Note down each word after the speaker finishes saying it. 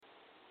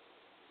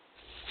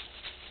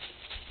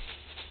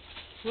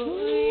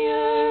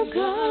Warrior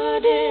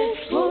goddess,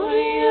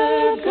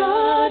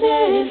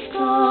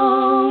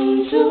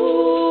 come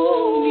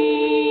to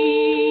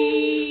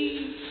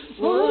me.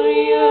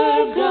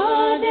 Warrior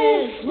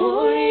goddess,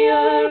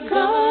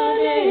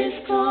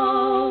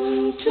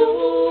 come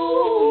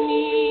to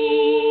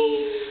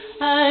me.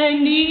 I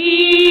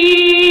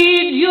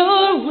need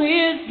your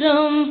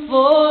wisdom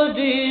for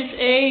this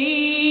age.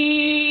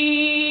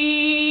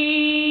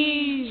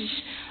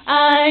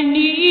 I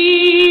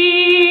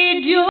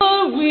need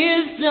your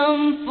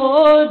wisdom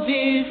for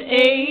this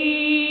age.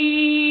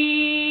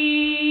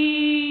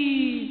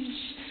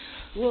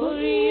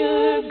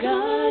 Warrior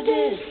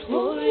goddess,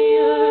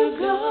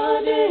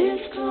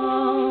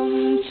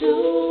 come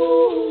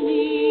to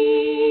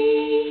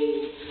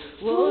me.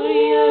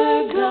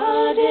 Warrior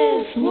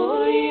goddess,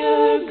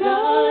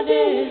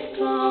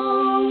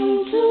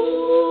 come to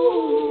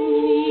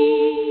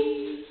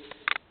me.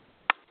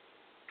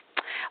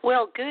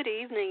 Well, good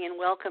evening and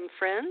welcome,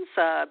 friends,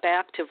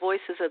 back to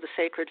Voices of the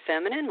Sacred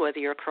Feminine, whether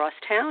you're across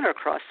town or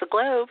across the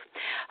globe.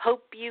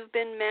 Hope you've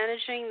been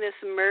managing this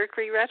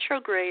Mercury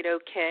retrograde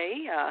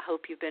okay.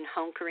 Hope you've been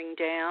hunkering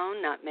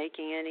down, not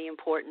making any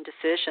important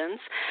decisions.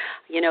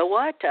 You know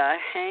what?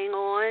 Hang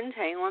on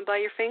by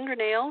your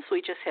fingernails.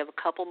 We just have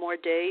a couple more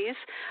days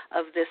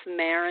of this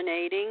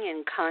marinating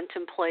and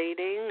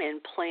contemplating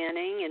and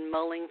planning and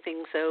mulling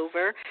things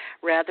over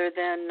rather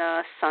than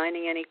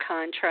signing any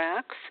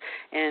contracts.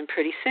 And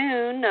pretty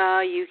soon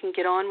you can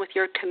get on with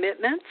your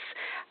commitments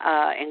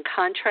and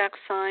contract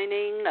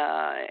signing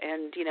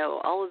and, you know,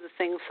 all of the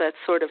things that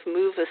sort of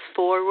move us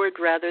forward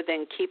rather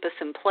than keep us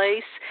in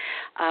place.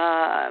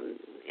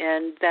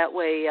 And that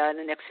way in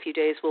the next few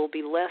days we'll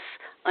be less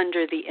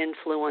under the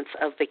influence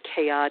of the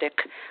chaotic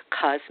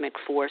cosmic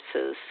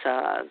forces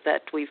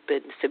that we've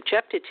been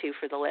subjected to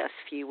for the last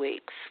few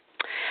weeks.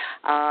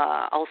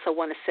 Also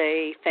want to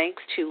say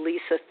thanks to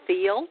Lisa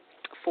Thiel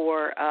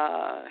for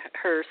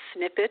her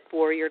snippet,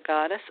 Warrior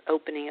Goddess,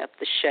 opening up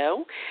the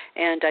show.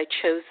 And I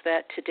chose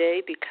that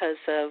today because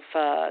of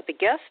the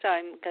guest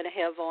I'm going to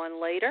have on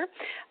later,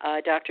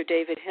 Dr.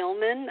 David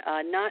Hillman,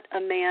 not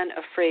a man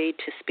afraid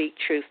to speak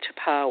truth to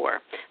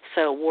power.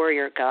 So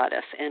Warrior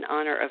Goddess, in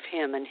honor of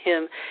him and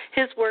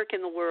his work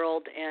in the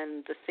world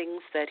and the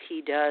things that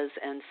he does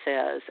and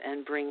says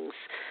and brings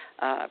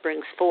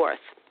forth.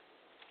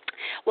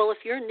 Well,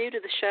 if you're new to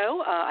the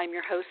show, I'm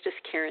your hostess,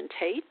 Karen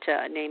Tate,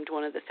 named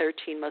one of the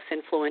 13 most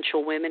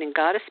influential women in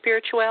goddess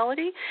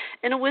spirituality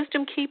and a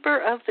wisdom keeper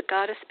of the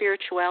goddess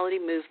spirituality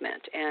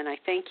movement. And I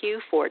thank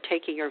you for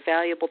taking your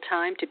valuable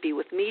time to be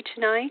with me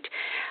tonight,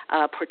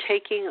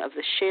 partaking of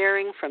the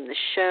sharing from the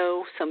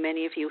show. So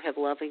many of you have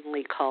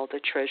lovingly called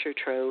a treasure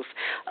trove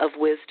of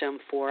wisdom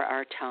for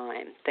our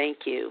time.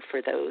 Thank you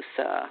for those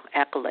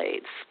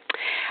accolades.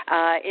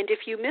 And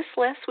if you missed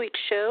last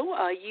week's show,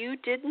 you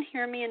didn't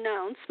hear me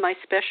announce my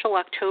special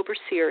October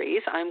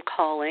series I'm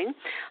calling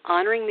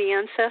Honoring the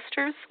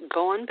Ancestors,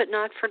 Gone But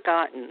Not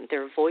Forgotten.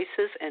 Their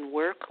voices and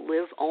work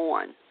live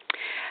on.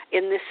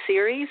 In this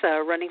series,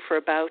 running for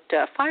about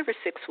 5 or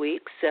 6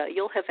 weeks,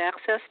 you'll have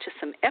access to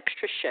some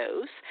extra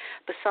shows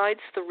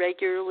besides the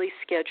regularly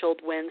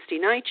scheduled Wednesday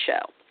night show.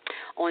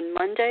 On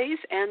Mondays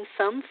and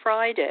some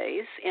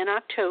Fridays in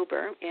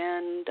October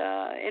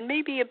and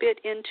maybe a bit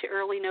into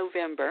early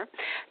November,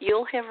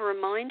 you'll have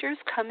reminders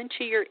come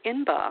into your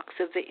inbox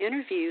of the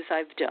interviews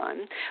I've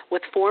done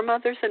with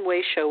foremothers and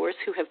wayshowers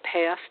who have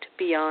passed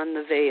beyond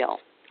the veil.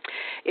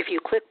 If you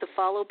click the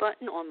follow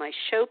button on my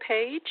show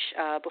page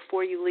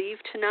before you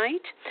leave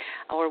tonight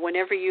or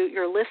whenever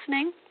you're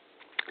listening,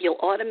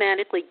 you'll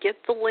automatically get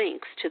the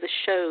links to the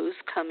shows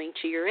coming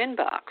to your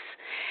inbox.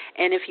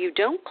 And if you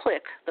don't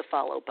click the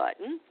follow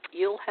button,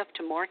 you'll have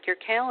to mark your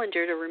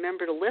calendar to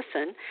remember to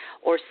listen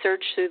or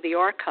search through the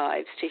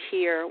archives to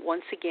hear,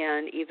 once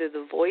again, either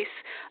the voice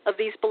of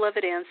these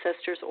beloved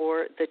ancestors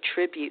or the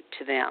tribute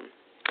to them.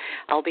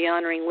 I'll be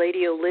honoring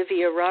Lady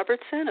Olivia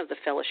Robertson of the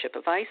Fellowship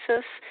of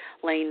Isis,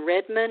 Lane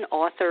Redman,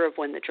 author of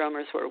When the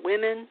Drummers Were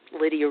Women,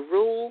 Lydia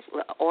Rule,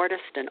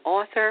 artist and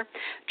author,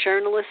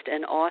 journalist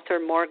and author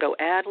Margot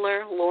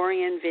Adler,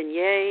 Lorian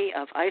Vignier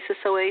of Isis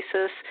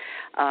Oasis,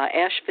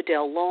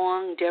 Ashfidel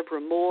Long,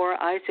 Deborah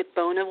Moore, Isaac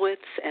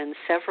Bonowitz, and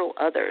several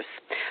others.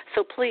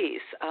 So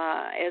please,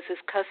 as is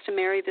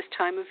customary this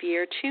time of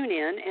year, tune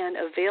in and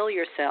avail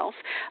yourself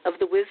of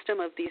the wisdom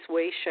of these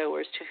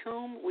wayshowers to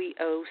whom we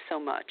owe so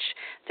much.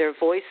 Their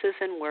voices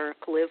and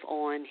work live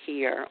on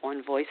here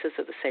on Voices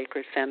of the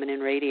Sacred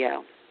Feminine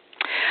Radio.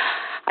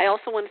 I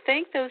also want to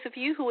thank those of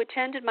you who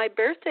attended my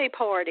birthday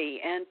party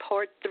and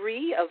part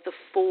 3 of the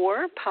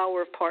 4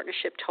 Power of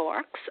Partnership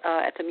talks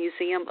at the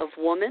Museum of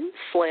Woman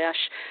 /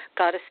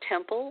 Goddess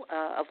Temple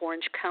of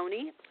Orange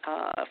County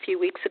a few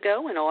weeks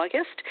ago in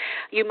August.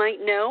 You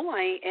might know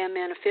I am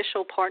an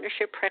official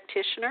partnership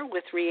practitioner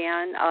with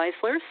Rianne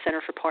Eisler's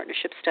Center for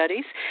Partnership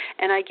Studies,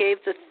 and I gave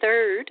the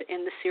 3rd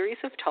in the series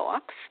of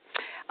talks,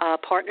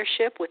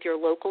 Partnership with Your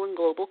Local and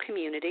Global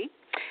Community.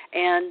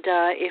 And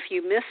if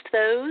you missed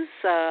those,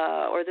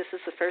 or this is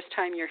the first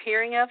time you're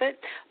hearing of it,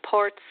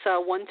 parts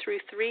 1 through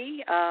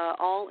 3,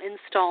 all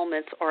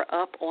installments are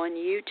up on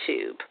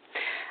YouTube.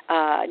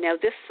 Now,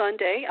 this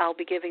Sunday, I'll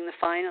be giving the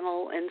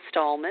final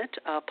installment,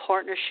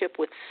 Partnership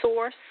with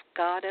Source,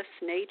 Goddess,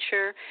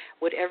 Nature,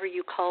 whatever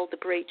you call the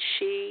Great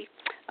She.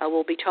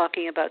 We'll be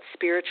talking about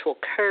spiritual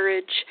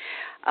courage,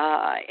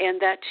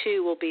 and that,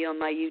 too, will be on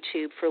my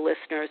YouTube for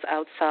listeners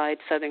outside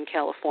Southern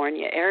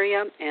California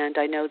area, and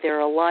I know there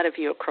are a lot of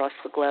you across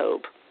the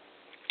globe.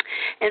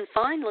 And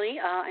finally,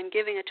 I'm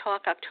giving a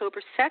talk October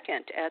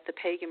 2nd at the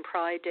Pagan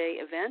Pride Day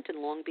event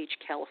in Long Beach,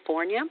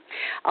 California.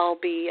 I'll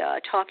be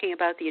talking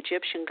about the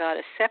Egyptian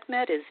goddess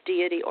Sekhmet as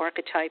deity,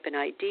 archetype, and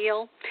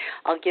ideal.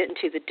 I'll get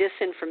into the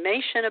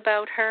disinformation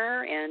about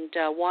her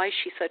and why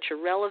she's such a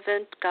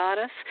relevant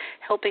goddess,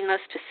 helping us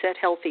to set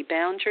healthy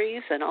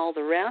boundaries and all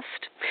the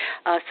rest.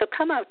 So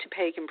come out to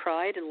Pagan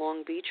Pride in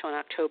Long Beach on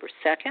October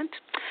 2nd.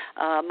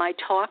 My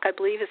talk, I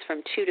believe, is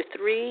from 2 to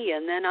 3,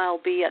 and then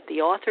I'll be at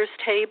the author's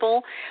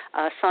table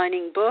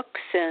signing books,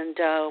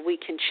 and we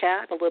can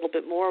chat a little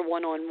bit more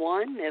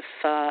one-on-one if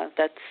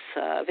that's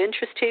of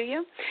interest to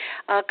you.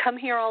 Come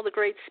hear all the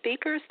great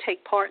speakers,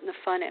 take part in the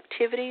fun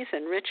activities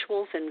and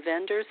rituals and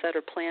vendors that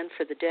are planned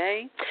for the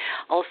day.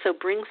 Also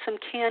bring some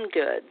canned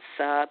goods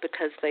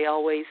because they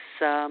always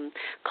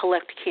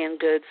collect canned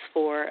goods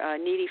for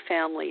needy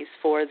families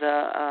for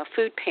the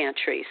food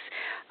pantries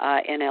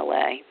in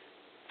L.A.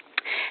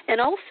 And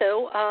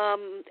also,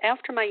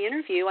 after my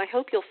interview, I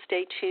hope you'll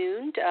stay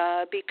tuned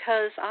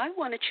because I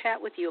want to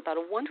chat with you about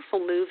a wonderful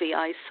movie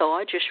I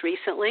saw just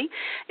recently.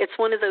 It's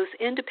one of those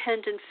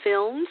independent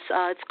films.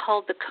 It's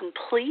called The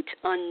Complete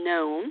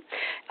Unknown,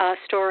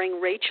 starring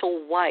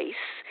Rachel Weisz.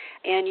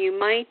 And you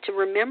might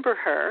remember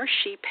her.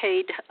 She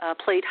played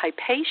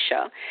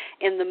Hypatia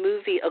in the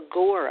movie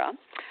Agora.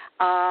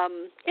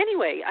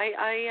 Anyway,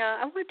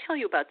 I want to tell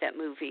you about that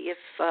movie. If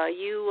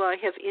you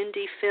have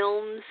indie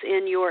films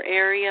in your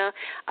area,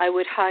 I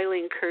would highly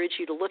encourage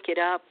you to look it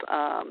up.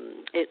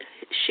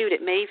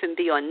 It may even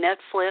be on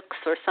Netflix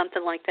or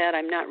something like that.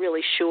 I'm not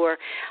really sure.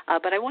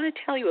 But I want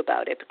to tell you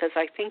about it because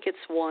I think it's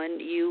one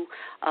you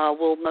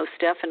will most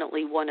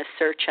definitely want to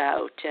search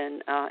out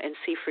and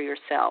see for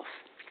yourself.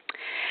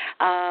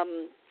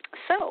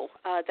 So,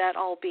 that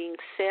all being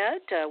said,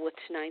 with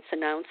tonight's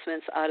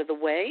announcements out of the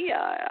way,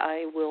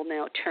 I will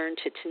now turn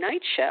to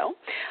tonight's show.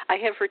 I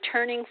have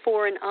returning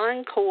for an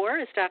encore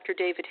is Dr.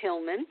 David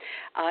Hillman,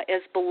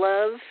 as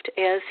beloved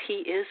as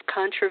he is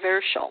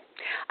controversial.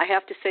 I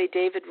have to say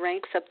David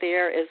ranks up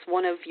there as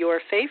one of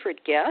your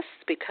favorite guests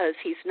because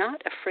he's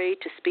not afraid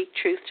to speak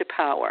truth to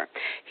power.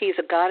 He's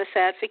a goddess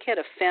advocate,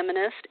 a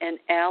feminist, an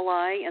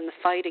ally in the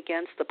fight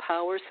against the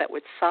powers that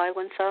would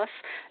silence us,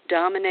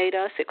 dominate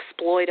us,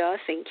 exploit us,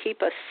 and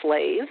keep us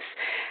slaves.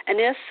 And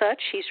as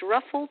such, he's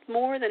ruffled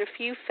more than a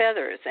few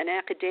feathers in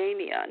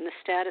academia and the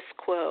status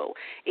quo,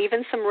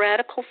 even some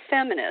radical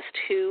feminists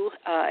who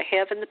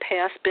have in the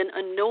past been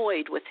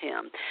annoyed with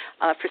him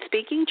for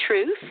speaking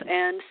truth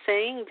and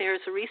saying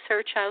there's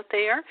research out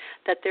there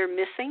that they're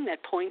missing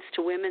that points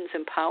to women's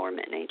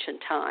empowerment in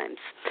ancient times.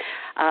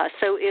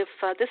 So if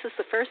this is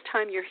the first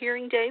time you're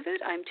hearing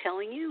David, I'm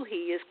telling you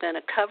he is going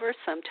to cover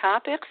some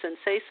topics and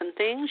say some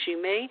things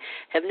you may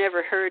have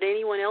never heard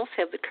anyone else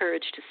have the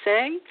courage to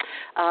say,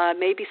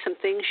 maybe some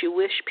things you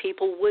wish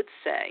people would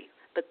say,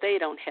 but they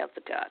don't have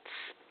the guts.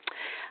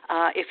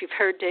 If you've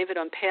heard David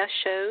on past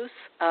shows,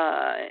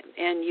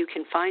 and you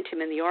can find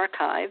him in the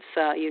archives,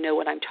 you know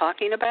what I'm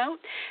talking about.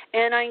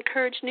 And I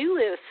encourage new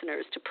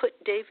listeners to put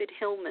David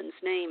Hillman's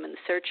name in the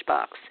search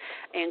box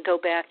and go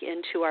back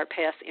into our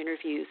past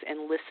interviews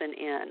and listen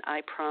in.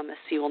 I promise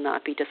you will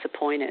not be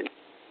disappointed.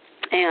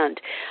 And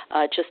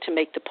just to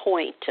make the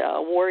point,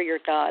 warrior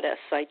goddess,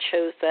 I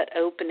chose that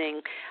opening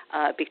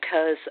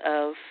because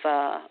of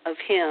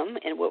him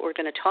and what we're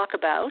going to talk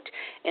about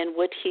and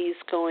what he's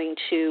going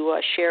to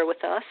share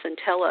with us and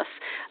tell us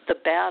the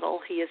battle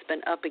he has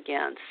been up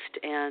against.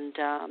 And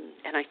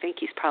I think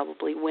he's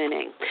probably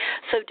winning.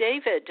 So,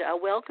 David,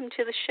 welcome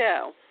to the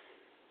show.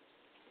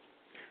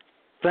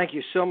 Thank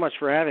you so much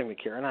for having me,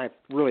 Karen. I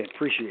really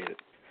appreciate it.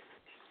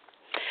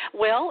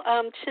 Well,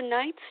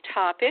 tonight's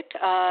topic,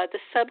 the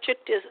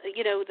subject is,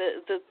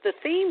 the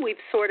theme we've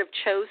sort of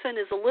chosen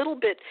is a little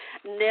bit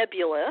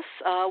nebulous.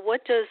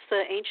 What does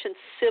the ancient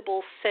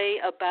Sibyl say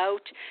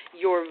about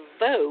your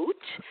vote?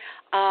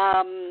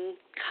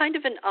 Kind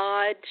of an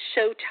odd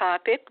show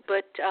topic,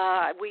 but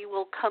we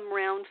will come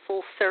around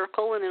full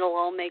circle and it'll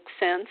all make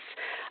sense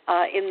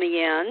in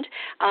the end.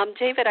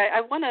 David,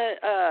 I want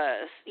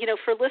to,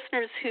 for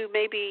listeners who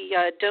maybe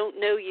don't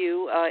know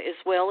you as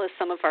well as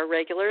some of our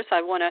regulars,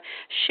 I want to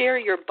share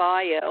your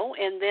bio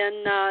and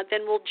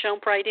then we'll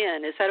jump right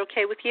in. Is that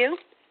okay with you?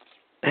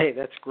 Hey,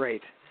 that's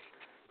great.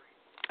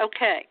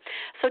 Okay,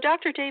 so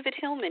Dr. David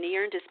Hillman, he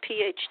earned his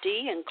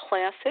Ph.D. in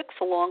classics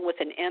along with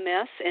an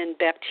M.S. in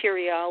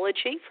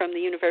bacteriology from the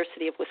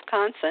University of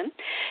Wisconsin.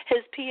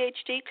 His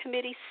Ph.D.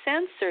 committee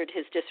censored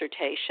his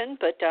dissertation,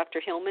 but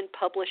Dr. Hillman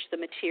published the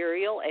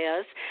material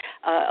as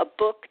a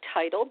book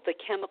titled The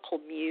Chemical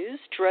Muse,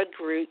 Drug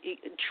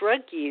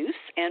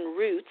Use and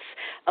Roots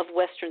of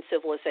Western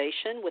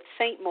Civilization with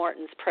St.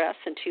 Martin's Press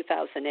in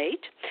 2008.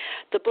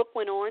 The book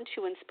went on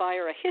to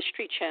inspire a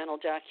History Channel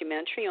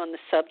documentary on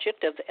the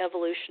subject of the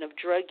evolution of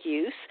drug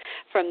use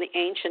from the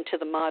ancient to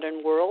the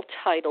modern world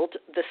titled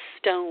The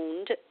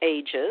Stoned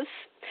Ages.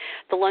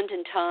 The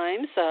London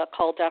Times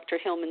called Dr.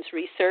 Hillman's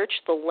research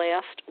the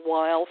last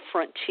wild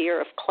frontier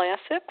of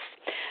classics.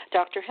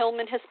 Dr.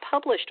 Hillman has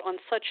published on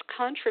such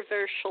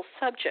controversial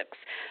subjects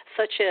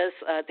such as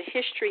the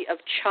history of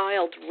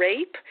child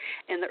rape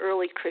in the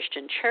early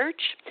Christian church,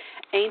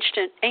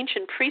 ancient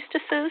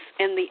priestesses,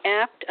 and the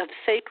act of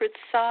sacred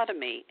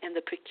sodomy, and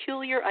the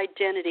peculiar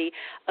identity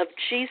of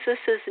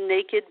Jesus'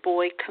 naked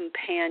boy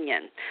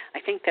companion. I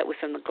think that was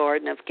in the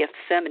Garden of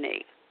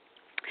Gethsemane.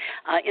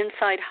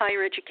 Inside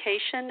Higher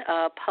Education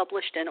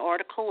published an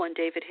article on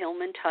David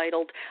Hillman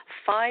titled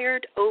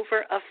Fired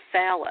Over a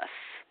Phallus.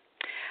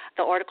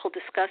 The article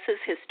discusses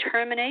his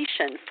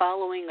termination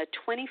following a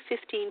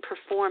 2015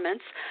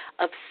 performance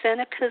of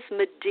Seneca's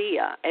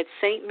Medea at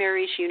St.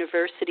 Mary's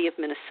University of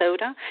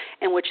Minnesota,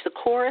 in which the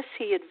chorus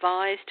he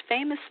advised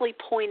famously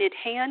pointed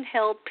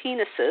handheld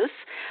penises,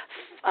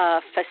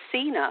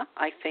 fascina,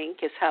 I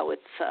think is how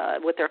it's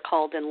what they're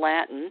called in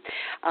Latin,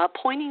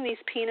 pointing these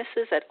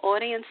penises at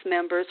audience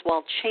members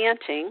while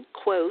chanting,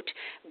 quote,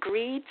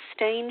 "Greed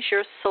stains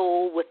your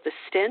soul with the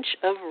stench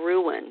of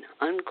ruin,"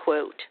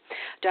 unquote.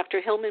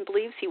 Dr. Hillman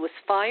believes he was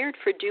fired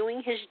for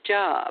doing his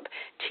job,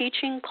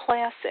 teaching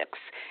classics,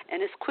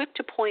 and is quick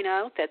to point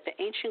out that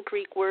the ancient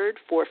Greek word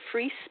for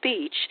free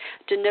speech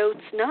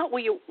denotes not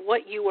what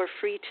you are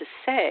free to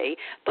say,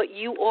 but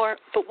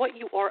what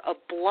you are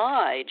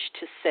obliged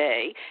to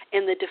say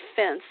in the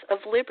defense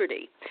of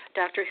liberty.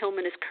 Dr.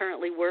 Hillman is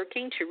currently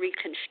working to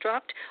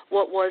reconstruct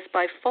what was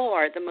by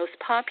far the most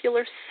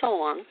popular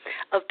song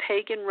of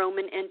pagan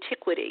Roman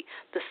antiquity,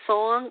 the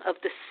song of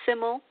the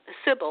Sibyl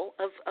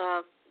of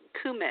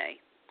Cumae.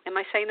 Am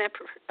I saying that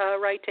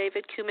right,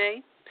 David?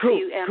 Cumae?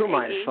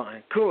 Cumae is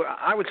fine.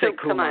 I would say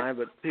Cumae,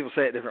 but people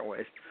say it different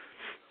ways.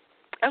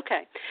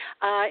 Okay.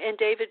 And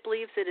David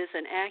believes it is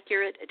an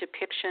accurate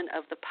depiction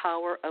of the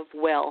power of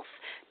wealth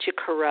to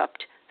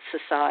corrupt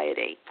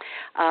society.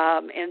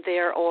 And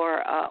there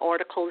are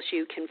articles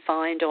you can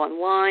find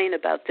online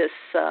about this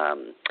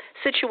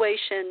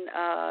situation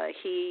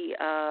he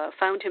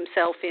found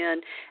himself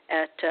in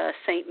at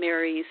St.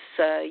 Mary's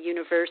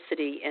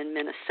University in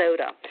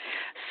Minnesota.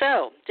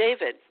 So,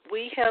 David,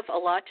 we have a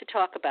lot to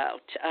talk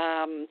about.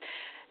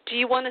 Do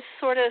you want to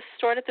sort of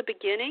start at the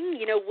beginning?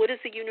 You know, what is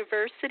a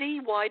university?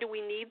 Why do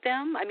we need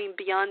them? I mean,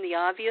 beyond the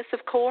obvious,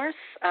 of course.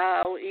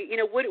 You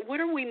know, what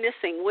are we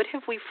missing? What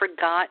have we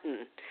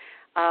forgotten?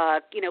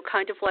 You know,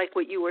 kind of like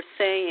what you were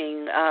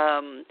saying,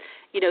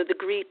 you know, the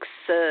Greeks,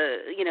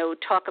 you know,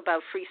 talk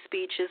about free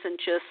speech isn't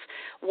just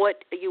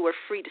what you are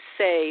free to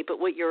say, but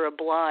what you're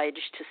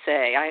obliged to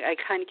say. I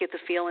kind of get the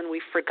feeling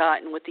we've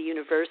forgotten what the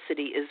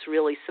university is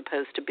really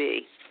supposed to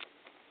be.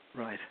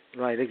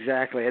 Right,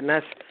 exactly. And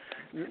that's,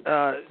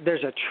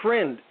 there's a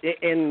trend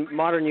in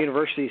modern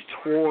universities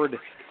toward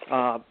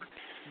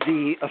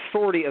the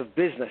authority of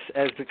business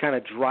as the kind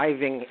of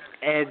driving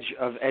edge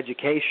of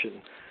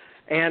education.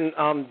 And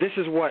this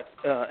is what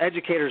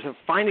educators are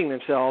finding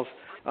themselves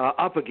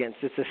up against.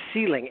 It's a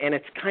ceiling, and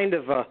it's kind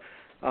of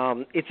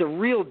it's a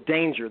real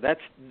danger.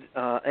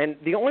 And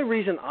the only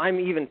reason I'm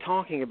even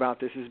talking about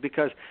this is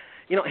because,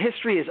 you know,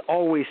 history is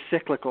always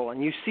cyclical,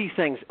 and you see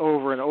things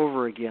over and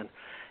over again.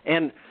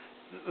 And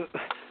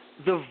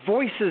the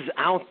voices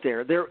out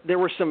there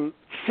were some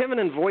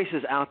feminine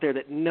voices out there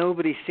that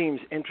nobody seems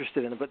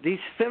interested in. But these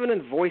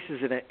feminine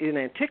voices in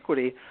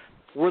antiquity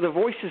were the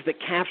voices that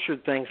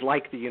captured things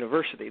like the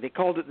university. They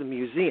called it the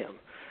museum,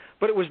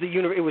 but it was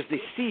the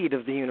seed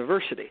of the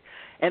university.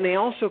 And they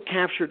also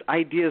captured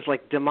ideas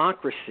like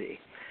democracy,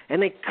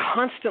 and they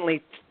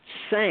constantly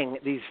sang,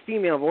 these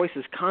female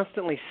voices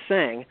constantly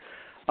sang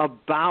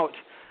about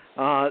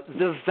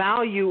the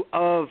value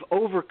of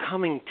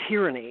overcoming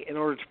tyranny in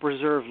order to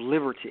preserve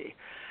liberty.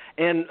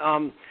 And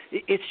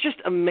it's just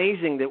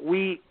amazing that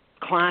we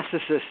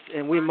classicists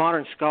and we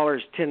modern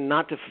scholars tend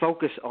not to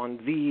focus on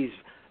these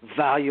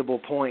valuable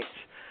points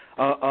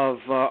of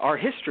our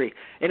history,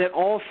 and it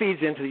all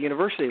feeds into the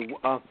university.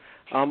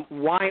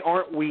 Why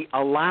aren't we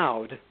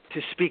allowed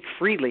to speak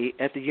freely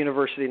at the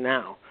university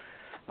now?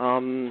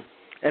 And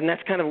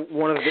that's kind of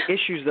one of the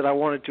issues that I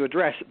wanted to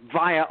address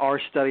via our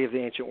study of the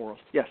ancient world.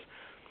 Yes.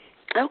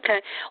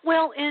 Okay.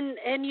 Well,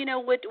 and you know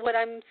what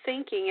I'm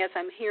thinking as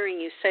I'm hearing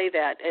you say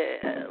that,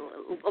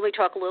 let me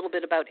talk a little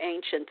bit about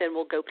ancient, then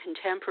we'll go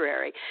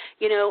contemporary.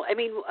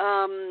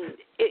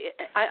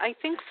 I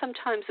think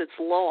sometimes it's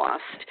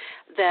lost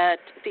that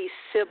these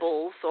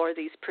Sibyls or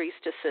these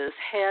priestesses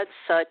had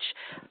such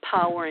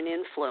power and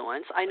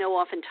influence. I know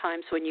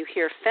oftentimes when you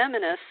hear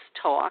feminists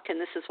talk, and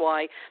this is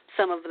why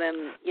some of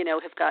them,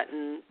 have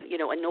gotten,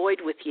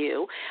 annoyed with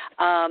you,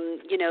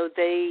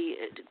 they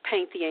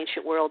paint the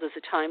ancient world as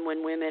a time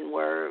when women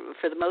were,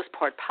 for the most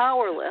part,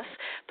 powerless,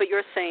 but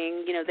you're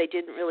saying, they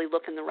didn't really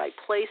look in the right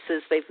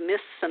places. They've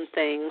missed some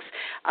things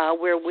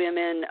where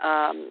women,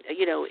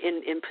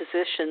 in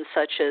positions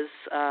such as,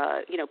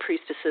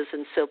 priestesses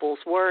and Sibyls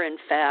were, in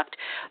fact,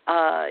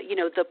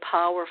 the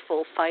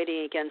powerful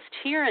fighting against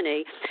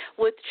tyranny,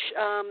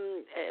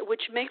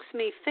 which makes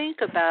me think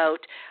about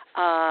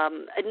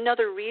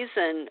another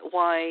reason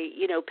why,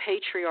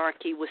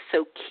 patriarchy was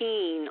so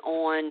keen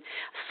on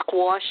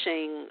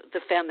squashing the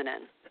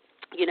feminine.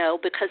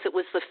 Because it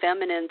was the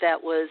feminine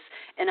that was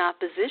in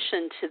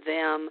opposition to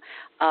them,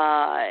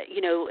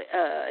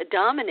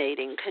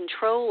 dominating,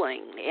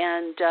 controlling.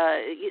 And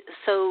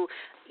so,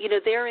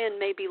 therein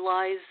maybe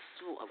lies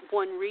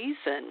one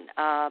reason,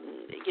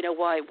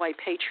 why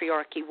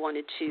patriarchy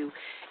wanted to,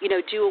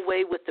 do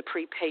away with the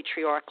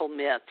pre-patriarchal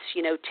myths,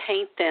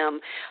 taint them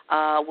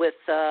with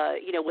a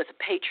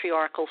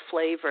patriarchal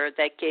flavor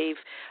that gave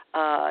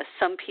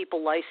some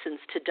people license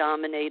to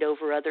dominate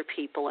over other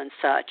people and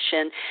such.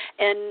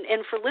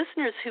 And for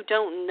listeners who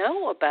don't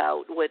know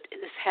about what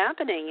is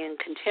happening in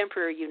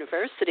contemporary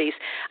universities,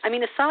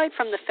 aside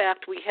from the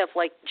fact we have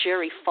like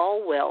Jerry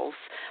Falwell's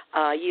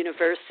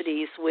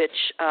universities, which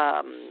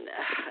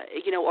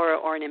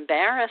are an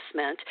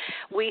embarrassment,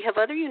 we have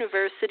other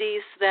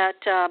universities that,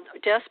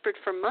 desperate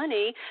for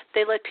money,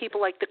 they let people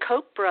like the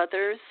Koch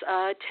brothers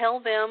tell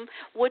them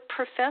what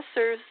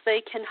professors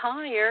they can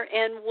hire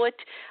and what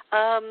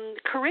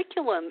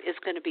curriculum is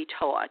going to be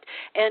taught.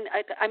 And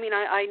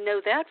I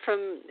know that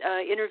from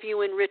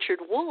interviewing Richard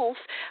Wolff.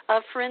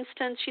 For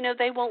instance,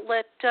 they won't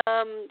let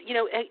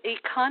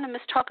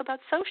economists talk about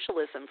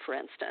socialism, for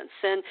instance.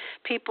 And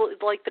people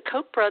like the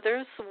Koch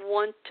brothers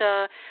want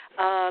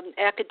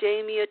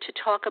academia to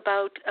talk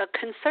about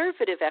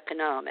conservative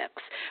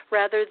economics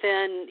rather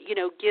than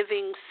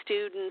giving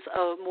students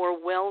a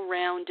more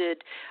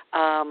well-rounded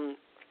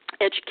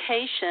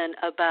education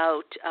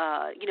about,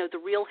 the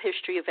real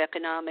history of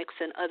economics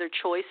and other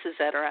choices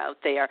that are out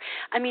there.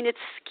 It's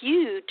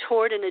skewed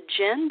toward an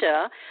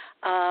agenda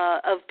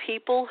of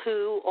people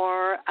who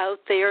are out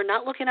there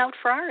not looking out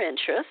for our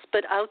interests,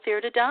 but out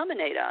there to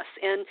dominate us.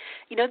 And,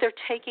 they're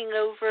taking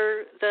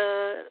over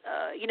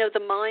the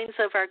minds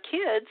of our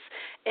kids.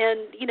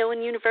 And,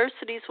 in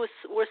universities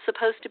was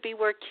supposed to be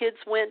where kids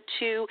went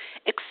to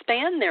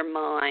expand their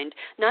mind,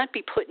 not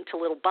be put into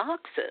little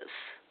boxes.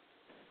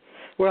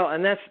 Well,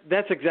 and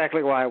that's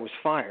exactly why I was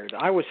fired.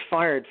 I was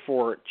fired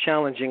for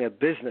challenging a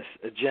business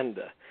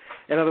agenda.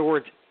 In other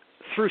words,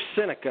 through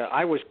Seneca,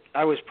 I was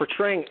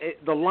portraying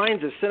the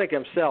lines of Seneca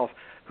himself,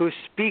 who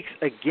speaks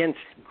against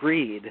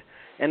greed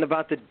and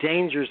about the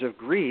dangers of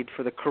greed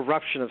for the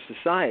corruption of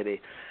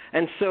society.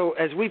 And so,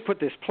 as we put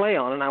this play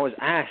on, and I was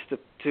asked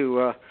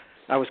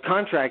I was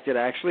contracted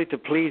actually to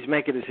please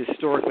make it as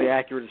historically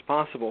accurate as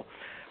possible.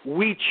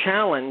 We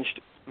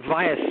challenged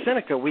via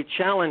Seneca. We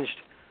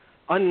challenged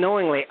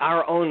unknowingly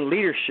our own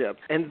leadership,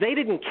 and they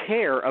didn't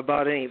care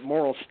about any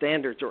moral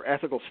standards or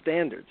ethical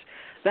standards.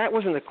 That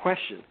wasn't the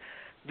question.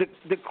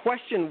 The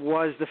question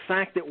was the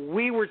fact that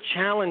we were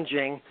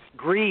challenging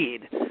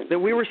greed, that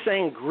we were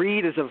saying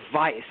greed is a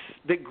vice,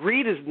 that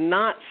greed is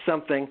not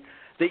something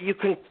that you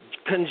can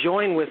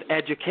conjoin with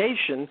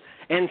education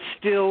and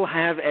still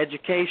have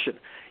education.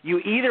 You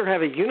either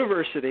have a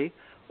university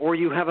or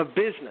you have a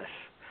business.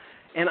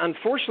 And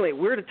unfortunately,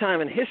 we're at a time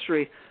in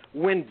history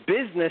when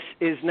business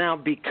is now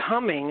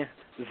becoming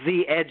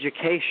the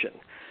education.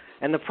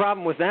 And the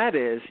problem with that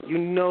is you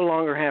no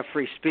longer have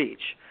free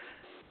speech.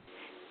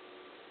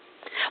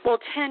 Well,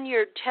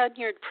 tenured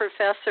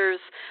professors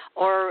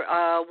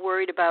are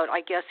worried about,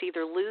 I guess,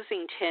 either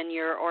losing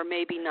tenure or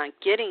maybe not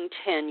getting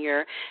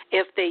tenure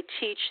if they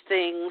teach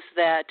things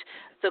that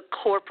the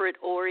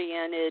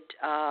corporate-oriented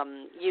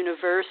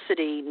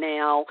university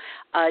now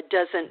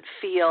doesn't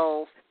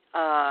feel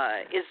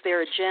is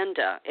their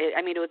agenda.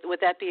 Would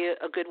that be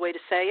a good way to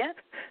say it?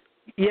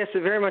 Yes,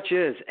 it very much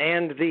is.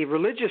 And the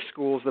religious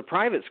schools, the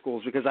private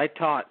schools, because I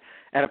taught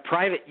at a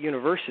private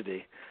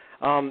university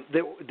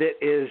that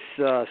is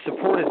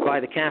supported by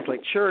the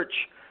Catholic Church,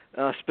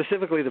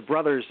 specifically the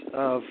brothers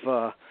of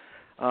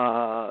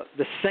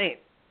the Saint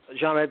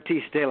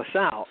Jean-Baptiste de La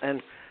Salle.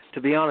 And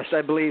to be honest,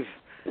 I believe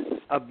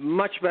a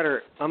much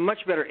better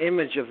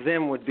image of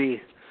them would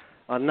be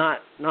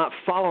not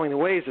following the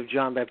ways of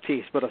John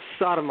Baptiste, but of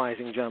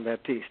sodomizing John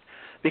Baptiste,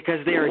 because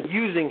they are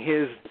using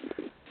his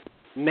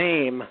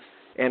name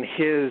and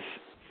his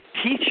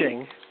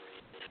teaching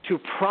to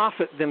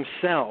profit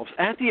themselves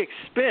at the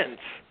expense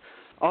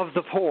of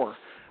the poor,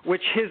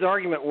 which his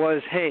argument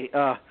was, hey,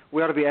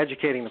 we ought to be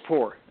educating the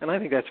poor. And I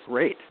think that's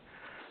great.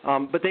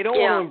 But they don't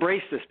want to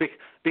embrace this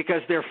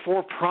because they're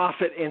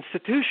for-profit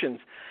institutions.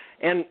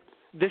 And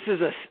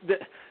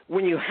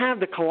when you have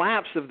the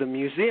collapse of the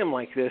museum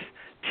like this,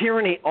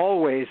 tyranny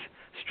always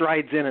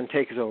strides in and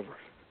takes over.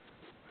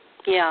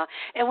 Yeah,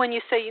 and when you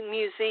say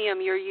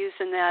museum, you're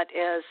using that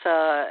as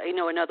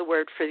another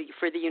word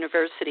for the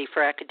university,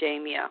 for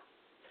academia.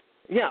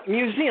 Yeah,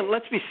 museum.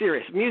 Let's be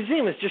serious.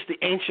 Museum is just the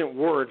ancient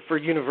word for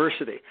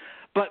university.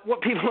 But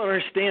what people don't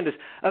understand is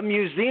a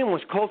museum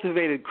was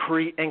cultivated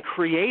and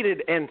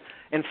created and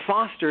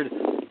fostered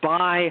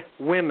by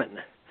women,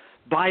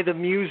 by the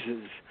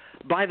muses,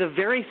 by the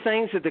very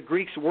things that the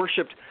Greeks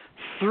worshipped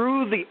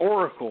through the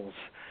oracles,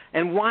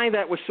 and why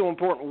that was so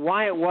important,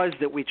 why it was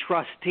that we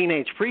trust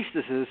teenage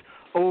priestesses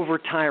over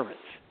tyrants.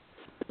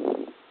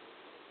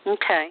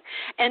 Okay.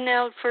 And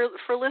now for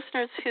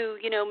listeners who,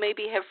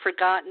 maybe have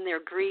forgotten their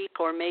Greek,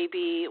 or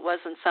maybe it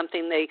wasn't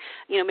something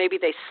maybe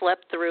they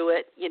slept through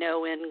it,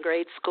 in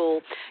grade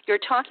school, you're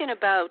talking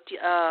about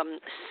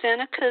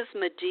Seneca's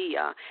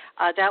Medea.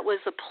 That was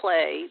a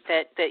play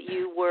that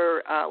you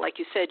were, like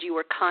you said, you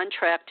were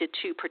contracted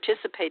to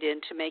participate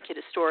in to make it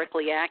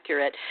historically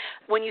accurate.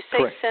 When you say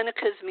Correct.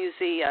 Seneca's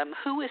Museum,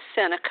 who is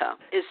Seneca?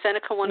 Is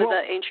Seneca one of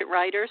the ancient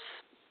writers?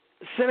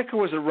 Seneca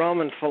was a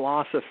Roman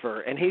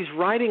philosopher, and he's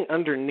writing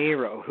under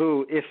Nero,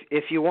 who,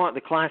 if you want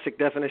the classic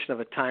definition of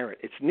a tyrant,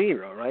 it's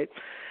Nero, right?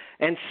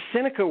 And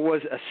Seneca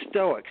was a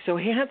Stoic, so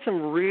he had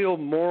some real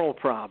moral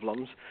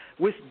problems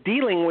with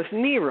dealing with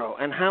Nero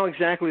and how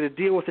exactly to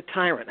deal with a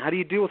tyrant. How do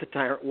you deal with a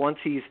tyrant once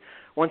he's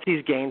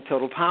gained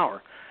total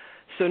power?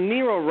 So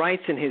Nero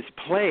writes in his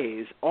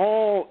plays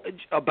all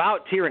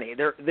about tyranny.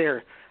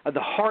 They're the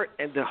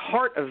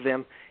heart of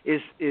them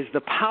is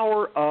the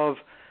power of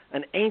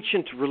an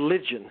ancient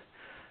religion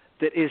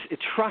that is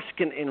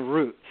Etruscan in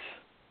roots.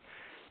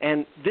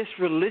 And this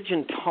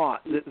religion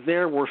taught that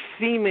there were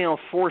female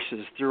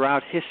forces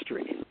throughout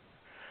history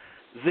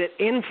that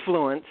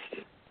influenced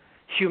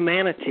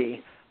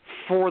humanity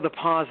for the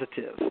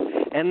positive.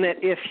 And that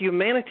if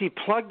humanity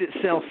plugged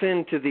itself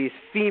into these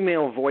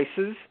female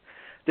voices,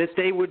 that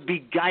they would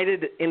be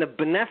guided in a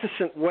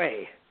beneficent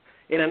way,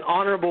 in an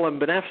honorable and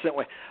beneficent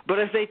way. But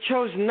if they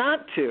chose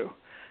not to,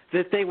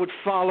 that they would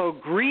follow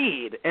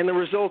greed, and the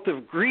result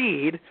of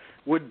greed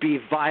would be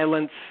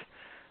violence,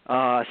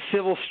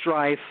 civil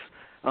strife,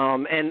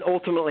 and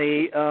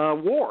ultimately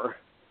war,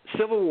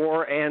 civil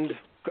war and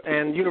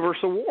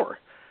universal war.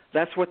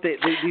 That's what these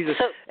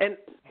are. And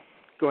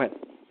go ahead.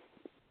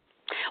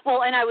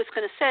 Well, and I was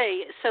going to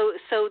say,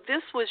 so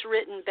this was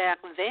written back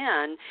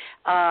then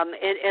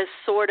as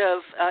sort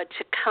of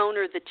to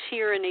counter the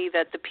tyranny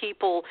that the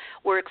people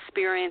were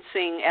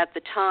experiencing at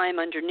the time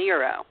under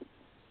Nero.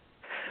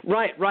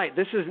 Right.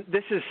 This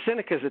is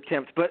Seneca's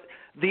attempt, but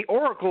the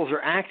oracles are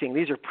acting.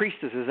 These are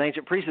priestesses,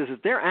 ancient priestesses.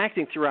 They're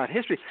acting throughout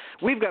history.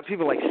 We've got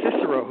people like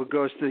Cicero who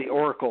goes to the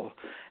oracle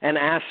and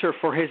asks her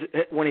for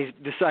when he's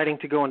deciding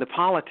to go into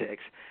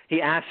politics.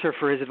 He asks her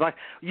for his advice.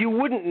 You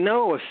wouldn't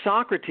know of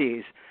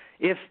Socrates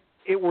if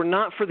it were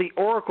not for the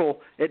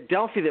oracle at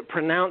Delphi that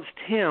pronounced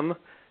him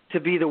to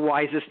be the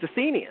wisest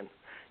Athenian.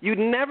 You'd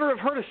never have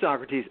heard of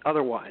Socrates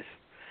otherwise.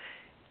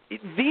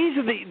 These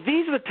are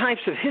the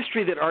types of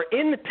history that are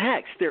in the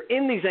text. They're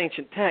in these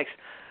ancient texts,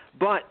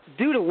 but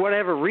due to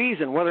whatever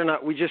reason, whether or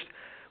not we just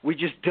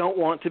don't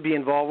want to be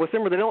involved with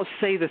them, or they don't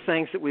say the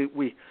things that we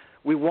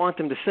want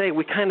them to say,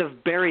 we kind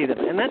of bury them.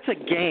 And that's a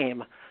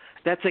game.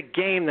 That's a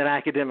game that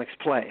academics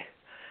play.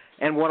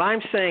 And what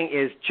I'm saying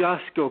is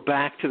just go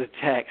back to the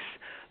text.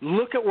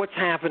 Look at what's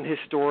happened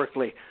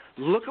historically.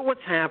 Look at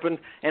what's happened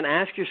and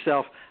ask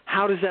yourself,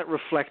 how does that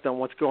reflect on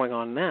what's going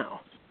on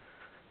now?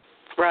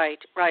 Right,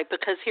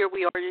 because here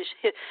we are,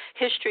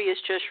 history is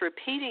just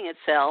repeating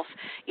itself,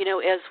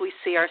 as we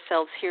see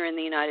ourselves here in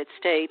the United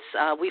States.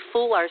 We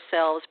fool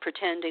ourselves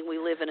pretending we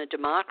live in a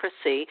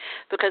democracy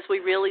because we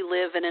really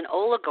live in an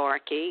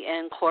oligarchy,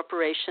 and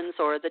corporations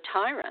are the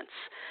tyrants.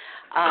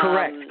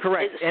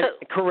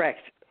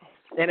 Correct.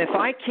 And if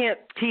I can't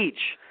teach,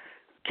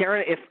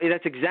 Karen, if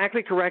that's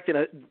exactly correct,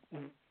 and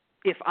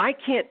if I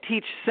can't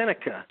teach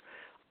Seneca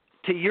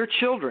to your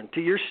children,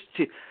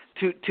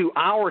 to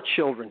our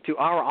children, to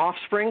our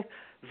offspring,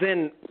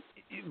 then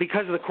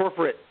because of the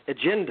corporate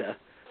agenda,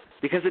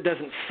 because it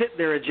doesn't fit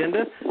their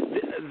agenda,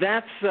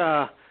 that's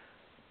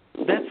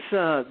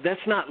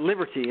not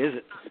liberty, is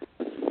it?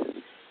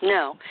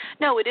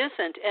 No, it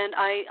isn't. And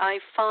I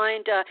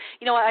find,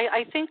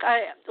 I think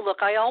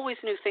I always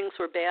knew things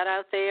were bad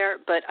out there,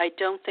 but I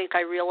don't think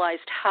I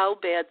realized how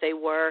bad they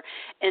were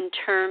in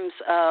terms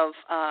of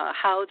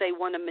how they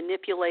want to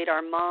manipulate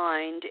our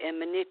mind and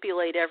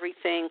manipulate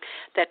everything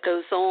that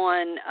goes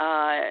on,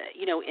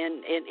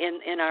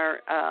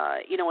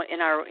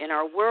 in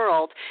our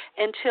world,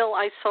 until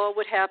I saw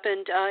what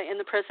happened in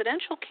the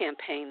presidential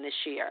campaign this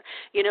year.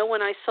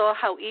 When I saw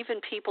how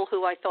even people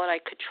who I thought I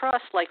could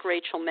trust, like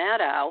Rachel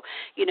Maddow,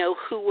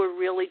 who were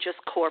really just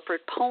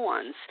corporate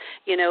pawns,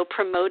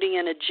 promoting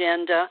an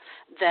agenda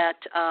that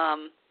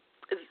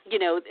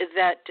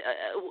that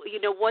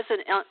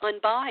wasn't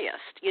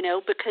unbiased,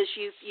 because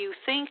you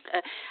think,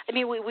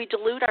 we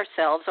delude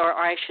ourselves, or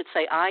I should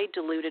say I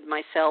deluded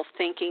myself,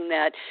 thinking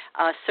that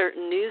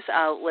certain news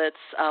outlets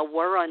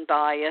were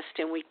unbiased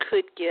and we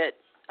could get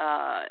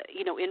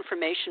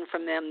information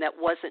from them that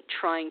wasn't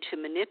trying to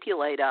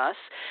manipulate us.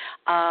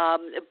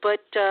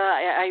 But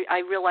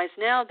I realize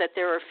now that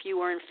there are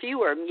fewer and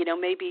fewer.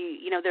 Maybe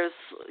there's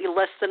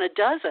less than a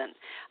dozen,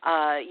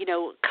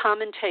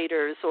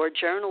 commentators or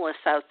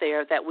journalists out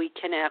there that we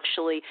can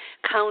actually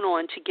count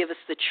on to give us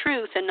the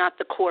truth and not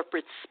the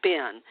corporate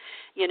spin.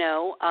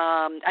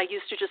 I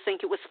used to just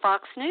think it was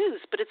Fox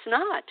News, but it's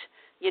not.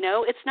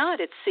 It's not.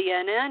 It's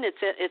CNN.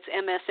 It's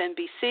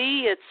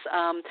MSNBC. It's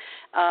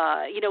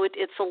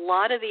a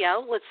lot of the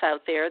outlets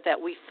out there that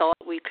we thought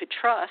we could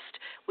trust.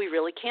 We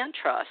really can't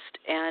trust,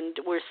 and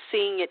we're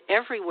seeing it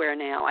everywhere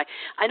now.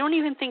 I don't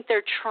even think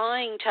they're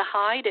trying to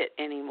hide it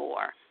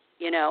anymore.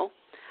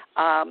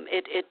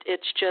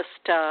 It's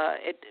just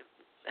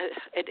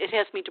it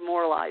has me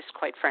demoralized,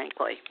 quite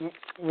frankly.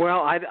 Well,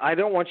 I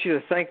don't want you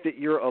to think that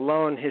you're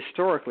alone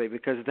historically,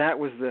 because that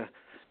was the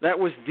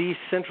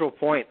central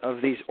point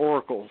of these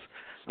oracles.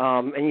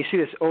 And you see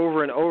this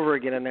over and over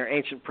again in their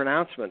ancient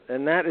pronouncement,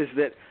 and that is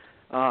that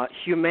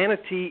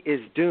humanity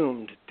is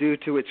doomed due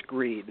to its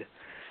greed.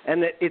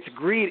 And that its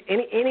greed,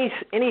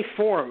 any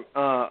form,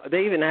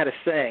 they even had a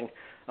saying,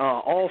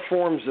 all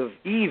forms of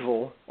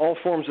evil, all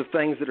forms of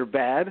things that are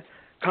bad,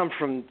 come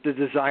from the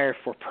desire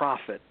for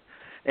profit.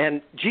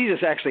 And Jesus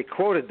actually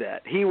quoted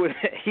that. He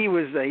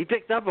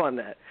picked up on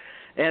that.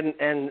 And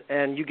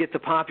you get the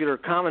popular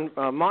common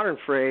modern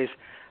phrase,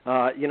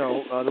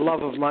 the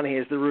love of money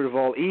is the root of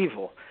all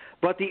evil.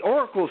 But the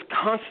oracles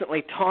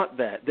constantly taught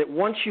that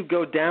once you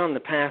go down the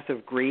path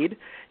of greed,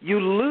 you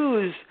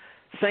lose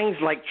things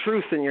like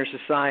truth in your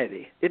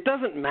society. It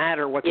doesn't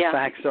matter what the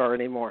facts are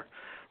anymore,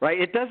 right?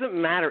 It doesn't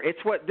matter.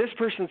 It's what this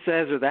person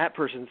says or that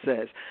person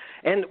says.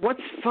 And what's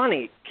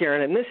funny,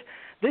 Karen, and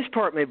this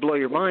part may blow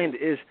your mind,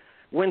 is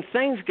when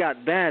things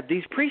got bad,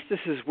 these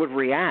priestesses would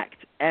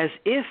react as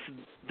if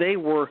they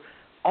were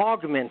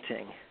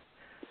augmenting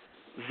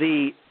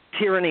the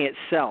tyranny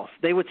itself.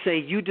 They would say,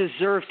 you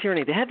deserve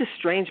tyranny. They had this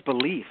strange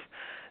belief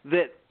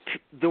that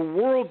the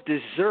world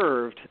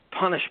deserved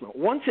punishment.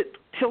 Once it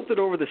tilted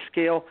over the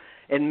scale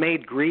and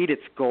made greed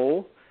its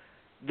goal,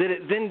 that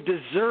it then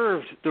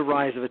deserved the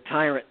rise of a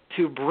tyrant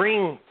to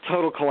bring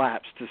total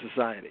collapse to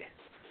society.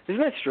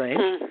 Isn't that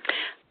strange?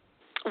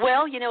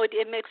 Well,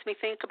 it makes me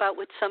think about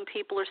what some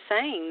people are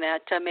saying,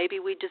 that maybe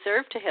we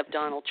deserve to have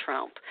Donald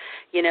Trump.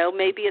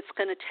 Maybe it's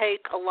going to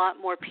take a lot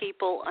more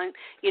people,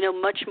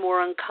 much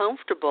more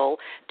uncomfortable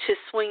to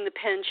swing the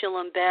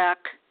pendulum back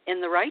in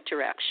the right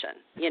direction,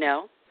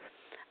 and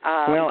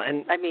I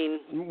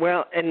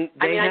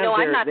know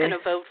I'm not going to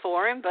vote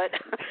for him, but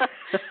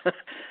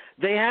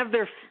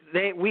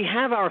we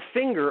have our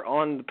finger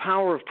on the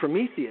power of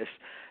Prometheus,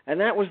 and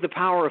that was the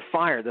power of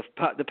fire, the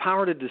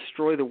power to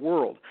destroy the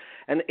world.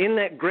 And in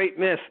that great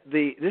myth,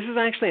 this is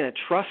actually an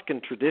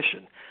Etruscan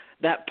tradition.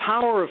 That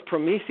power of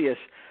Prometheus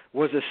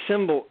was a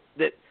symbol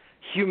that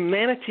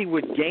humanity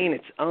would gain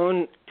its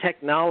own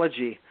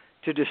technology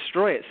to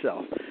destroy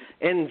itself.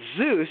 And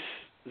Zeus,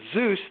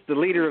 the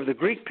leader of the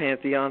Greek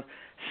pantheon,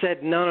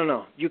 said,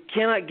 no, you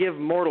cannot give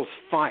mortals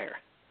fire.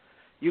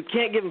 You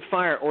can't give them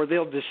fire, or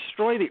they'll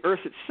destroy the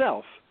earth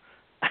itself.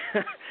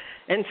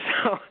 And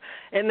so,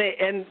 and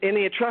in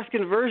the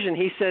Etruscan version,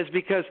 he says,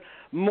 because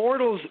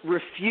mortals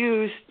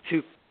refuse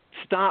to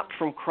stop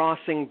from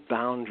crossing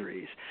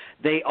boundaries.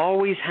 They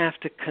always have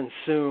to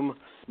consume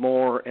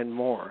more and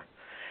more.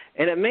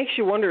 And it makes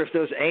you wonder if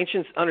those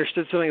ancients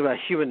understood something about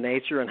human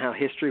nature and how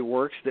history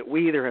works that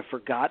we either have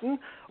forgotten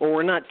or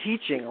we're not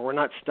teaching or we're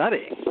not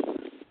studying.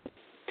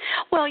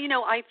 Well,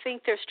 I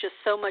think there's just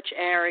so much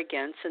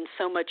arrogance and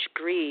so much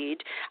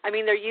greed.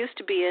 There used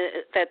to be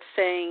that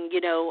saying,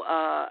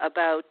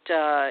 about,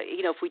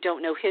 if we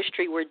don't know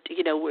history,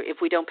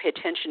 if we don't pay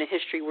attention to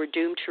history, we're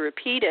doomed to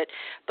repeat it.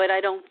 But I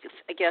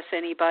guess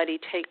anybody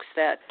takes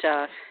that,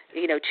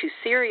 too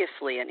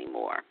seriously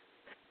anymore.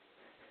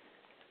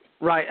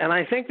 Right, and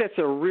I think that's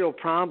a real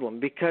problem,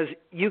 because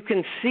you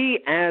can see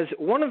as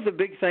one of the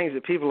big things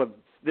that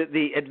that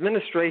the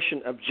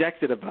administration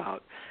objected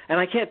about, and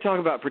I can't talk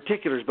about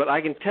particulars, but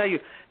I can tell you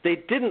they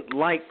didn't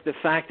like the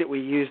fact that we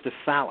used the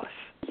phallus.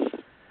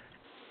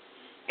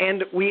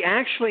 And we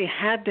actually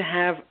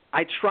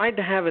I tried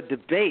to have a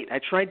debate. I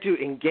tried to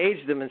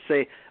engage them and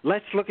say,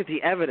 let's look at the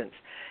evidence.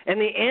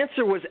 And the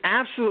answer was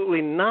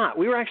absolutely not.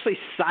 We were actually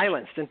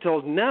silenced and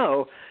told,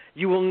 no,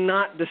 you will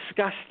not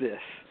discuss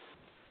this.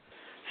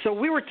 So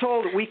we were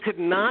told I could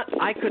not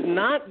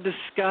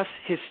discuss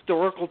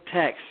historical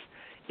texts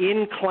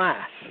in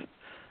class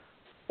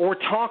or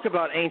talk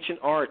about ancient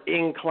art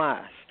in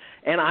class.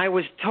 And I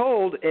was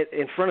told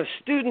in front of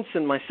students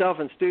and myself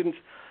and students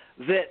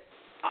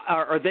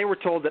or they were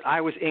told that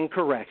I was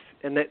incorrect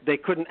and that they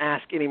couldn't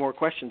ask any more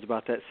questions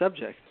about that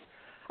subject.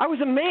 I was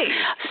amazed.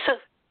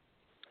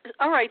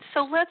 All right,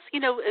 so let's,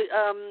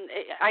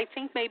 I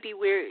think maybe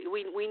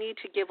we need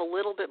to give a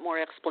little bit more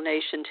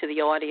explanation to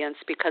the audience,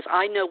 because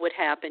I know what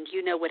happened,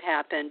 you know what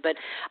happened, but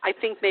I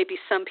think maybe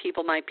some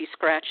people might be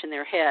scratching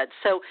their heads.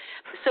 So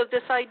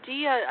this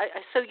idea,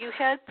 so you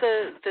had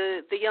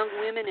the young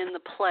women in the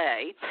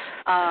play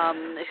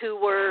who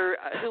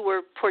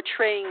were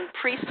portraying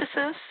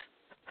priestesses.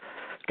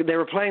 They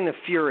were playing the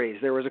Furies.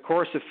 There was a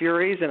chorus of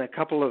Furies and a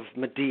couple of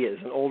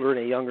Medeas, an older and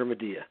a younger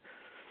Medea.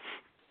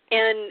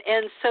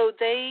 And so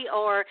they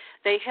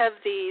have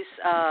these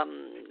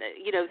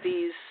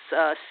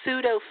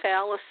pseudo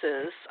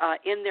phalluses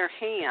in their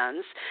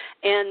hands,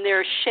 and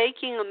they're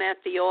shaking them at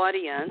the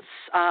audience.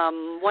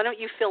 Why don't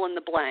you fill in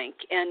the blank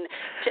and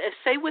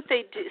say what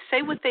they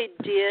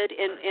did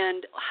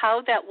and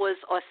how that was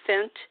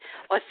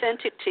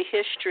authentic to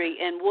history,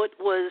 and what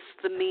was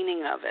the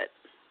meaning of it?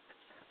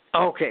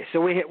 Okay,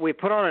 so we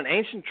put on an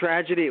ancient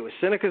tragedy. It was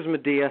Seneca's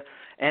Medea.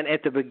 And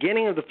at the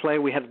beginning of the play,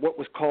 we had what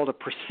was called a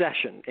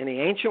procession. In the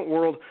ancient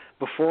world,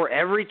 before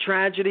every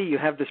tragedy, you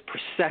have this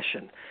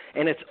procession.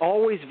 And it's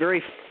always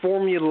very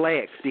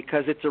formulaic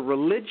because it's a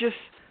religious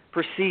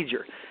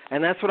procedure.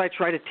 And that's what I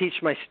try to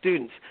teach my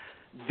students.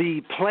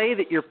 The play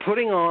that you're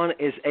putting on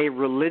is a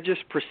religious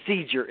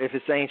procedure if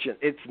it's ancient.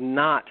 It's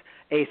not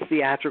a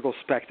theatrical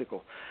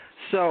spectacle.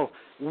 So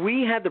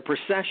we had the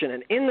procession,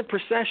 and in the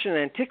procession in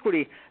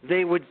antiquity,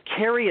 they would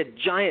carry a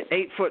giant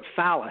 8-foot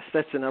phallus.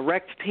 That's an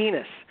erect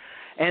penis.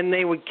 And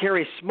they would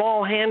carry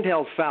small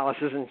handheld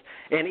phalluses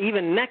and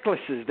even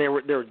necklaces. There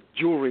were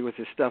jewelry with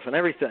this stuff and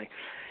everything.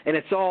 And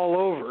it's all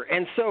over.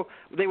 And so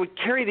they would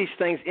carry these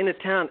things into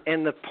town.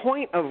 And the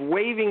point of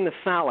waving the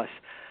phallus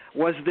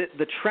was that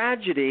the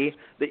tragedy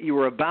that you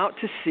were about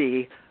to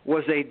see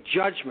was a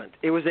judgment.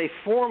 It was a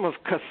form of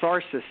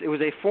catharsis. It was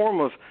a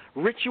form of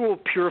ritual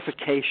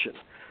purification,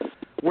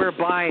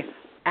 whereby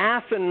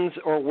Athens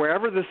or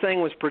wherever the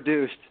thing was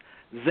produced,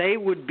 they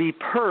would be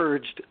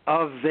purged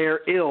of their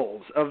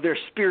ills, of their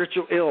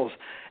spiritual ills.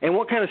 And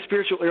what kind of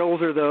spiritual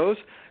ills are those?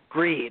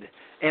 Greed,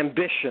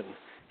 ambition,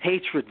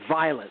 hatred,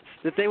 violence.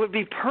 That they would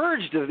be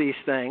purged of these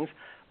things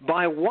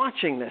by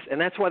watching this. And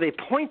that's why they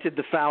pointed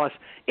the phallus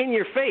in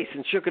your face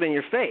and shook it in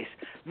your face.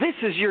 This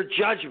is your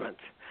judgment.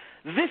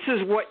 This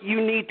is what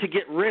you need to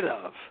get rid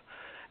of.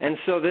 And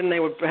so then they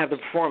would have the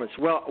performance.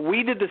 Well,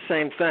 we did the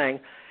same thing,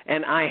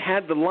 and I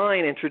had the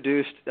line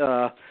introduced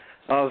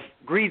of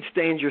greed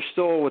stains your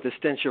soul with the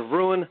stench of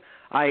ruin.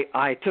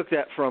 I took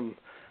that from,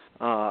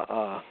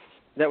 that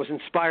was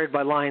inspired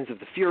by lines of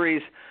the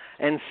Furies.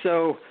 And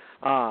so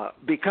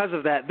because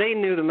of that, they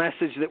knew the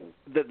message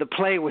that the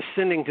play was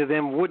sending to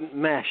them wouldn't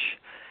mesh.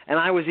 And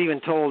I was even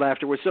told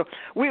afterwards. So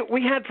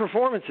we had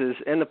performances,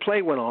 and the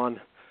play went on.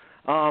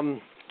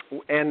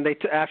 And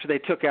after they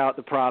took out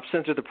the prop,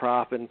 censored the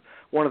prop and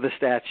one of the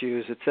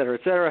statues, et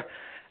cetera,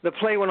 the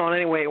play went on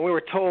anyway, and we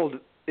were told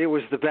it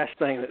was the best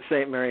thing that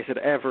St. Mary's had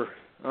ever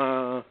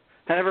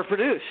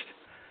produced.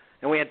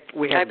 And we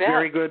had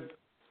very good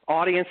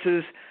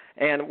audiences,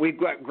 and we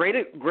got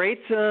great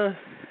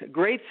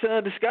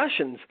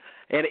discussions.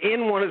 And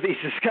in one of these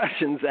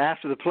discussions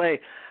after the play,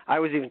 I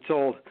was even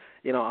told,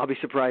 I'll be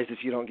surprised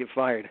if you don't get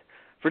fired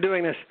for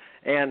doing this.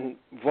 And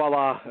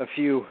voila, a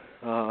few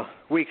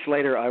weeks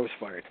later, I was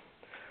fired.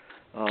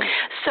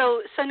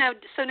 So now,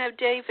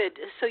 David.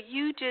 So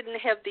you didn't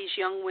have these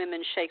young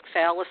women shake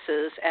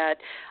phalluses at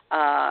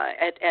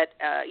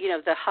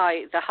the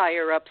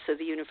higher ups of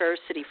the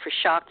university for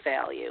shock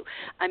value.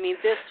 I mean,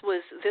 this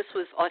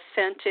was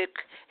authentic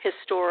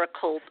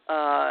historical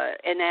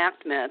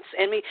enactments.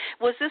 I mean,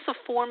 was this a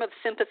form of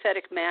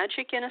sympathetic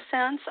magic in a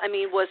sense? I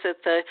mean, was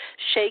it the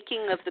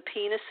shaking of the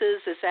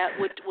penises? Is that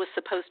what was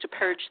supposed to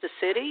purge the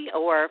city,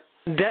 or?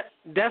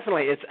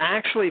 Definitely. It's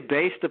actually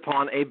based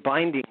upon a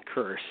binding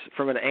curse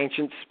from an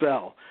ancient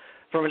spell,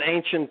 from an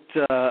ancient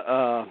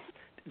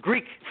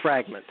Greek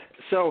fragment.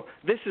 So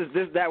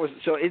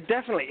so it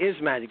definitely is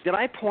magic. Did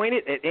I point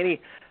it at any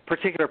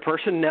particular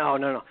person?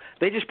 No.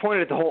 They just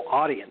pointed at the whole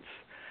audience.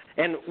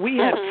 And we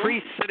had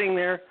priests sitting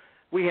there.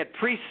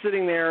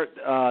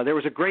 There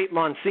was a great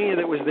Monsignor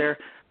that was there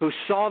who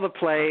saw the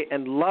play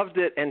and loved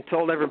it and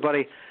told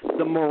everybody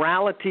the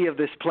morality of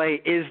this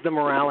play is the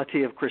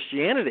morality of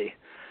Christianity.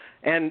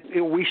 And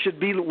we should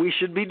be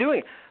doing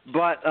it.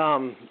 But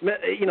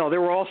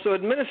there were also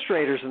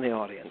administrators in the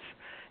audience,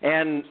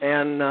 and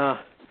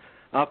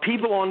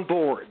people on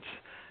boards,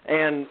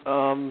 and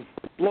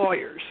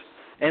lawyers,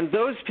 and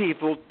those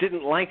people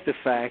didn't like the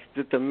fact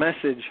that the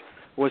message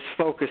was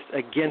focused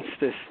against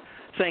this,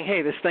 saying,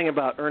 "Hey, this thing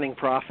about earning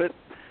profit,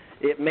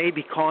 it may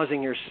be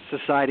causing your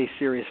society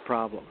serious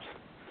problems."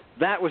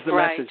 That was the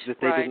message that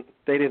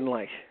they didn't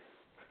like.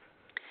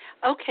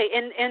 Okay,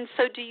 and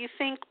so do you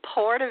think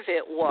part of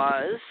it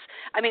was,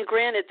 I mean,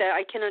 granted that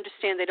I can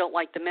understand they don't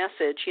like the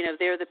message,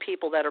 they're the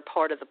people that are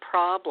part of the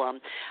problem,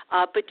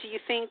 but do you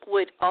think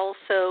what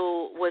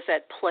also was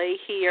at play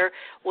here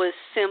was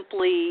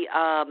simply,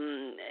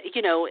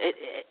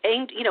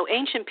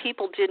 ancient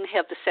people didn't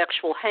have the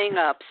sexual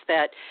hang-ups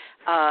that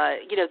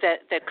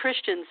that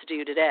Christians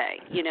do today.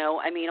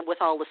 I mean,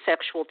 with all the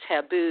sexual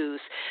taboos.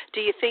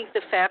 Do you think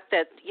the fact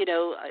that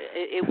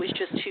it was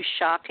just too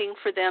shocking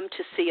for them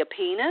to see a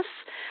penis,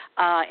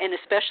 and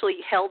especially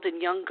held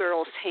in young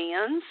girls'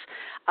 hands?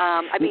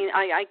 I mean,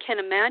 I can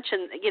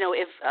imagine,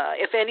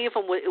 if any of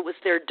them it was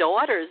their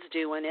daughters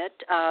doing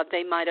it,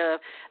 they might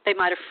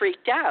have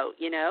freaked out.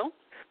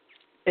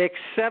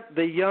 Except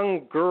the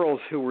young girls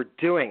who were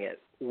doing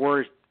it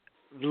were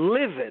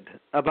livid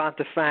about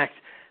the fact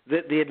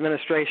that the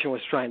administration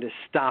was trying to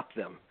stop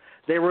them.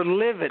 They were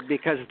livid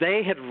because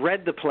they had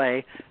read the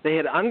play, they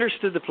had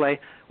understood the play.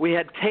 We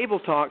had table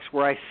talks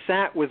where I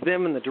sat with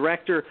them and the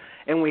director,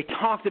 and we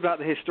talked about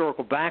the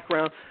historical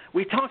background.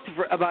 We talked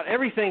about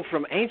everything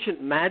from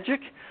ancient magic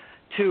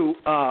to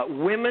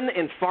women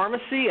in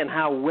pharmacy and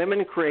how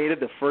women created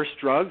the first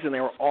drugs, and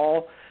they were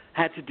all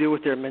had to do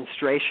with their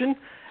menstruation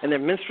and their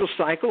menstrual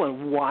cycle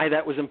and why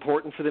that was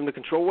important for them to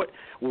control,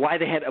 why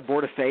they had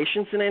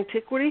abortifacients in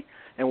antiquity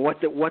and what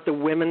the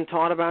women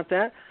taught about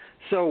that.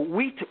 So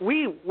we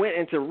went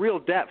into real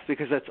depth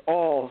because that's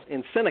all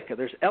in Seneca.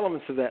 There's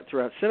elements of that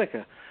throughout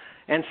Seneca.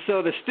 And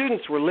so the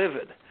students were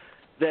livid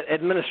that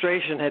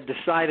administration had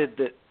decided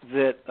that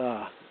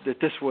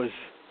this was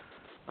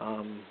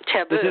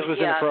taboo. That this was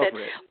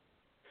inappropriate.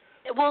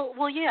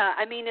 Well, yeah.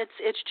 I mean,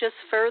 it's just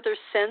further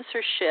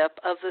censorship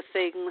of the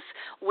things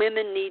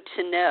women need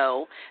to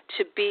know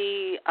to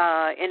be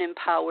an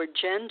empowered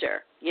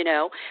gender.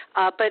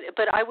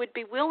 But I would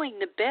be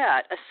willing to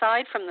bet,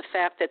 aside from the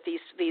fact that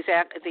these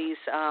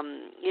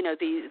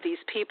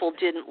people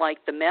didn't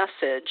like the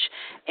message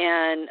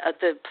and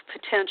the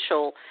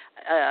potential,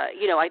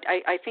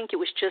 I think it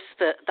was just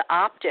the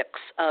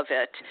optics of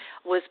it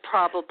was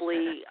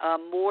probably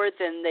more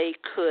than they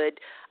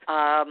could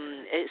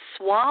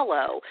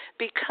swallow,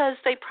 because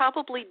they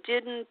probably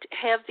didn't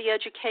have the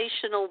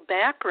educational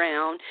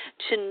background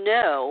to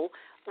know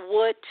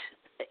what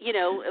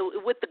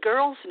the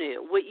girls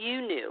knew, what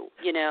you knew.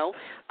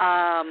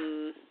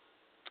 I'm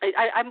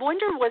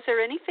wondering, was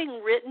there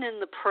anything written in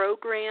the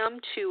program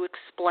to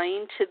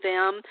explain to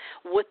them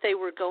what they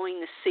were going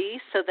to see,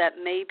 so that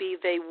maybe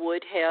they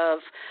would have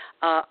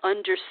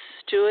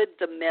understood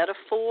the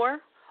metaphor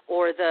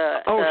or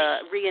the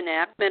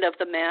reenactment of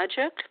the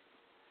magic?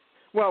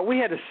 Well, we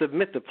had to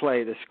submit the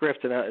play, the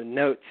script, and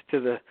notes to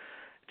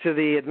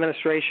the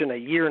administration a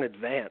year in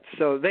advance.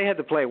 So they had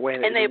the play well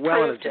in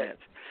advance.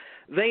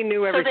 They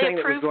knew everything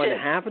that was going to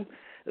happen.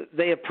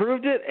 They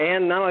approved it,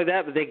 and not only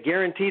that, but they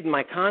guaranteed in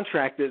my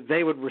contract that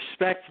they would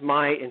respect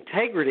my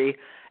integrity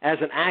as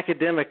an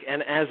academic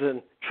and as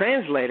a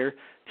translator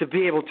to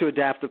be able to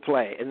adapt the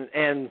play,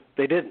 and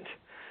they didn't.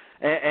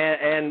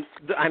 And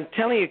I'm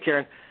telling you,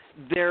 Karen,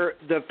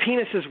 the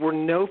penises were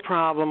no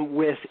problem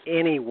with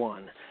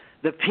anyone.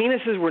 The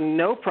penises were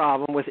no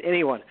problem with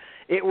anyone.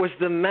 It was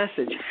the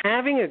message.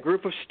 Having a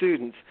group of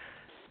students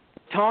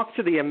talk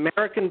to the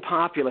American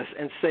populace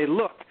and say,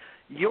 look,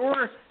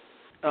 your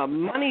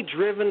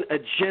money-driven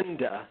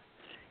agenda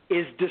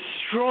is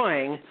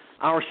destroying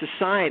our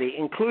society,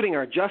 including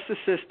our justice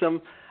system,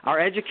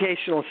 our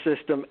educational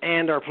system,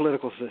 and our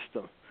political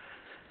system.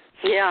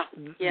 Yeah.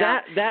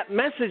 That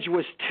message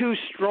was too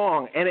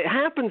strong, and it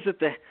happens that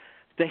the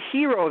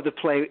hero of the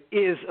play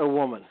is a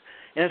woman.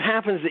 And it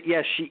happens that,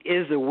 yes, she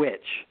is a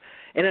witch.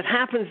 And it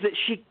happens that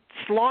she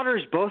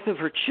slaughters both of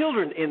her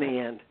children in the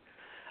end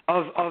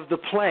of the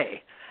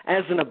play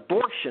as an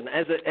abortion,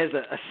 as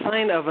a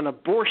sign of an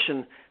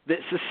abortion that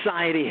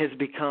society has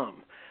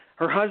become.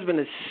 Her husband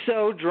is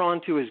so drawn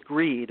to his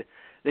greed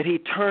that he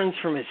turns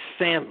from his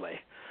family,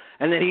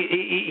 and then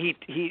he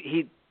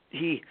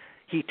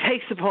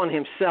takes upon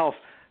himself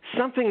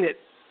something that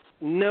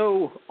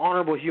no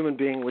honorable human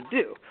being would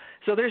do.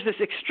 So there's this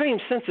extreme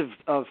sense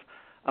of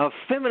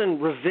feminine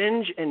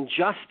revenge and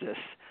justice.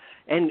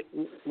 And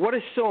what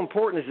is so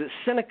important is that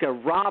Seneca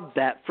robbed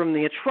that from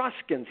the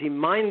Etruscans. He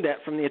mined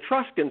that from the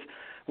Etruscans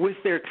with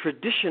their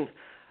tradition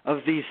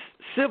of these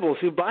Sibyls,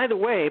 who, by the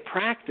way,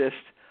 practiced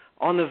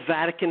on the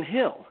Vatican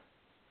Hill.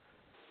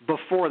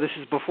 This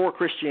is before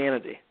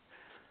Christianity.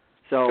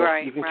 So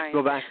you can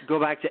go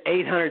back to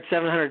 800,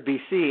 700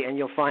 BC, and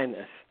you'll find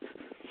this.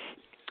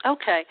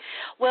 Okay.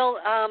 Well,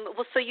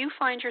 so you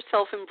find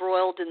yourself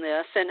embroiled in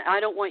this, and I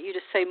don't want you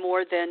to say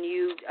more than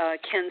you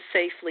can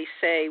safely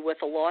say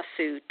with a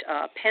lawsuit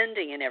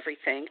pending and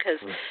everything, because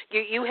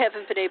you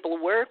haven't been able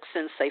to work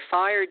since they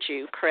fired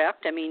you,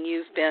 correct? I mean,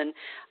 you've been...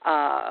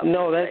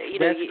 no, that's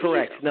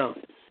correct. No.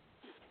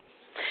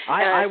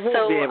 I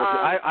won't be able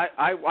to.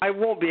 I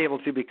won't be able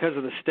to because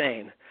of the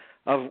stain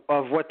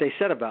of what they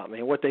said about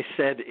me, what they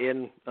said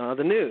in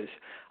the news.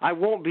 I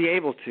won't be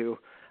able to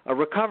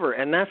recover,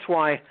 and that's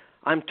why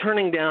I'm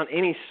turning down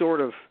any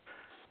sort of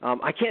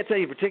I can't tell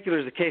you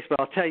particulars of the case, but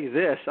I'll tell you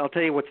this. I'll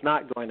tell you what's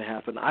not going to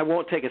happen. I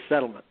won't take a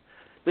settlement.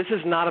 This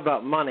is not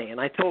about money, and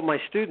I told my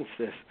students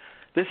this.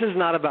 This is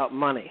not about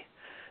money.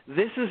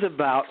 This is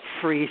about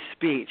free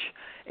speech.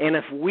 And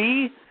if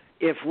we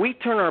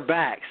turn our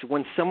backs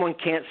when someone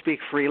can't speak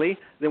freely,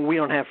 then we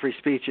don't have free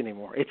speech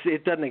anymore.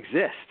 It doesn't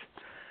exist.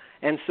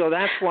 And so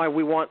that's why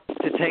we want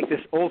to take this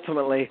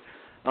ultimately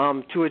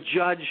to a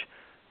judge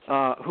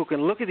who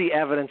can look at the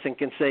evidence and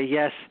can say,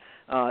 yes,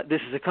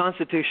 this is a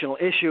constitutional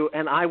issue,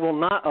 and I will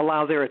not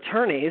allow their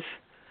attorneys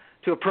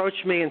to approach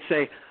me and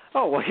say,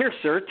 oh, well, here,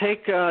 sir,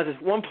 take this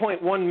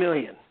 $1.1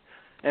 million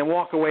and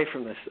walk away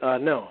from this.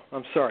 No,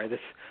 I'm sorry. This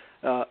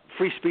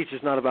free speech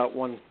is not about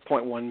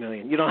 $1.1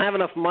 million. You don't have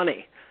enough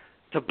money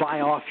to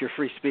buy off your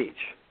free speech.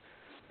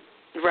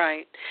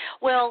 Right.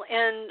 Well,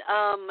 and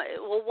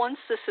once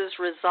this is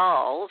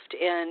resolved,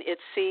 and it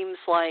seems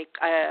like,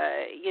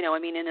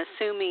 in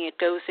assuming it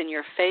goes in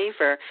your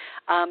favor,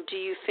 do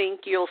you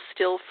think you'll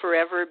still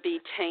forever be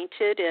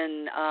tainted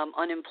and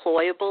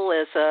unemployable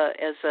as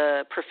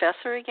a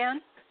professor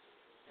again?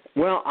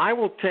 Well, I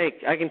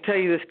can tell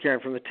you this, Karen,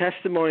 from the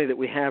testimony that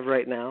we have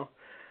right now,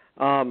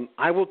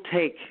 I will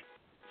take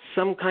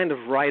some kind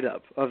of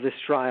write-up of this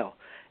trial,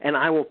 and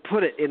I will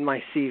put it in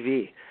my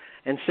CV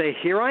and say,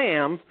 here I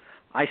am.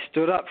 I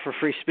stood up for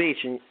free speech,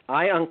 and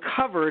I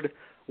uncovered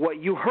what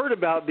you heard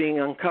about being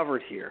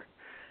uncovered here.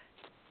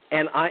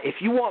 And if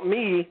you want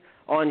me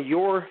on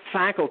your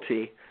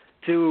faculty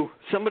to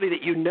somebody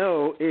that you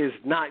know is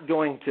not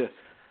going to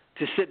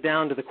sit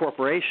down to the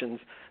corporations,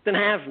 then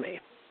have me.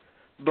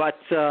 But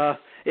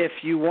if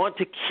you want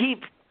to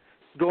keep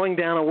going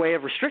down a way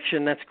of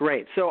restriction, that's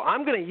great. So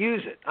I'm going to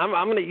use it. I'm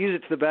going to use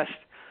it to the best.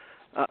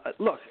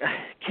 Look,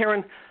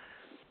 Karen,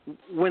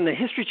 when the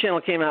History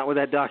Channel came out with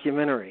that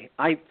documentary,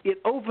 it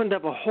opened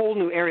up a whole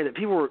new area that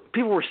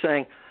people were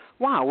saying,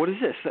 wow, what is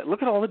this?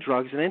 Look at all the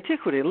drugs in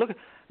antiquity. And look,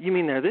 you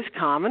mean they're this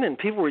common and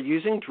people were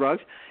using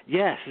drugs?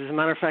 Yes, as a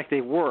matter of fact,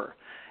 they were.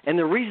 And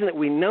the reason that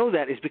we know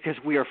that is because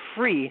we are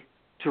free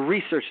to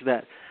research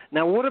that.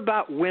 Now, what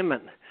about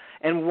women?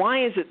 And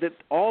why is it that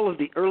all of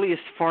the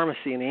earliest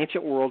pharmacy in the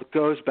ancient world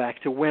goes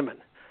back to women?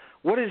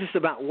 What is this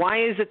about?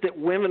 Why is it that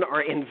women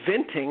are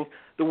inventing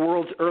the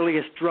world's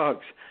earliest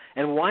drugs?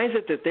 And why is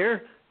it that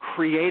they're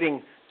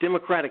creating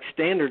democratic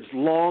standards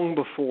long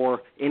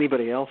before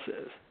anybody else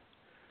is?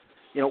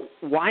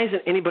 Why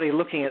isn't anybody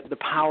looking at the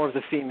power of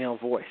the female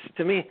voice?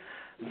 To me,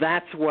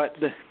 that's what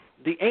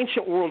the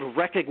ancient world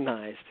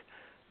recognized,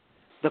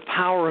 the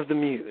power of the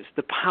muse,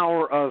 the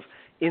power of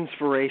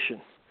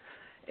inspiration.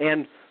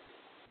 And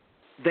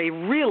they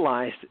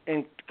realized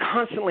and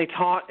constantly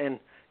taught and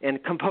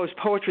composed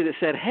poetry that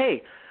said,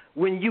 hey,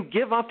 when you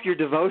give up your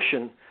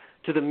devotion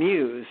to the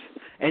muse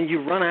and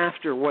you run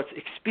after what's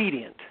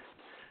expedient,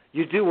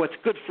 you do what's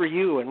good for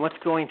you and what's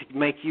going to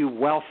make you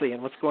wealthy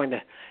and what's going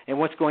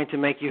to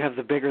make you have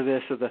the bigger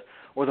this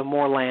or the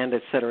more land,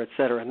 et cetera, et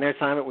cetera. In their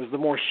time it was the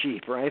more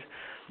sheep, right?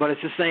 But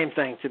it's the same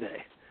thing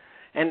today.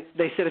 And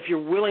they said if you're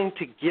willing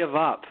to give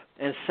up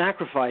and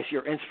sacrifice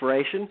your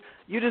inspiration,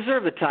 you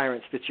deserve the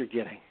tyrants that you're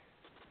getting.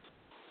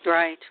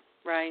 Right.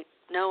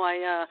 No,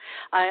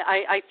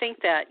 I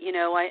think that,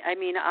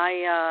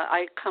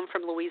 I come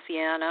from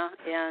Louisiana,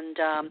 and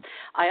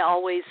I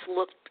always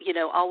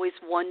always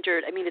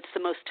wondered, it's the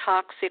most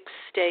toxic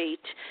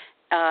state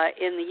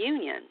in the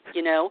Union.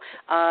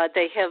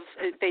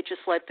 They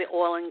just let the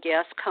oil and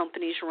gas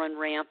companies run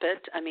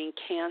rampant.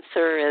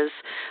 Cancer is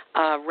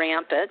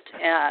rampant,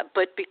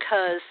 but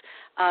because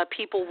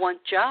people want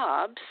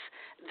jobs,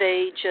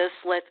 they just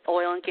let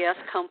oil and gas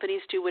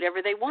companies do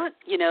whatever they want.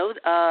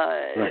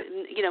 Right.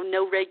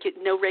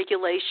 No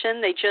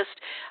regulation. They just,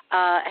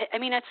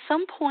 at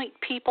some point,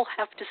 people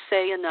have to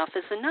say enough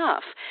is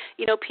enough.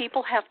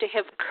 People have to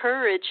have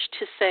courage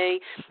to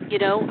say,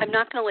 I'm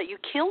not going to let you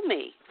kill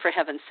me, for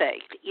heaven's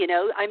sake.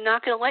 I'm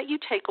not going to let you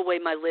take away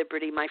my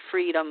liberty, my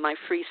freedom, my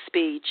free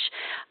speech.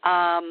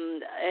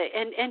 And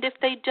if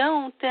they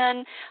don't,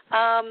 then,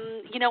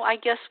 I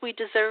guess we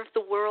deserve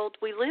the world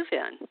we live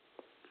in.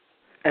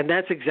 And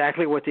that's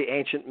exactly what the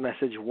ancient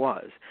message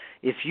was.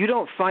 If you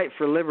don't fight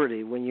for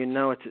liberty when you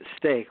know it's at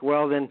stake,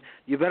 well, then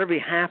you better be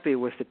happy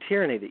with the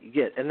tyranny that you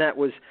get. And that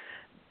was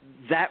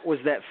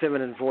that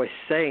feminine voice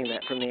saying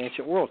that from the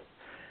ancient world.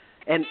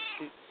 And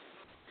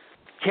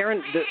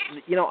Karen,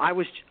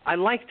 I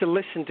like to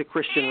listen to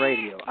Christian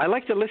radio. I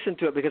like to listen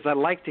to it because I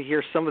like to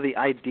hear some of the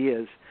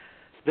ideas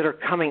that are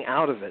coming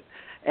out of it.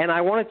 And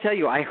I want to tell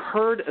you, I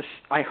heard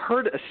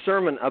a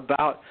sermon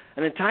about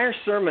an entire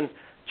sermon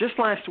just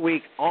last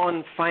week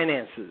on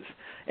finances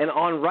and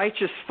on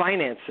righteous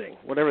financing,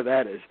 whatever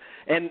that is,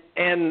 and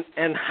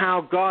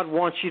how God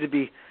wants you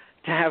to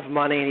have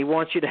money, and He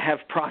wants you to have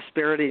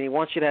prosperity, and He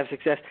wants you to have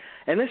success.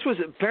 And this was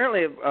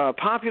apparently a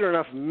popular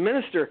enough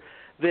minister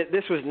that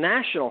this was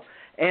national.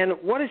 And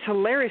what is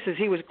hilarious is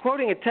he was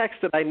quoting a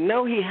text that I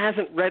know he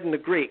hasn't read in the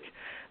Greek,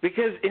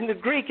 because in the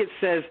Greek it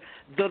says,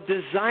 the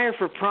desire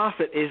for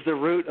profit is the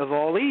root of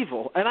all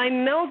evil. And I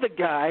know the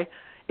guy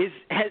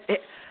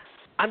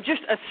I'm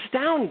just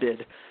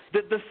astounded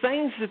that the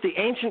things that the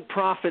ancient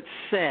prophets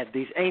said,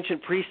 these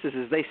ancient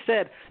priestesses, they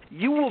said,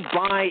 you will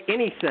buy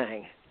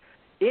anything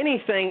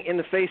in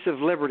the face of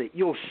liberty.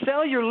 You'll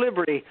sell your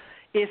liberty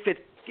if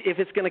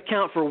it's going to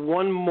count for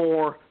one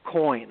more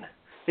coin.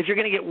 If you're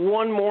going to get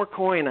one more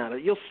coin out of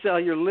it, you'll sell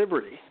your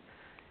liberty.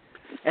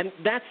 And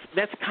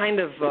that's kind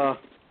of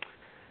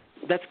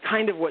that's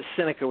kind of what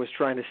Seneca was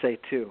trying to say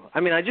too. I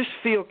mean, I just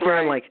feel,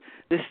 Karen, like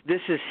this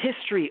is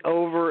history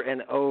over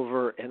and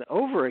over and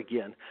over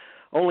again.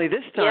 Only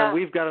this time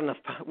we've got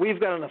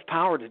enough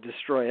power to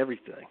destroy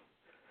everything.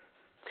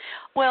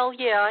 Well,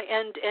 yeah,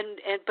 and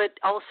but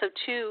also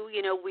too,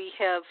 we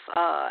have.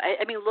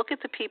 I mean, look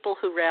at the people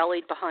who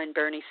rallied behind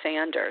Bernie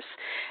Sanders,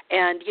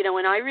 and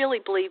and I really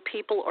believe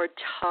people are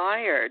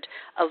tired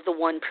of the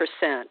 1%.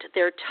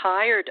 They're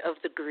tired of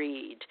the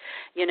greed,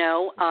 and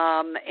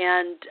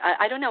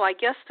I don't know. I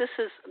guess this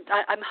is.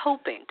 I'm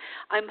hoping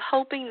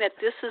that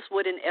this is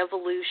what an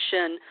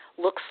evolution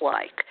looks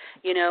like.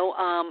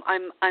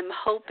 I'm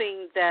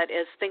hoping that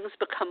as things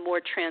become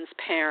more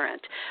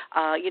transparent,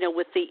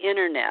 with the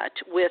internet,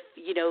 with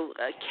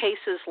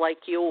cases like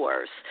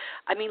yours.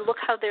 I mean, look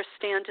how they're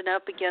standing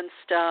up against,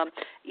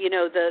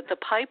 the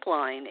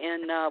pipeline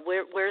in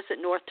where is it,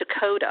 North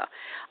Dakota.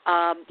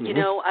 I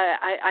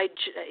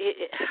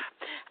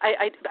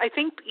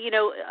think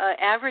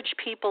average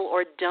people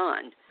are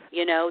done.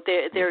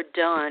 They're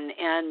done,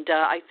 and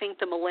I think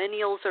the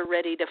millennials are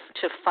ready to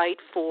fight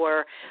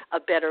for a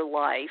better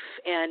life,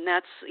 and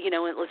that's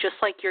just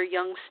like your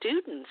young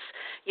students,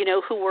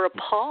 who were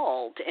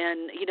appalled,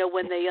 and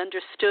when they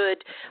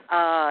understood,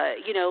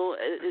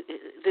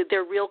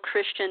 their real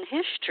Christian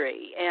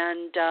history,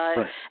 and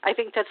I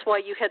think that's why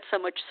you had so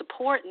much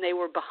support, and they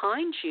were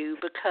behind you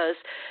because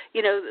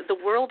the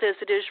world as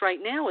it is right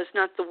now is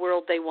not the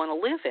world they want to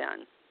live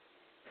in.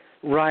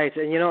 Right,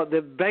 and the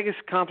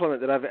biggest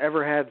compliment that I've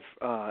ever had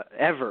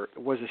ever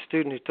was a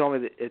student who told me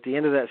that at the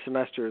end of that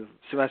semester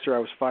I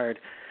was fired.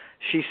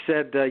 She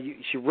said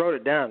she wrote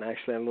it down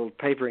actually on a little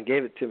paper and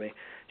gave it to me.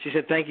 She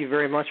said, "Thank you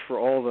very much for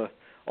all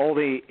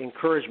the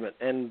encouragement.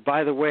 And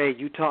by the way,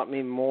 you taught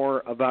me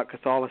more about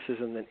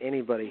Catholicism than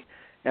anybody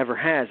ever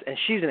has." And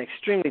she's an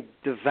extremely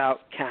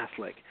devout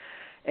Catholic,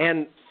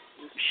 and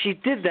she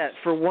did that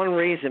for one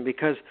reason,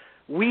 because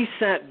we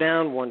sat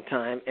down one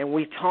time and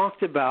we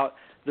talked about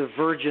the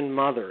Virgin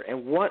Mother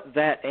and what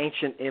that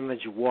ancient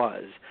image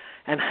was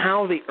and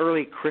how the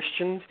early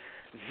Christians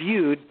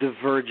viewed the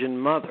Virgin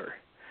Mother.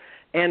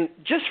 And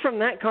just from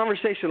that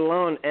conversation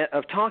alone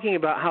of talking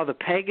about how the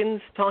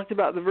pagans talked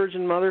about the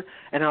Virgin Mother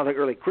and how the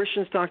early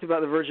Christians talked about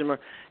the Virgin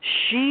Mother,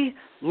 she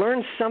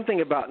learned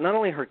something about not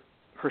only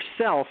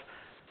herself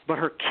but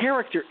her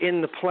character in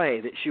the play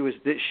that she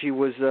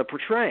was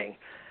portraying.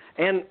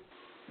 And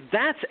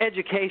that's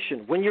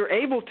education. When you're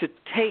able to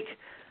take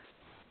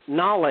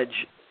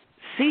knowledge,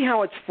 see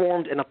how it's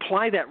formed, and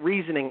apply that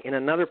reasoning in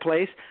another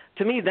place,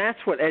 to me, that's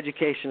what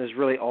education is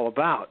really all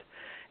about.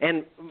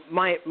 And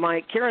my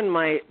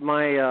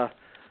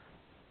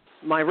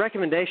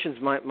recommendations,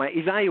 my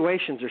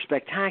evaluations are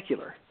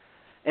spectacular.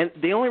 And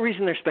the only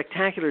reason they're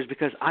spectacular is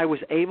because I was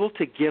able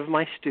to give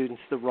my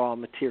students the raw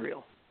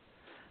material.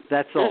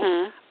 That's all.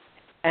 Mm-hmm.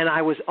 And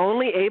I was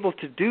only able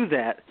to do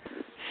that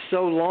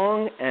so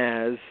long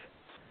as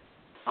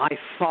I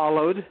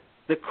followed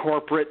the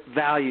corporate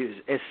values.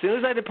 As soon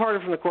as I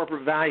departed from the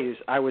corporate values,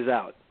 I was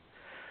out.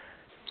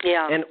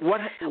 Yeah. And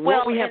what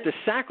we have to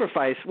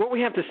sacrifice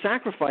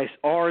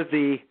are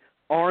the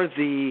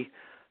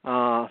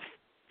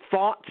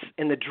thoughts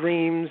and the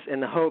dreams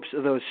and the hopes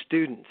of those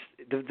students,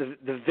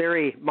 the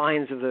very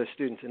minds of those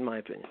students, in my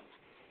opinion.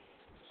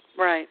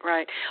 Right.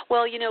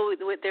 Well,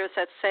 there's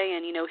that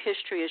saying,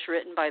 history is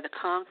written by the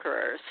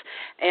conquerors,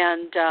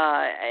 and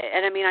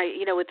I mean,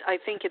 I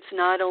think it's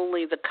not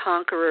only the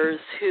conquerors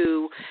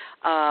who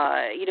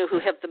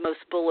have the most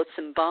bullets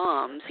and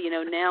bombs.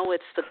 Now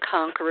it's the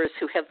conquerors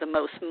who have the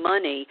most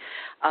money,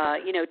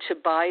 to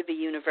buy the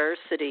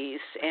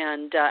universities,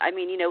 and I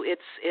mean,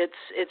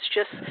 it's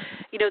just,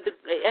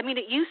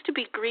 it used to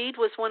be greed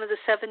was one of the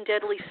 7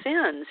 deadly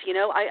sins.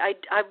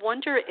 I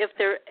wonder if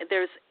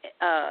there's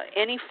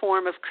any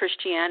form of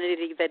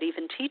Christianity that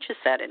even teaches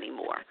that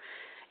anymore.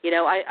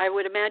 I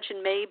would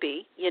imagine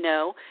maybe,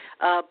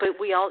 but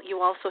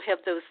you also have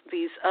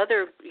these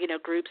other,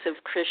 groups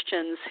of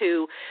Christians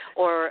who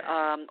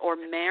are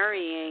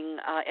marrying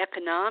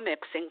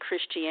economics in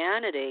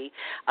Christianity,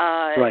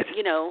 right.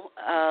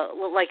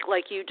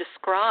 Like you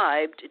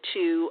described,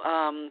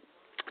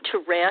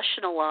 to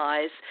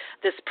rationalize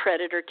this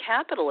predator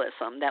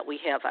capitalism that we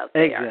have out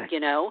there. Exactly.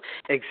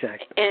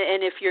 Exactly.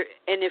 And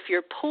if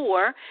you're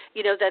poor,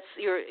 that's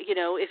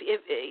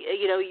if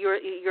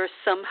you're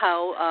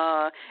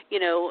somehow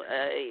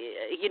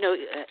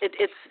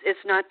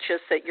it's not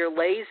just that you're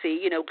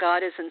lazy. God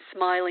isn't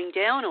smiling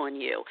down on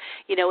you.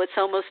 It's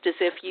almost as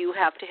if you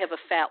have to have a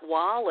fat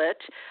wallet,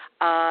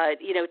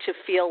 to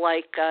feel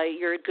like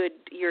you're a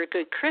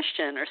good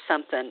Christian or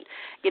something.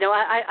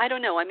 I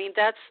don't know. I mean,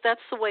 that's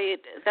the way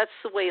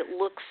it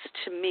looks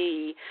to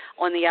me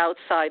on the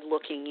outside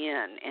looking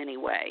in.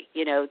 Anyway,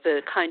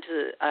 the kinds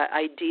of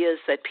ideas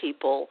that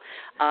people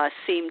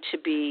seem to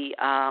be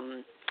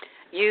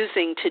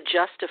using to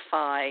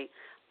justify,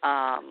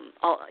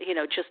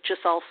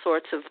 just all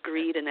sorts of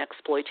greed and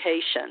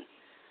exploitation.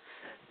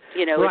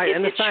 Right,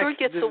 it sure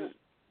gets.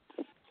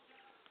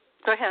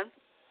 Go ahead.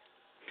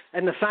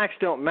 And the facts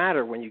don't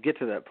matter when you get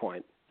to that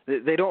point.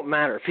 They don't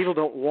matter. People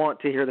don't want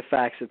to hear the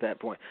facts at that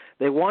point.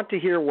 They want to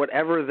hear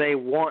whatever they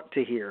want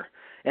to hear.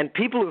 And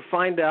people who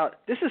find out,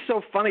 this is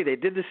so funny, they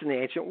did this in the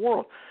ancient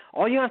world.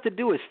 All you have to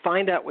do is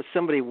find out what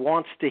somebody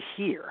wants to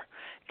hear.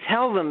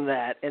 Tell them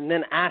that, and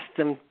then ask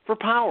them for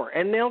power,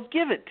 and they'll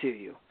give it to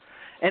you.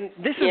 And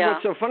this is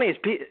what's so funny is,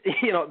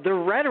 the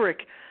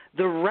rhetoric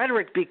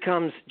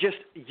becomes just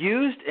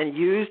used and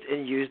used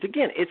and used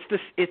again. And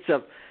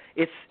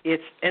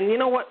you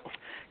know what,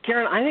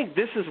 Karen, I think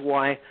this is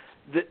why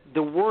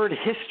the word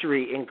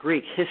history in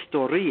Greek,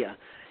 historia,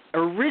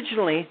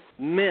 originally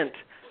meant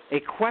a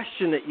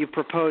question that you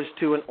propose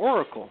to an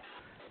oracle,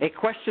 a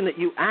question that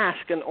you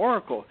ask an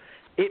oracle.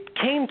 It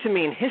came to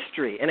mean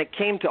history, and it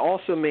came to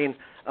also mean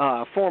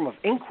a form of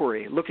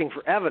inquiry, looking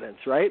for evidence,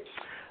 right?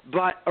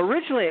 But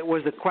originally it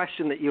was the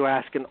question that you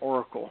ask an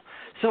oracle.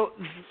 So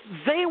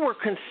they were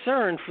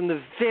concerned from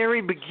the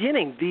very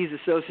beginning, these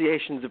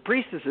associations of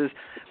priestesses,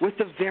 with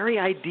the very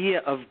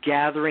idea of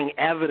gathering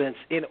evidence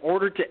in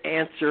order to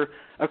answer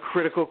a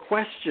critical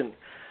question.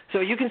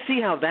 So you can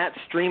see how that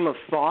stream of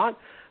thought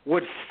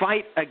would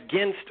fight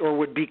against or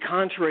would be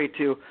contrary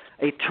to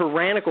a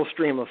tyrannical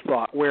stream of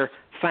thought where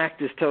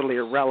fact is totally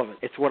irrelevant.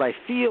 It's what I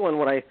feel and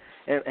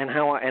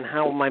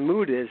how my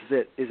mood is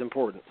that is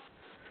important.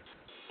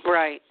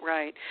 Right.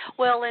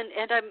 Well,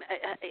 and I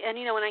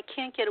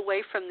can't get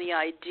away from the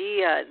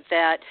idea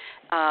that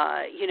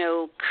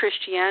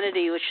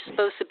Christianity, which is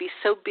supposed to be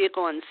so big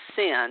on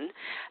sin,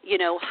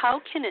 how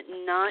can it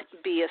not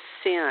be a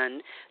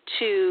sin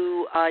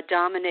to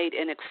dominate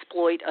and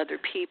exploit other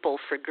people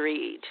for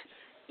greed?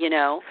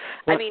 Well,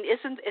 I mean,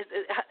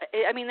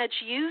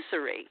 that's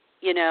usury,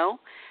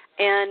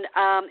 And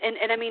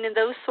I mean, and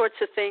those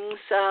sorts of things,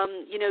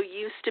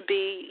 used to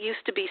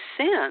be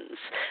sins.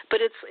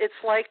 But it's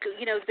like,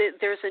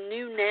 there's a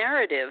new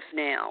narrative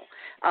now,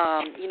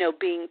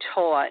 being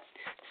taught,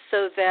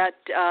 so that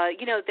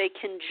they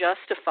can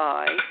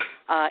justify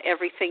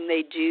everything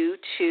they do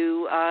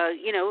to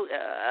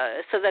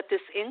so that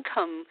this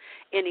income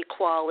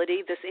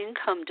inequality, this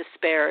income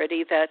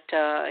disparity that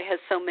has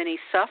so many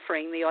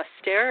suffering, the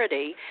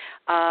austerity,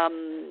 how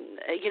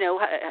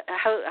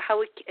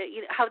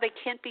they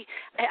can't be.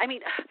 I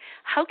mean,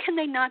 how can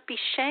they not be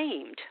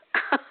shamed?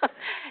 I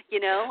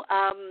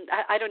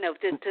don't know.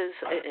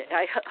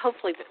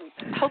 Hopefully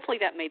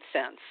that made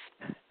sense.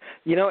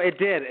 It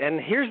did, and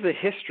here's the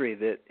history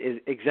that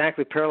is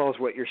exactly parallels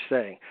what you're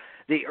saying.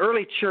 The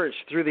early church,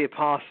 through the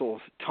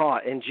apostles,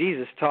 taught, and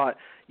Jesus taught,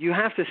 you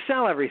have to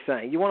sell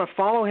everything. You want to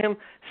follow him,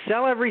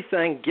 sell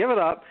everything, give it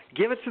up,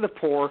 give it to the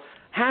poor,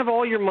 have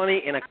all your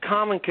money in a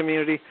common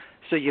community,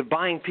 so you're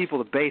buying people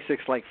the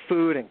basics like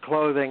food and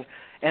clothing,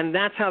 and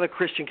that's how the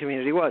Christian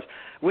community was.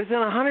 Within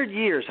 100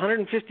 years,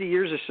 150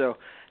 years or so,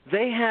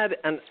 they had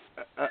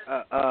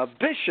a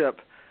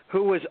bishop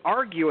who was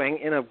arguing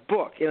in a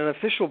book, in an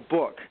official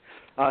book,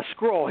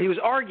 scroll. He was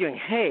arguing,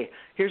 hey,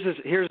 here's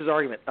his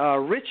argument.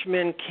 Rich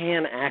men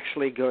can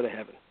actually go to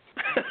heaven.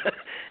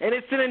 And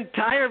it's an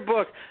entire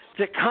book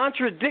to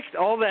contradict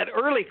all that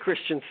early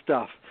Christian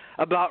stuff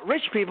about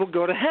rich people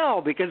go to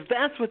hell, because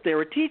that's what they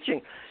were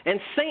teaching. And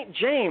St.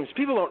 James,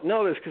 people don't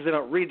know this because they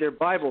don't read their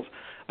Bibles,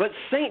 but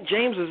St.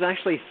 James was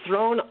actually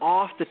thrown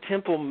off the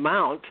Temple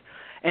Mount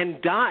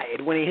and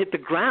died when he hit the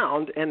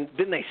ground, and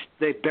then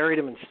they buried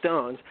him in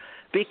stones,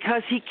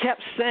 because he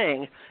kept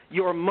saying,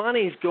 your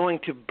money's going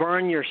to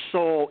burn your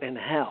soul in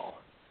hell.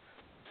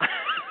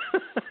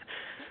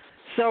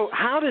 So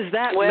how does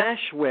that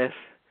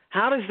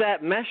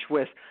mesh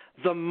with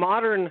the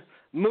modern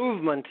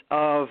movement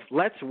of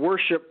let's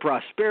worship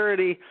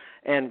prosperity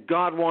and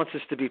God wants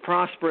us to be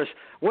prosperous?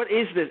 What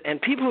is this?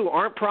 And people who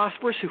aren't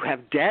prosperous, who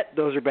have debt,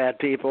 those are bad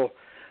people,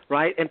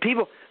 right? And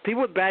people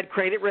with bad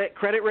credit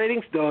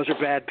ratings, those are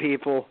bad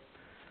people,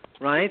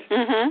 right?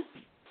 Mm-hmm.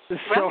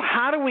 So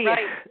how do we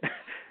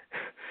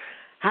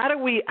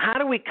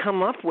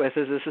come up with,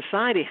 as a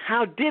society,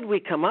 how did we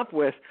come up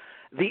with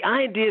the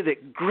idea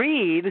that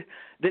greed,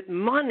 that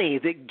money,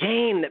 that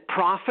gain, that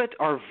profit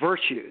are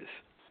virtues?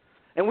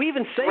 And we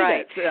even say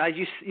that.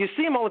 You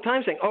see them all the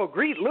time saying, oh,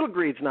 little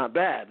greed's not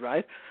bad,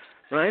 right?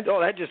 Oh,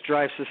 that just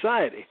drives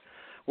society.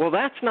 Well,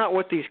 that's not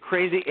what these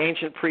crazy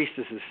ancient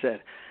priestesses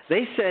said.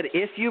 They said,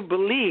 if you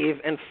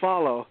believe and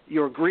follow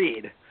your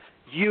greed,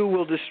 you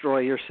will destroy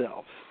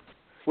yourselves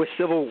with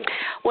civil war.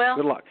 Well,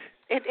 good luck.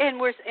 And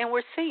we're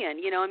seeing,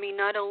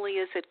 not only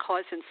is it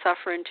causing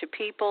suffering to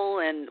people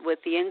and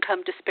with the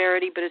income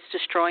disparity, but it's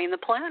destroying the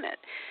planet,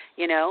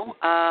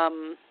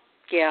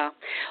 Yeah.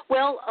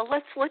 Well,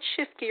 let's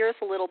shift gears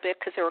a little bit,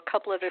 because there were a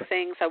couple other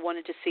things I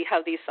wanted to see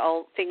how these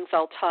things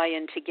all tie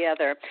in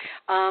together.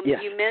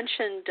 Yes. You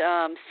mentioned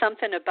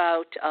something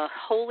about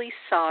holy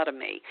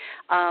sodomy.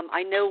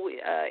 I know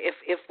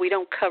if we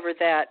don't cover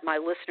that, my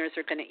listeners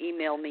are going to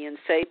email me and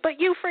say, but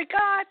you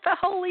forgot the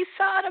holy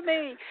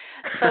sodomy.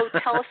 So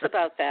tell us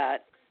about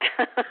that.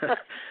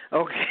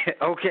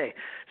 Okay.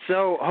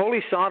 So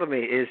holy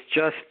sodomy is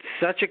just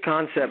such a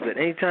concept that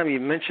anytime you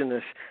mention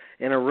this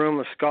in a room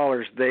of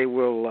scholars, they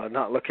will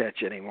not look at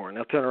you anymore, and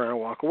they'll turn around and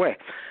walk away.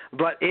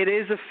 But it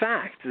is a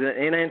fact that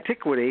in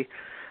antiquity,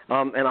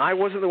 And I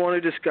wasn't the one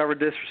who discovered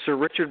this. Sir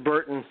Richard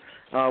Burton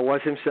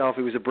was himself.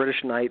 He was a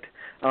British knight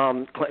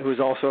who was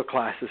also a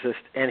classicist,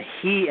 and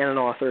an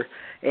author,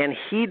 and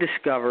he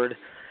discovered,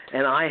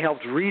 and I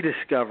helped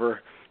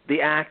rediscover, the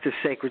act of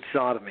sacred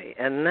sodomy.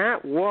 And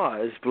that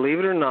was, believe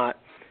it or not,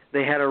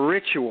 they had a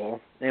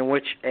ritual in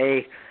which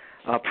a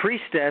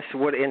priestess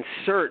would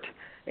insert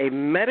a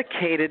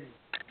medicated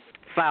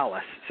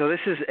phallus. So this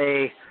is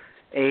a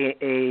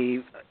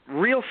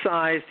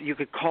real-sized, you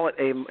could call it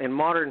in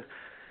modern,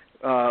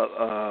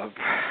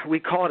 we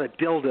call it a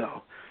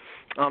dildo.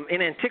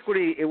 In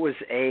antiquity, it was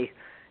an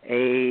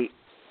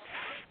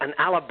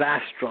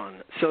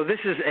alabastron. So this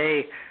is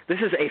a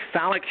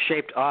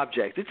phallic-shaped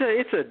object.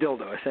 It's a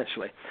dildo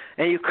essentially,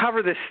 and you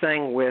cover this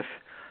thing with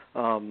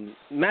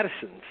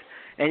medicines,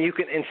 and you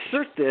can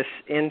insert this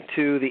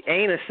into the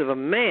anus of a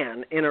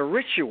man in a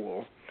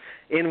ritual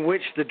in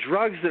which the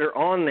drugs that are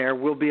on there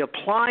will be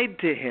applied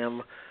to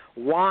him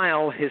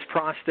while his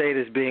prostate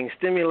is being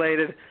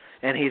stimulated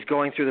and he's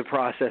going through the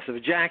process of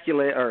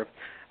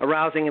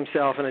arousing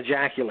himself and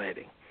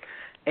ejaculating.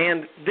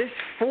 And this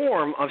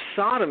form of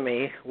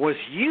sodomy was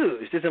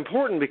used. It's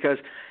important because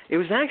it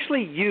was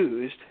actually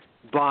used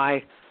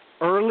by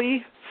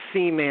early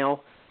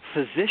female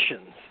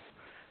physicians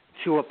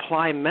to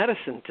apply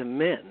medicine to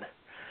men.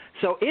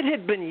 So it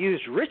had been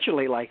used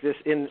ritually like this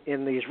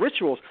in these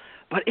rituals,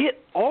 but it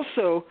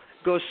also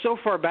goes so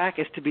far back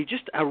as to be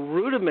just a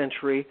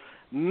rudimentary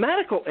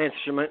medical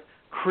instrument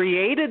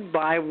created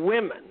by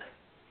women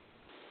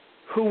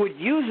who would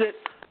use it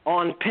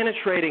on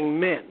penetrating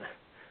men.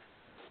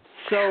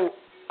 So,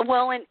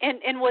 well,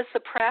 and was the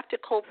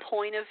practical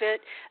point of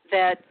it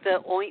that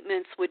the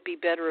ointments would be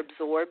better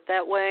absorbed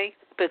that way?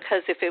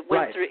 Because if it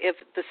went through, if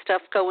the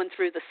stuff going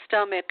through the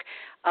stomach,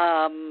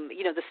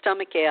 the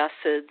stomach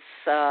acids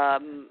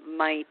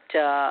might,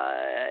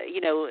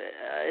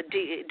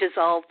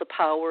 dissolve the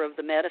power of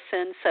the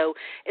medicine. So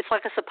it's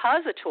like a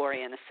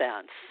suppository in a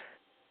sense.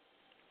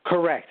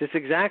 Correct. It's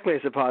exactly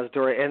a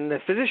suppository. And the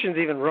physicians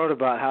even wrote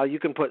about how you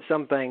can put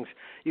some things,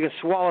 you can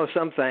swallow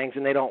some things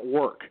and they don't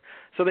work.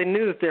 So they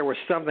knew that there was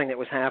something that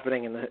was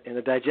happening in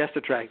the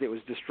digestive tract that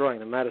was destroying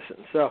the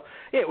medicine. So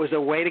it was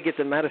a way to get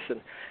the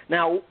medicine.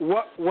 Now,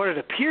 what it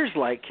appears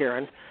like,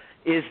 Karen,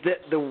 is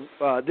that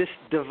this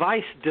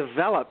device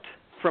developed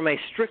from a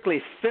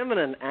strictly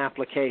feminine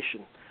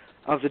application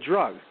of the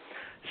drug.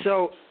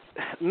 So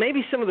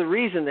maybe some of the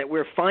reason that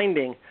we're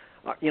finding,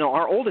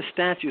 our oldest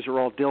statues are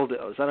all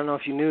dildos. I don't know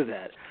if you knew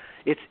that.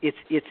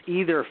 It's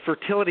either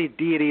fertility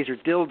deities or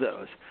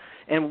dildos.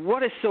 And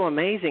what is so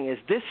amazing is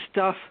this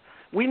stuff,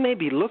 we may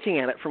be looking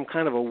at it from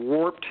kind of a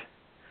warped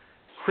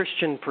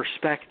Christian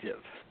perspective,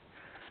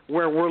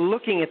 where we're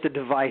looking at the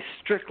device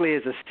strictly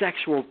as a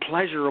sexual,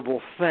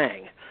 pleasurable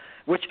thing,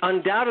 which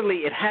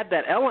undoubtedly it had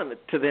that element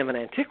to them in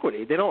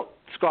antiquity. They don't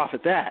scoff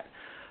at that.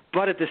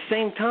 But at the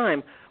same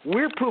time,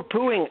 we're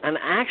poo-pooing an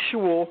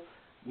actual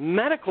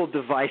medical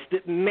device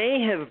that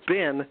may have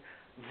been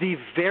the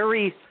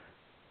very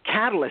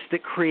catalyst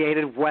that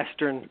created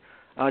Western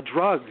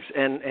drugs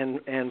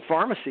and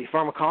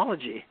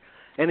pharmacology.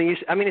 And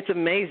it's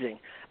amazing.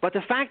 But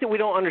the fact that we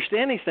don't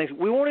understand these things,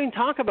 we won't even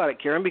talk about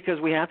it, Karen, because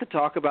we have to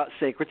talk about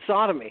sacred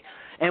sodomy.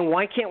 And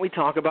why can't we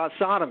talk about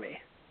sodomy?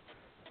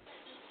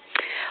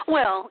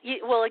 Well,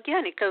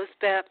 again, it goes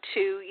back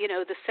to,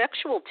 the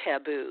sexual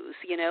taboos,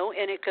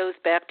 and it goes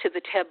back to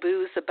the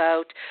taboos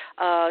about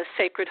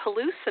sacred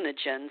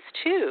hallucinogens,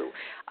 too.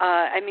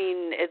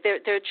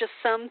 There are just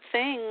some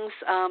things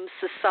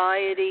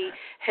society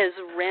has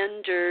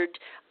rendered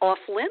off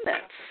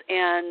limits,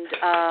 and,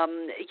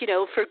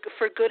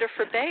 for good or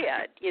for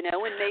bad, and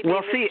maybe in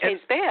this case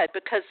bad,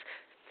 because,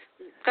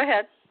 go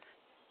ahead.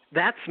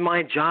 That's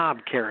my job,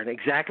 Karen,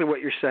 exactly what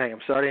you're saying.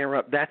 I'm sorry to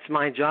interrupt. That's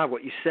my job,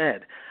 what you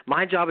said.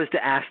 My job is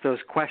to ask those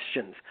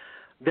questions.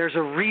 There's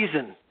a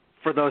reason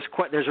for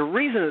there's a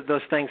reason that those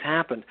things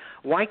happened.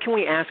 Why can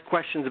we ask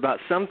questions about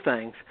some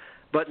things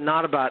but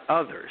not about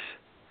others?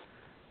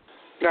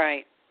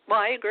 Right. Well,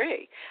 I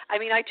agree.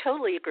 I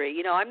totally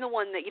agree. I'm the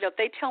one that, if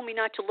they tell me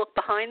not to look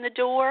behind the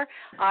door,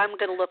 I'm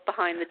going to look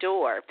behind the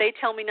door. If they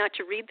tell me not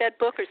to read that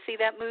book or see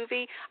that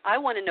movie, I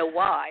want to know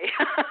why.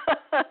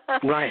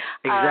 Right,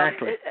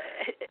 exactly.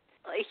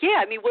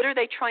 What are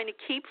they trying to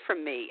keep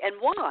from me and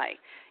why?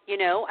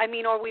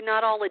 Are we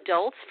not all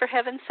adults, for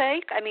heaven's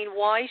sake?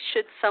 Why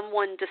should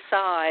someone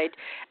decide,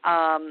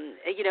 and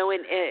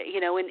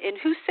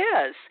who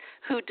says,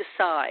 who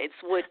decides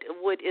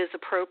what is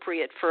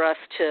appropriate for us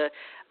to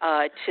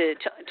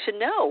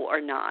know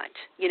or not?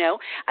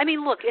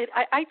 Look,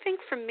 I think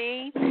for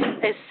me,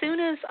 as soon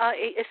as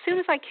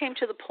I came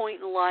to the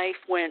point in life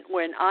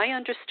when I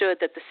understood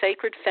that the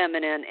sacred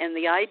feminine and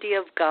the idea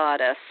of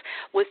goddess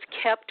was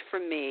kept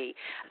from me,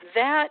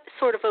 that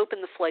sort of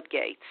opened the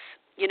floodgates.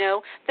 You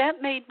know,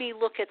 that made me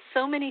look at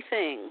so many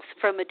things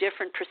from a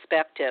different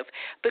perspective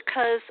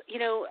because,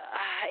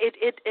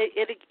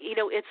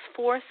 it's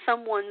for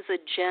someone's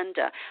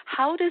agenda.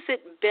 How does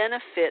it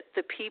benefit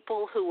the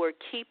people who are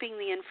keeping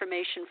the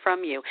information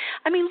from you?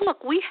 I mean,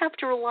 look, we have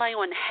to rely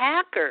on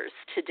hackers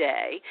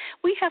today.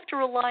 We have to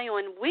rely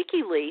on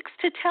WikiLeaks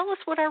to tell us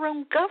what our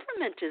own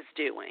government is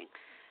doing.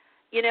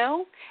 You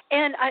know,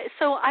 and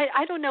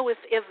I don't know if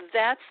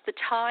that's the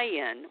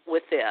tie-in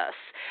with this,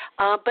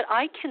 but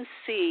I can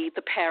see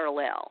the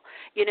parallel.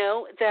 You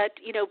know that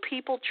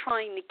people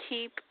trying to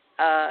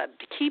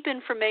keep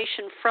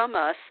information from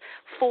us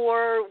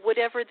for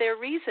whatever their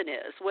reason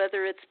is,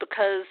 whether it's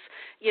because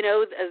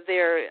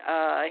they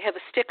have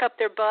a stick up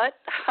their butt,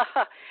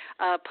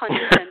 pun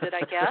intended,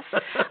 I guess,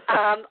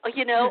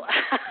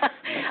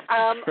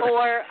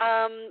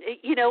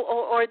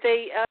 or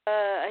they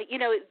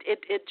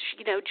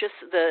just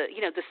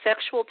the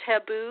sexual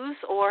taboos,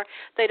 or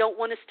they don't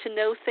want us to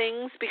know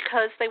things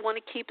because they want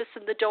to keep us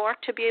in the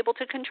dark to be able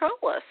to control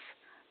us.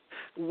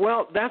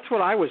 Well, that's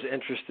what I was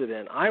interested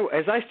in.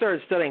 As I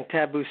started studying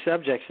taboo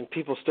subjects, and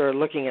people started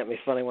looking at me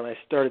funny when I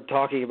started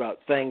talking about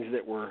things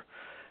that were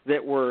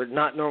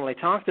not normally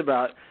talked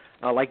about,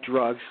 like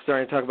drugs,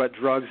 starting to talk about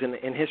drugs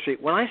in history.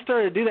 When I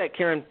started to do that,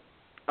 Karen,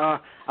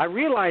 I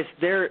realized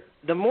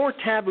the more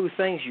taboo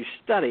things you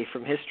study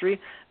from history,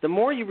 the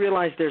more you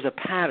realize there's a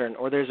pattern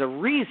or there's a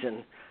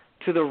reason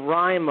to the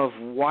rhyme of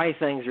why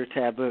things are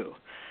taboo.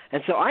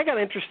 And so I got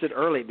interested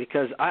early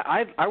because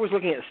I was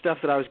looking at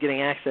stuff that I was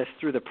getting access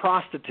through the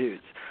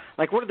prostitutes.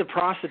 Like, what did the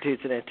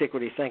prostitutes in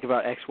antiquity think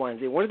about X, Y, and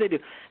Z? What did they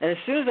do? And as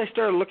soon as I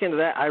started looking into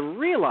that, I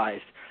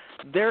realized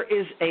there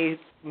is a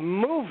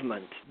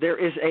movement, there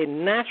is a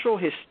natural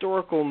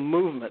historical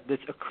movement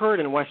that's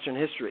occurred in Western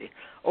history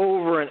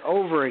over and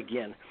over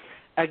again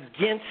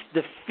against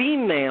the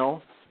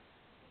female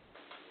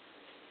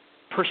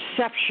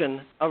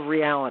perception of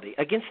reality,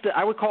 against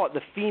I would call it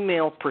the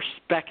female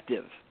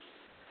perspective.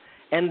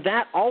 And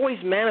that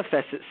always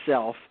manifests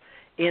itself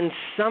in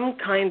some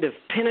kind of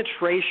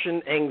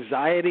penetration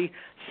anxiety,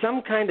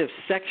 some kind of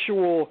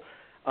sexual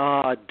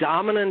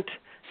dominant,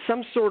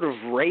 some sort of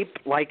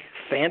rape-like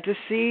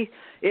fantasy.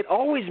 It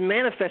always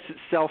manifests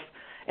itself.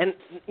 And,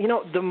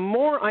 the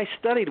more I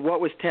studied what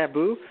was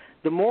taboo,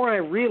 the more I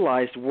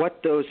realized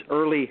what those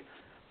early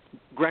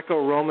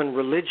Greco-Roman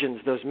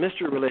religions, those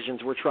mystery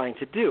religions, were trying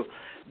to do.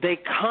 They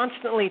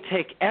constantly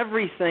take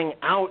everything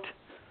out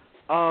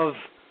of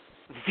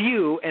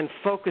view and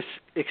focus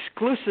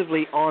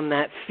exclusively on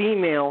that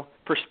female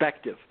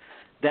perspective,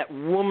 that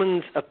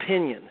woman's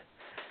opinion,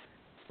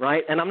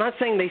 right? And I'm not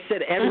saying they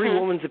said every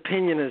woman's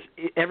opinion is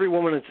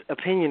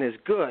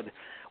good.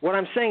 What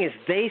I'm saying is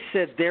they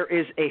said there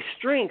is a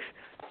strength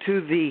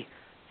to the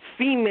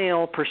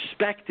female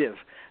perspective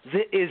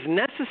that is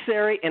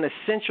necessary and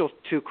essential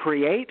to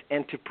create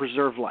and to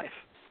preserve life.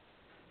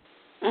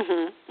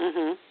 And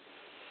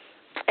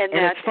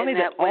it's funny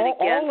that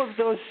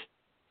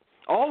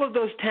all of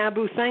those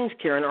taboo things,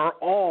 Karen,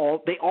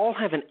 they all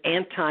have an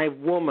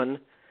anti-woman,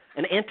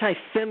 an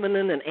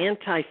anti-feminine, an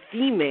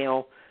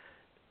anti-female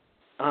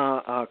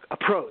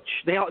approach.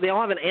 They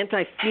all have an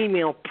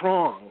anti-female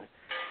prong.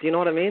 Do you know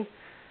what I mean?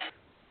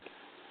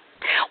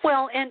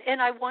 Well,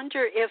 and I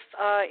wonder if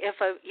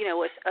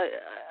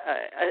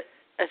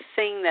a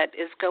thing that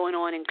is going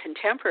on in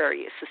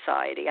contemporary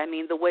society. I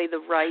mean, the way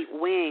the right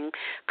wing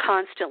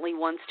constantly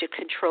wants to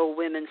control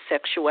women's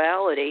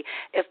sexuality,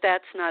 if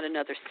that's not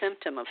another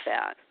symptom of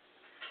that.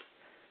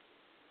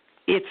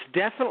 It's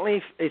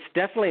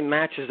definitely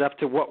matches up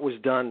to what was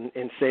done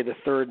in, say, the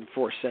 3rd and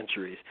 4th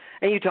centuries.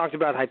 And you talked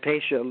about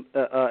Hypatia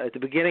at the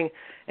beginning,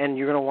 and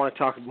you're going to want to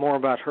talk more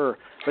about her.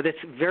 But it's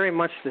very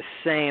much the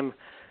same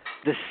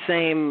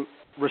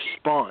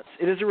response.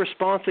 It is a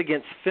response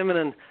against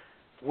feminine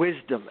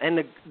wisdom.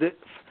 And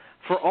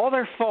for all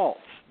their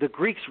faults, the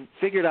Greeks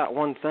figured out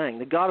one thing.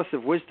 The goddess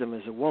of wisdom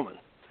is a woman.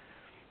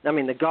 I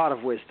mean, the god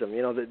of wisdom.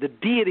 The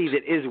deity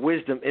that is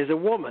wisdom is a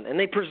woman. And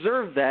they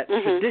preserved that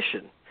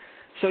tradition.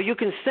 So you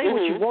can say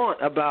what you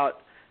want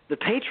about the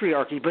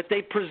patriarchy, but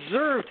they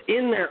preserved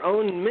in their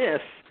own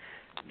myth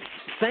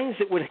things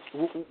that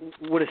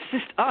would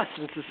assist us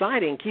in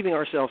society in keeping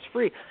ourselves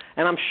free.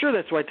 And I'm sure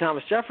that's why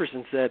Thomas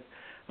Jefferson said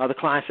the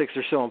classics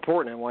are so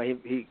important, and why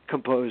he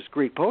composed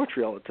Greek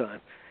poetry all the time.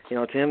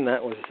 To him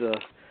that was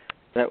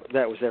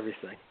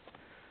everything.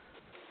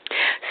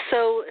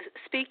 So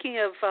speaking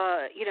of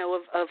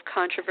of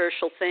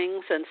controversial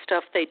things and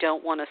stuff they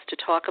don't want us to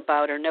talk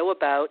about or know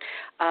about,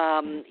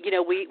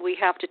 we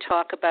have to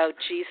talk about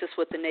Jesus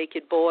with the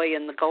naked boy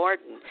in the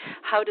garden.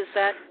 How does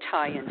that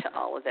tie into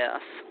all of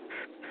this?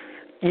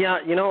 Yeah,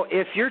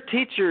 if your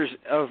teachers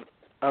of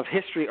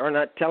history are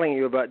not telling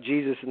you about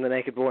Jesus and the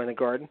naked boy in the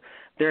garden,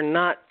 they're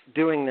not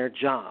doing their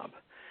job.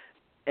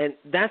 And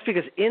that's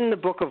because in the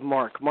book of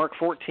Mark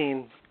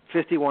 14,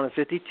 51 and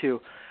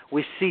 52,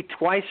 we see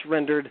twice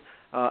rendered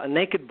a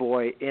naked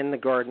boy in the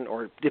garden,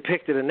 or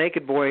depicted a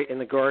naked boy in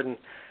the Garden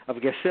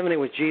of Gethsemane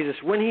with Jesus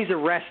when he's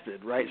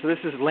arrested, right? So this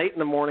is late in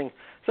the morning,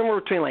 somewhere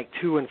between like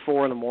 2 and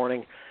 4 in the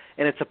morning,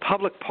 and it's a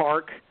public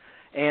park,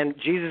 and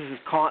Jesus is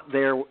caught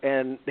there,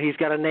 and he's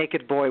got a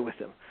naked boy with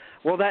him.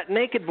 Well, that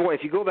naked boy,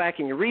 if you go back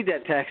and you read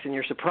that text and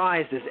you're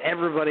surprised, as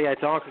everybody I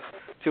talk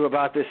to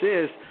about this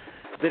is,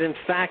 that in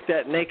fact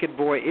that naked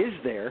boy is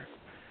there,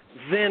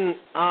 then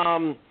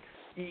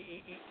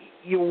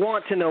you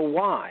want to know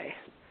why.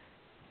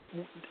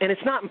 And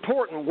it's not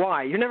important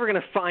why. You're never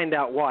going to find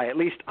out why. At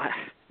least, I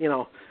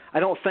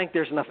don't think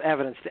there's enough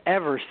evidence to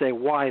ever say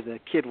why the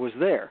kid was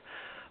there.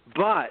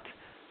 But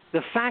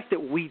the fact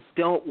that we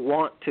don't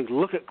want to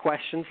look at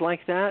questions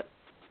like that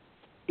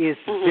is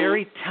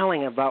very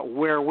telling about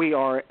where we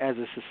are as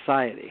a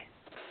society.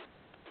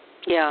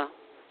 Yeah.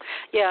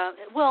 Yeah,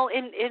 well,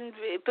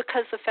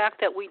 because the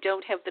fact that we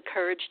don't have the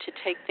courage to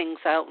take things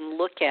out and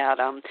look at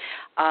them,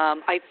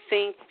 I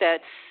think that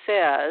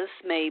says,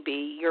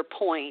 maybe, your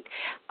point,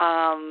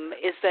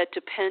 is that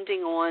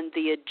depending on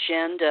the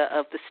agenda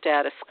of the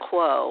status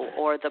quo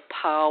or the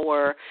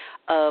power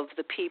of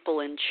the people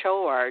in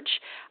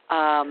charge,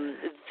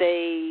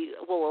 they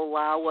will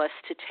allow us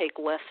to take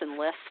less and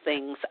less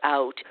things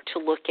out to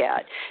look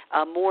at.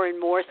 More and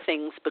more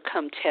things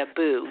become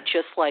taboo,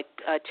 just like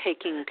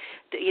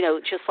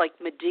just like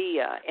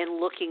Medea, and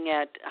looking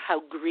at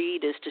how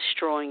greed is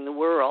destroying the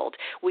world.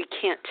 We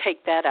can't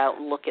take that out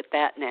and look at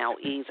that now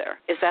either.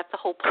 Is that the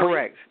whole point?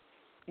 Correct.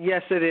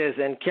 Yes, it is.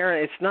 And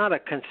Karen, it's not a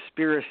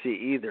conspiracy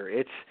either.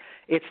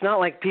 It's not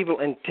like people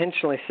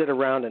intentionally sit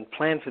around and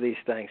plan for these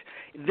things.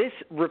 This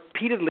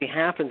repeatedly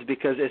happens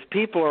because as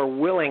people are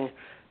willing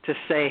to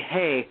say,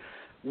 hey,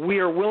 we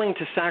are willing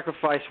to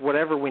sacrifice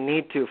whatever we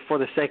need to for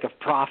the sake of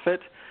profit,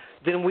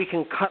 then we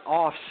can cut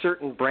off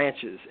certain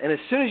branches. And as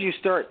soon as you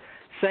start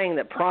saying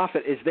that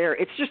profit is there,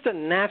 it's just a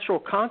natural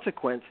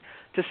consequence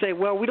to say,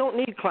 well, we don't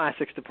need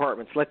classics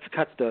departments, let's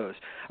cut those.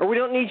 Or we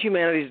don't need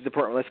humanities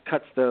department, let's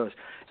cut those.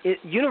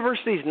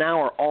 Universities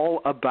now are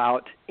all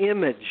about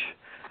image.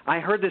 I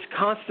heard this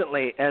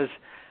constantly as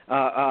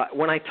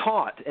when I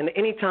taught, and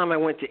any time I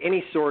went to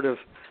any sort of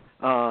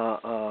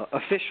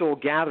official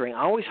gathering,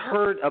 I always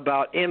heard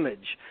about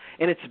image,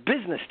 and it's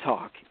business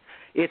talk.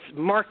 It's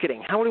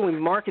marketing. How do we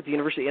market the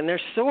university? And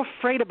they're so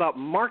afraid about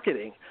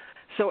marketing.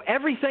 So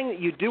everything that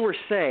you do or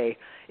say,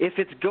 if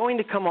it's going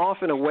to come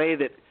off in a way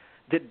that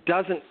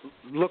doesn't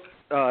look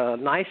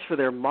nice for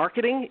their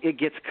marketing, it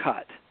gets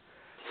cut.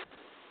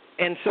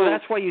 And so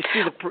that's why you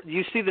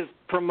see the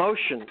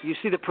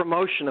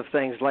promotion of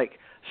things like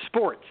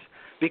sports,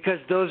 because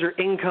those are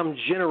income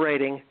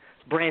generating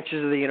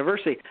branches of the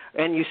university,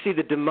 and you see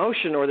the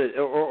demotion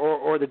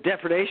or the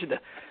depredation,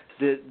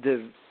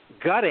 the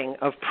gutting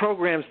of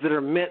programs that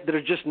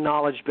are just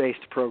knowledge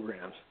based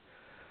programs.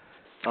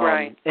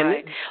 Right.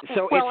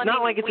 So it's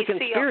not like it's a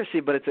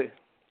conspiracy, but it's a.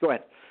 Go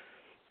ahead.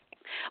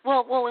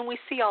 Well, and we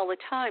see all the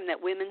time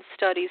that women's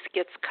studies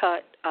gets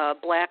cut,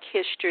 black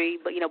history,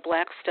 but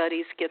black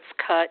studies gets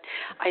cut.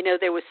 I know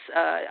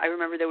I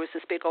remember there was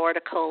this big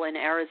article in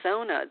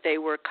Arizona. They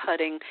were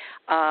cutting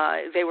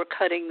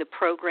the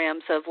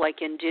programs of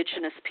like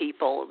indigenous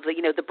people,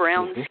 the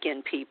brown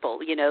skinned people,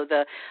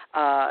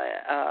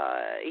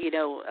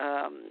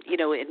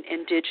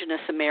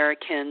 indigenous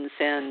Americans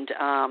and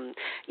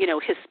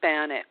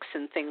Hispanics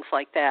and things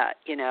like that.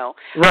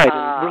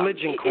 Right,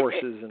 religion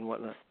courses and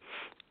whatnot.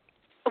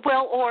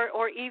 Well,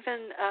 or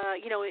even,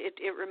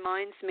 it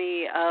reminds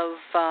me of,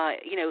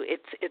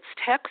 it's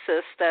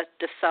Texas that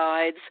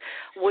decides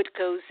what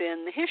goes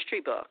in the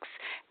history books.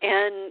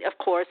 And, of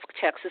course,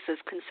 Texas is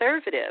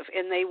conservative,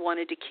 and they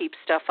wanted to keep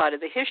stuff out of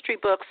the history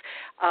books,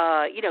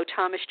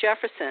 Thomas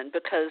Jefferson,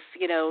 because,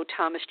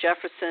 Thomas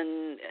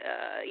Jefferson,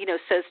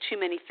 says too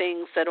many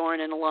things that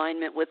aren't in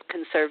alignment with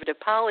conservative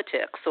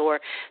politics, or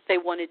they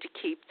wanted to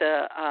keep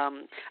the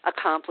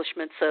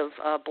accomplishments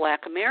of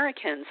black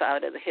Americans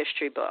out of the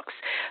history books.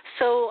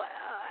 So,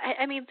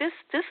 this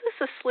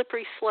is a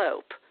slippery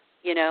slope.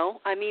 This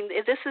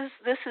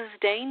is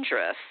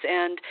dangerous,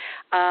 and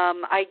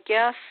I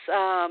guess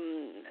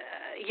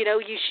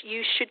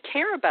you should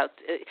care about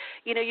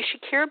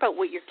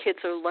what your kids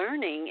are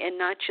learning, and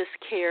not just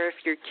care if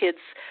your kids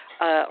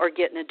are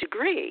getting a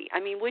degree.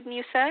 Wouldn't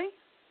you say?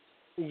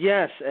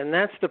 Yes, and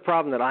that's the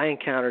problem that I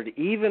encountered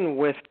even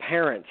with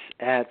parents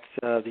at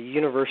the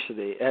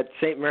university, at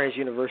St. Mary's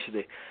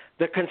University.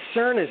 The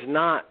concern is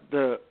not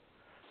the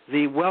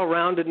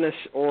well-roundedness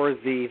or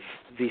the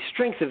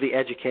strength of the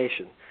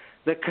education.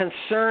 The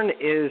concern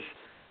is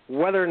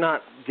whether or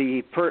not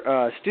the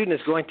student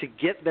is going to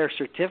get their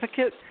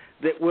certificate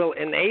that will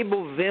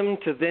enable them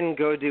to then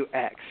go do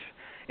X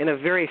in a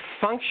very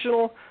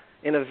functional,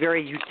 in a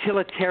very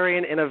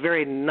utilitarian, in a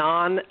very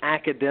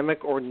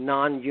non-academic or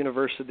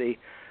non-university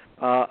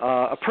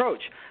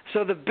approach.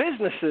 So the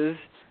businesses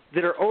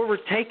that are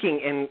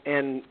overtaking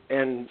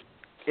and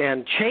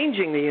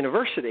changing the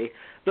university,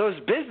 those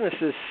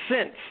businesses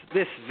sense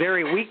this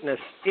very weakness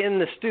in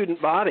the student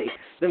body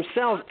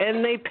themselves,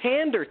 and they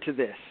pander to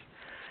this.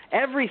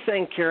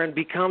 Everything, Karen,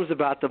 becomes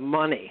about the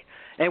money.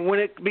 And when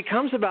it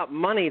becomes about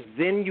money,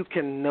 then you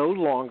can no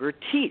longer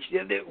teach.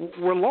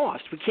 We're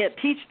lost. We can't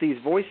teach these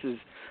voices.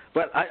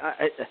 But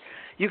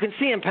you can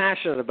see I'm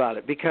passionate about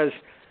it because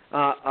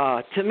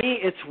To me,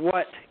 it's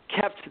what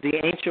kept the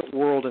ancient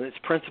world and its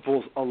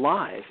principles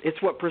alive.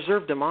 It's what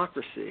preserved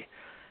democracy,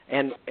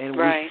 and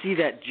Right. we see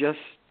that just.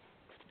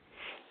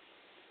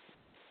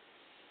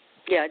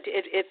 Yeah,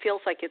 it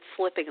feels like it's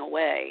slipping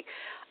away.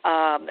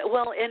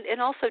 Well,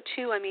 and also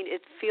too, I mean,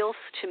 it feels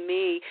to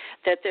me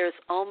that there's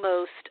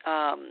almost,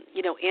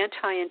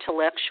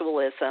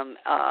 anti-intellectualism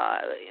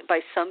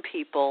by some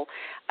people.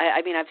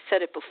 I mean, I've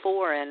said it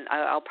before, and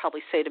I'll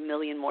probably say it a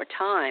million more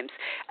times.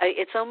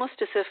 It's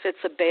almost as if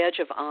it's a badge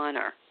of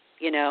honor.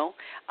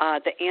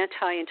 The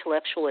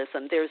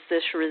anti-intellectualism. There's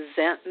this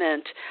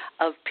resentment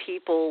of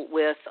people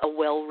with a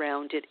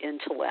well-rounded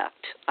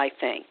intellect, I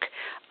think.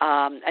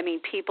 I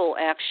mean, people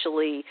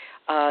actually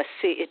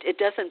see it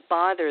doesn't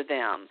bother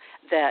them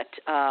that,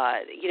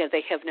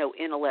 they have no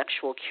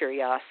intellectual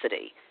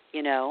curiosity.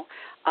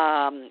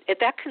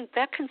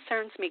 That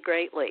concerns me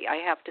greatly, I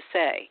have to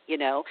say.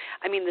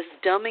 I mean, this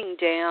dumbing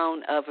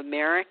down of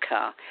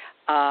America,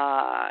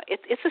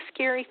 it's a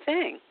scary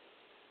thing.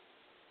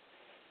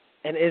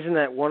 And isn't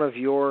that one of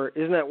your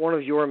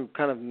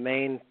kind of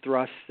main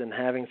thrusts in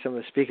having some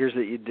of the speakers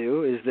that you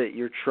do, is that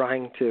you're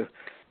trying to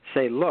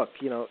say, look,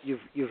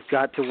 you've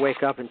got to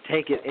wake up and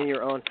take it in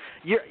your own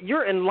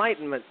your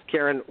enlightenment,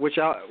 Karen, which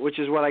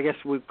is what I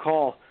guess we'd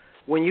call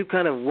when you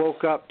kind of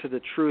woke up to the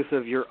truth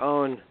of your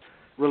own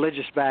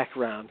religious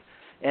background,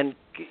 and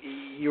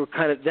you were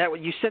kind of that.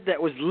 You said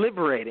that was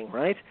liberating,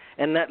 right?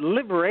 And that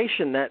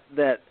liberation, that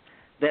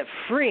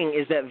freeing,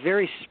 is that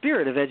very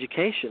spirit of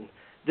education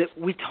that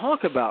we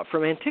talk about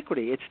from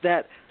antiquity. It's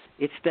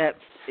that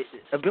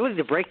ability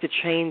to break the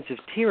chains of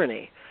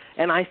tyranny.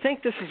 And I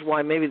think this is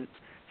why maybe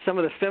some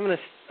of the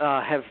feminists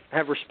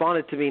have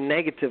responded to me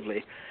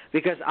negatively,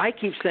 because I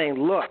keep saying,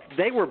 look,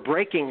 they were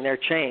breaking their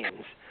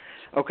chains.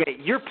 Okay,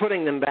 you're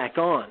putting them back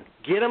on.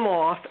 Get them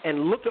off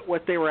and look at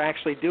what they were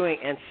actually doing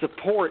and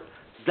support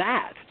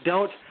that.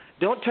 Don't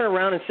turn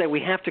around and say we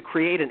have to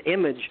create an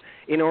image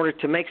in order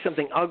to make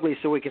something ugly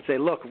so we can say,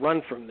 look,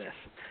 run from this.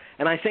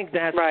 And I think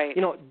that, right.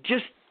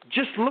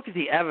 Just look at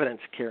the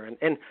evidence, Karen.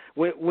 And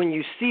when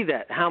you see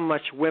that, how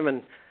much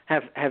women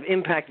have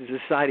impacted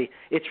society,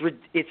 it's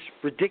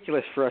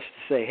ridiculous for us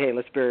to say, hey,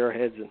 let's bury our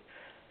heads in.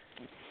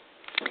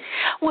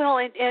 Well,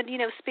 and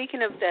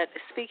speaking of that,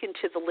 speaking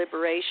to the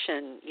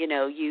liberation, you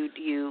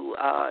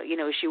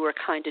as you were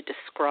kind of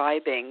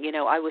describing,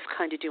 I was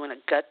kind of doing a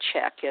gut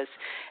check as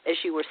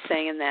you were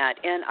saying that,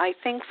 and I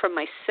think for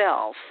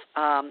myself,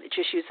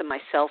 just using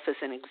myself as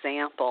an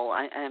example,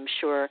 I'm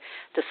sure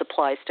this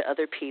applies to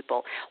other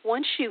people.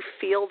 Once you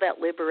feel that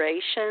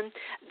liberation,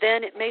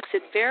 then it makes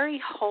it very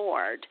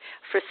hard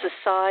for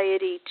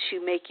society to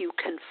make you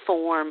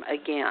conform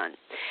again.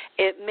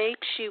 It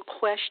makes you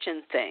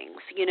question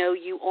things.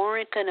 You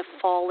aren't going to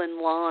fall in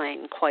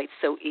line quite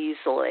so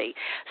easily.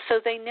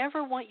 So they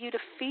never want you to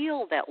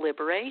feel that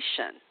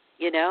liberation,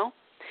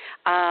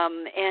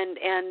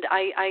 And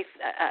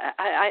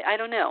I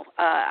don't know.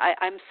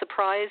 I'm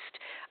surprised.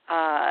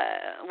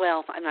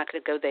 Well, I'm not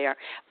going to go there,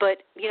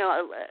 but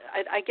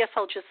I guess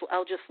I'll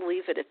just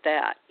leave it at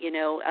that.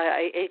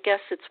 I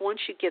guess it's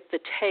once you get the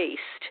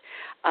taste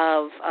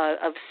of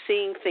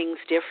seeing things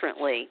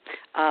differently,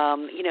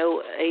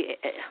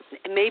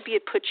 maybe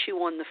it puts you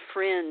on the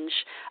fringe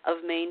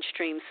of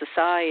mainstream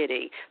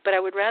society. But I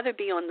would rather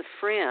be on the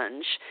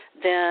fringe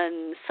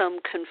than some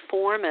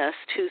conformist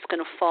who's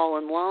going to fall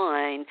in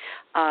line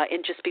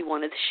and just be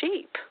one of the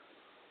sheep.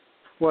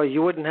 Well,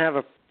 you wouldn't have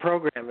a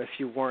program if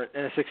you weren't,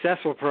 and a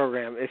successful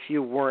program if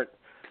you weren't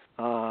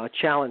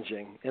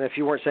challenging, and if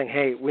you weren't saying,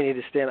 hey, we need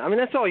to stand. I mean,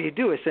 that's all you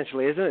do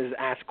essentially, isn't it, is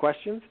ask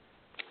questions?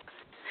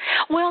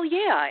 Well,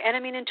 yeah, and I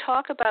mean, and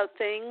talk about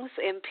things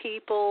and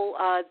people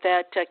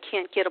that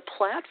can't get a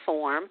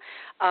platform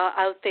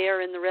out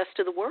there in the rest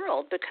of the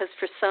world because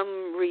for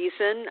some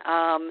reason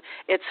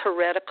it's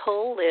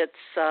heretical, it's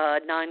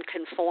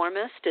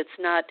nonconformist, it's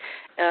not,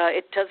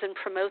 it doesn't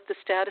promote the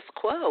status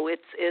quo.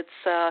 It's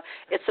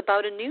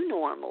about a new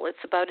normal.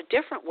 It's about a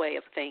different way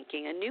of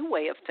thinking, a new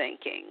way of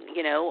thinking.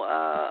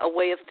 A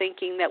way of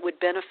thinking that would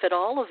benefit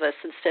all of us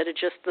instead of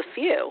just the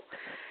few.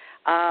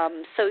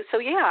 So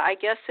yeah, I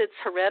guess it's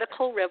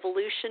heretical,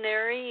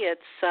 revolutionary.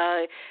 It's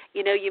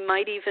you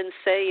might even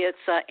say it's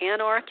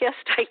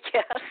anarchist. I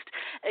guess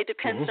it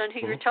depends on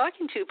who you're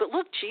talking to. But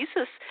look,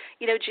 Jesus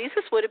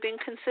would have been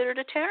considered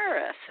a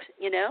terrorist.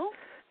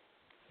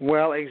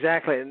 Well,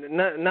 exactly.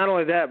 Not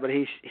only that, but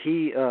he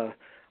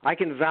I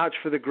can vouch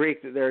for the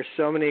Greek that there are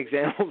so many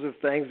examples of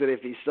things that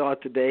if he saw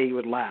it today, he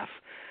would laugh,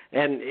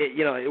 and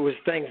it was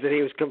things that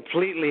he was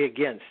completely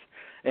against.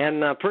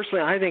 And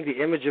personally, I think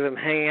the image of him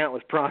hanging out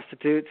with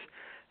prostitutes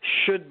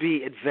should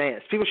be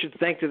advanced. People should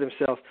think to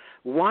themselves,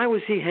 why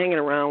was he hanging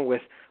around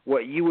with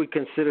what you would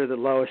consider the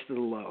lowest of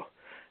the low?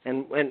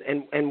 And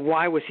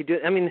why was he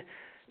doing? I mean,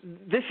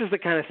 this is the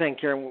kind of thing,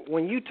 Karen,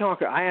 when you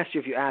talk, I asked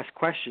you if you ask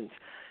questions,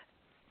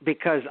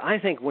 because I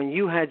think when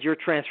you had your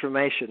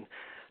transformation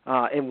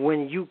and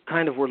when you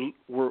kind of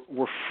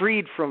were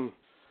freed from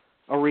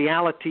a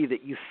reality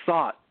that you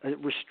thought, a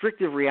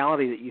restrictive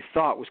reality that you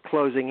thought was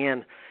closing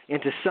in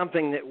into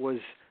something that was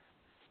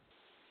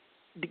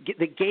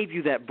that gave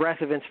you that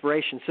breath of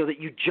inspiration so that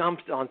you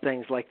jumped on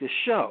things like this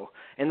show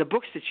and the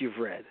books that you've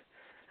read?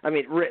 I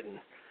mean, written.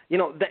 You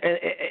know,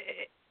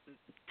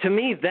 to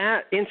me,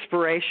 that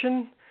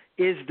inspiration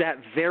is that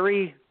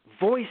very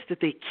voice that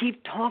they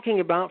keep talking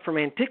about from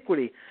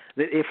antiquity,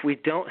 that if we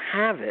don't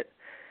have it,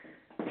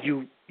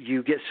 you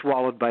get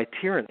swallowed by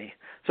tyranny.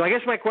 So I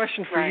guess my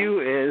question for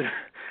you is,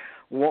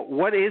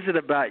 what is it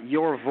about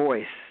your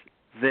voice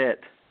that,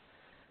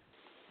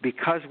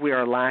 because we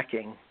are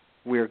lacking,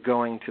 we're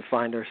going to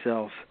find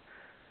ourselves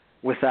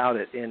without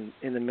it in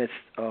the midst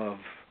of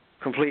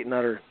complete and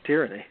utter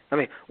tyranny? I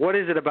mean, what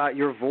is it about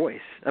your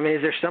voice? I mean,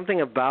 is there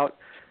something about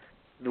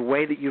the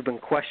way that you've been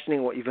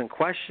questioning what you've been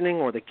questioning,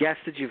 or the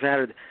guests that you've had,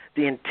 or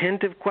the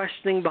intent of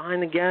questioning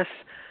behind the guests?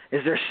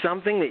 Is there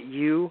something that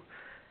you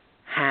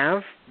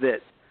have that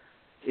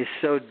is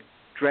so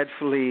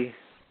dreadfully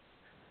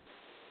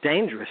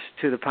dangerous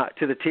to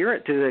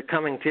the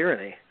coming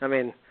tyranny? I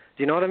mean, do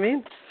you know what I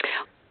mean?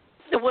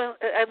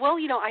 Well,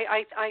 you know,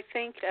 I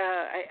think,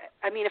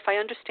 I mean, if I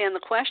understand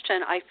the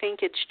question, I think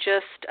it's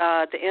just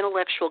the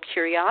intellectual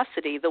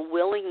curiosity, the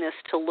willingness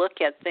to look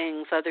at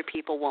things other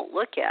people won't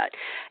look at,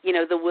 you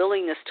know, the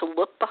willingness to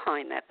look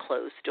behind that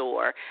closed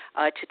door,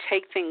 to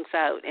take things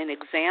out and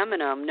examine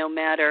them no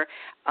matter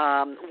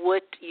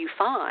what you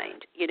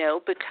find, you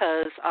know,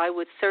 because I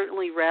would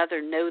certainly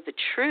rather know the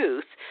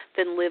truth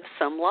than live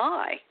some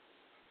lie.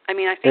 I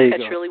mean, I think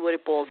that's really what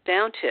it boils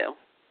down to.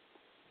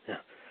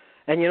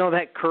 And you know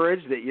that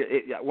courage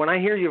when I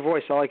hear your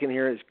voice, all I can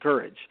hear is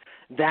courage.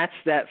 That's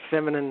that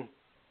feminine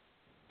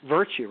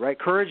virtue, right?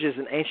 Courage is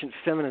an ancient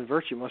feminine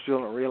virtue. Most people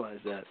don't realize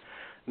that.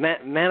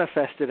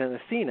 Manifested in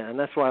Athena, and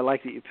that's why I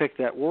like that you picked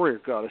that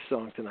warrior goddess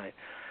song tonight,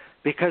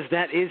 because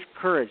that is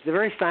courage. The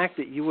very fact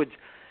that you would,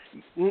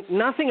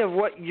 nothing of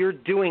what you're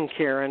doing,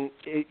 Karen,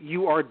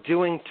 you are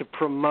doing to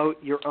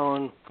promote your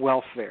own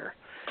welfare.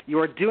 You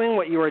are doing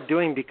what you are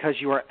doing because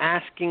you are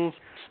asking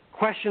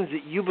questions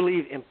that you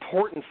believe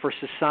important for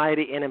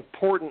society and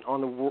important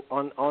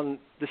on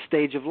the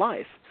stage of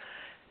life.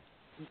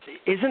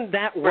 Isn't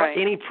that what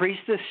any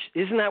priestess?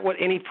 Isn't that what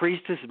any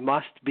priestess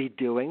must be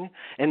doing?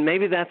 And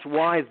maybe that's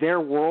why their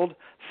world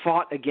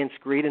fought against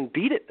greed and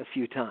beat it a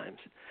few times,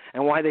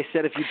 and why they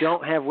said, if you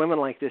don't have women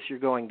like this, you're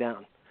going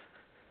down.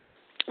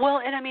 Well,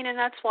 and I mean, and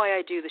that's why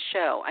I do the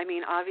show. I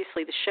mean,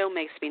 obviously the show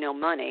makes me no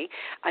money.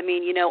 I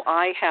mean, you know,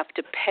 I have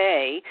to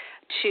pay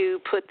to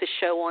put the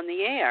show on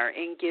the air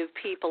and give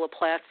people a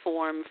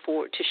platform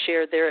to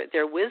share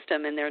their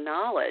wisdom and their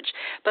knowledge.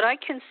 But I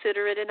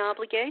consider it an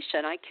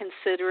obligation. I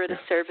consider it a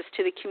service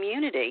to the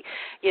community.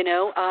 You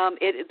know,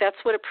 that's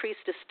what a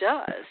priestess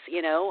does.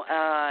 You know,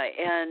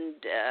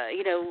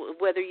 you know,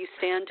 whether you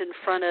stand in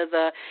front of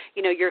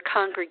your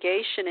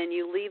congregation and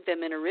you lead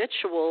them in a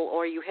ritual,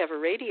 or you have a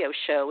radio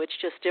show, it's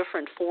just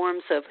different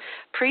forms of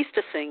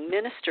priestessing,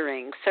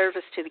 ministering,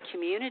 service to the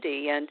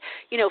community. And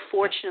you know,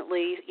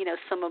 fortunately, you know,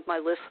 some of my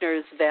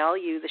listeners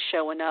value the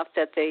show enough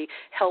that they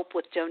help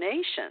with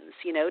donations,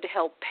 you know, to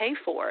help pay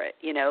for it,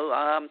 you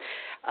know.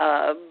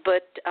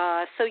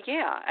 So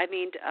yeah, I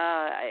mean,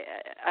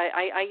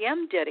 I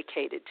am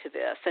dedicated to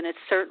this, and it's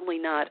certainly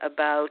not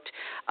about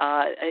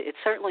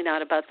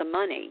the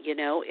money, you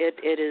know.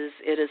 It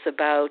is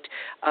about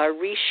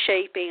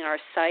reshaping our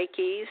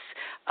psyches,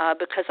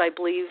 because I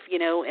believe, you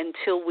know,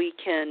 until we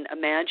can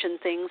imagine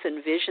things,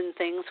 envision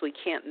things, we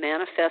can't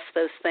manifest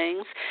those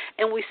things,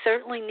 and we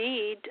certainly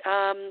need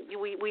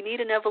we need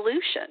an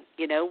evolution.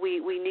 You know, we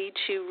need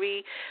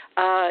to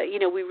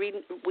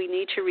we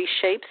need to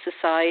reshape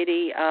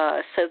society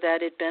so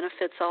that it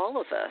benefits all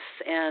of us,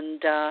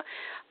 and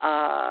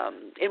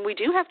we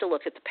do have to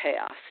look at the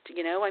past.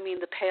 You know, I mean,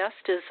 the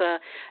past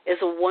is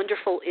a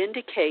wonderful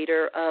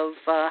indicator of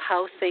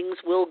how things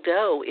will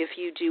go if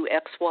you do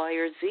X, Y,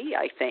 or Z.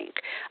 I think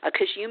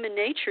because human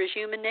nature is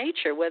human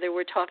nature, whether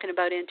we're talking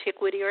about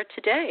antiquity or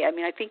today. I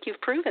mean, I think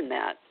you've proven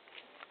that.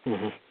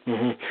 Mm-hmm,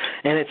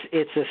 mm-hmm. And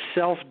it's a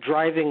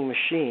self-driving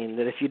machine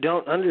that if you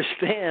don't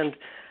understand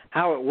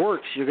how it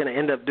works, you're going to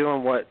end up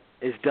doing what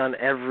is done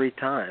every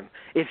time.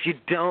 If you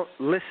don't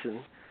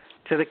listen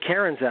to the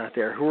Karens out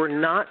there who are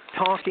not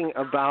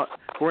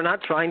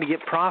trying to get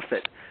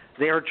profit,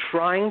 they are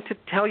trying to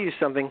tell you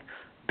something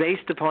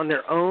based upon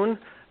their own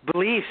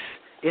beliefs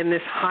in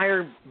this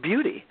higher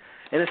beauty.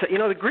 And it's, you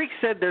know, the Greeks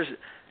said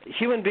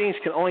human beings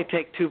can only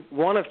take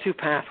one of two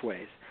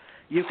pathways.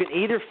 You can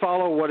either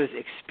follow what is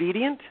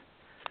expedient,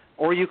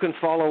 or you can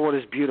follow what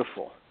is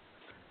beautiful,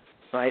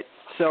 right?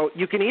 So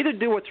you can either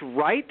do what's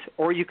right,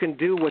 or you can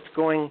do what's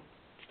going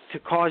to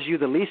cause you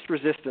the least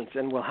resistance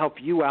and will help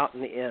you out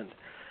in the end.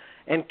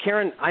 And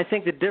Karen, I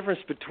think the difference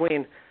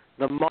between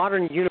the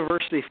modern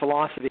university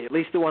philosophy, at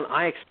least the one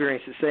I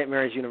experienced at St.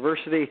 Mary's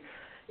University,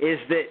 is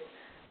that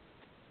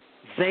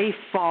they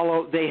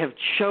have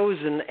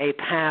chosen a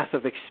path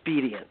of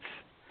expedience.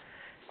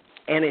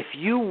 And if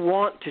you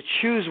want to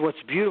choose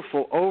what's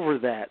beautiful over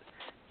that,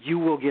 you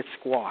will get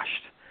squashed.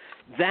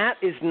 That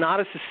is not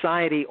a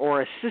society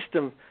or a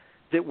system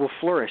that will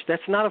flourish.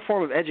 That's not a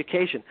form of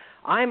education.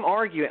 I'm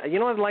arguing. You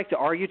know what I'd like to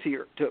argue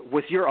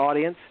with your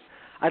audience?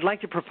 I'd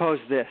like to propose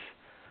this.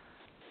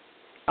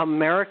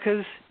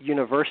 America's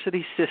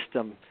university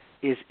system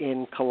is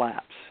in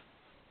collapse.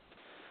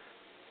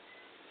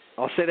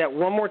 I'll say that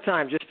one more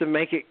time just to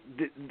make it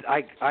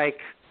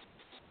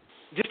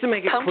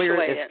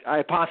clear as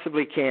I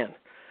possibly can.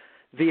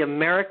 The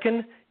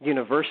American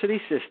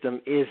university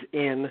system is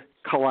in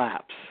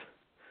collapse.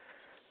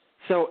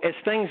 So as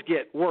things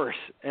get worse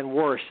and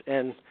worse,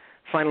 and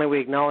finally we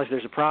acknowledge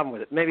there's a problem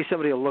with it, maybe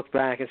somebody will look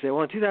back and say,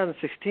 well, in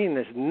 2016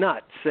 this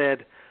nut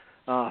said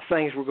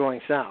things were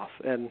going south,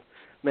 and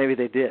maybe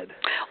they did.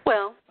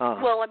 Well,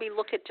 I mean,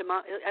 look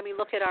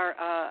at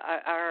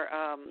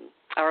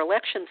our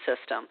election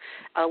system.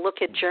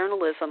 Look at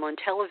journalism on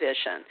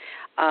television.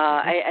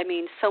 I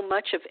mean, so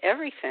much of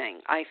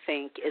everything, I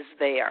think, is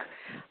there,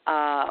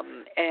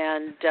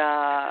 and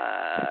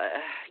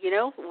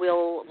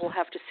we'll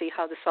have to see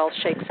how this all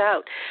shakes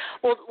out.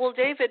 Well,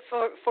 David,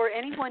 for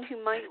anyone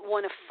who might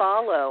want to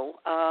follow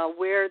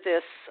where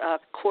this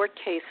court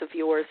case of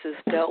yours is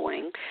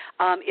going,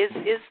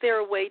 is there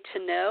a way to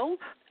know?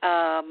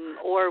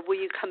 Or will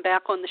you come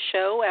back on the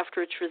show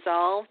after it's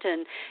resolved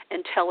and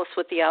tell us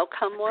what the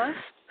outcome was?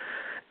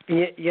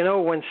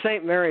 When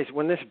St. Mary's,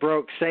 when this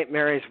broke, St.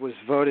 Mary's was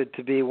voted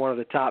to be one of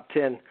the top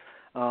 10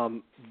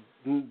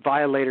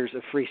 violators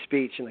of free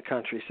speech in the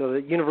country. So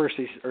the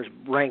universities are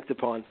ranked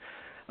upon,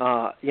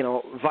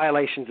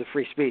 violations of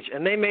free speech.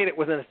 And they made it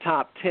within the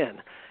top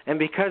 10. And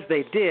because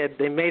they did,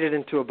 they made it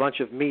into a bunch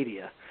of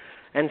media.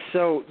 And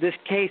so this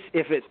case,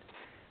 if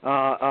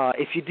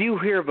you do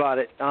hear about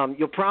it,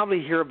 you'll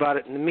probably hear about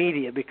it in the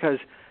media because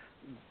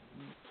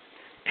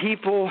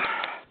people,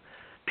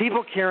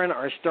 Karen,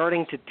 are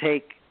starting to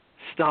take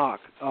stock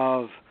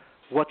of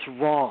what's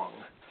wrong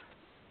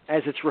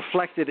as it's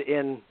reflected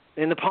in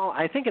the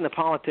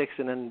politics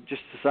and in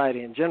just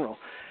society in general.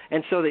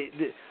 And so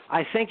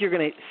I think you're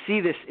going to see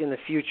this in the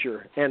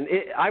future. And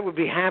I would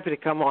be happy to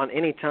come on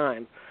any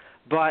time,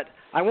 but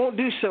I won't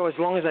do so as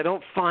long as I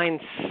don't find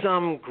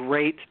some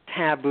great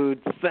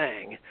tabooed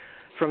thing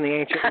from the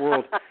ancient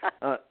world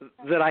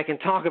that I can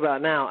talk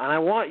about now. And I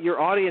want your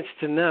audience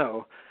to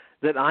know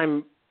that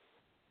I'm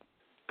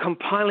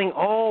compiling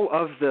all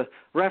of the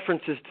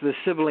references to the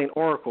Sibylline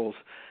oracles,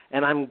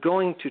 and I'm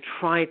going to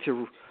try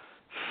to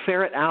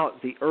ferret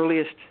out the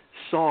earliest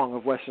song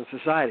of Western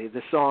society,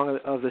 the song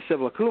of the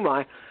Sibyl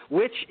Cumai,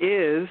 which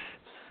is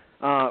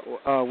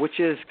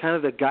kind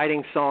of the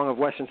guiding song of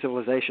Western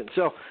civilization.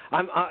 So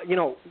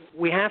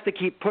we have to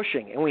keep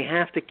pushing, and we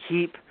have to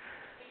keep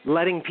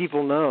letting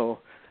people know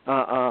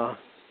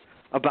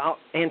about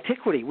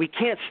antiquity. We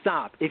can't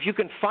stop. If you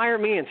can fire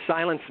me and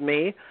silence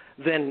me,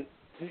 then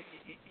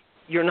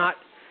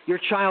your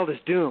child is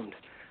doomed.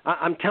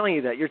 I'm telling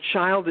you that your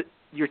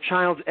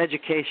child's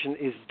education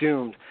is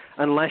doomed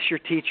unless your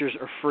teachers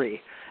are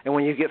free. And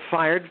when you get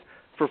fired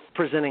for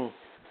presenting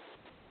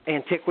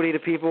antiquity to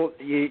people,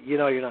 you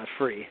know you're not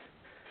free.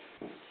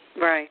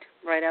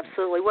 Right,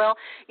 absolutely. Well,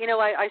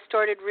 I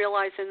started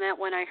realizing that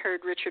when I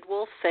heard Richard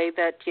Wolff say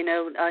that,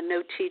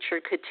 no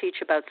teacher could teach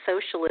about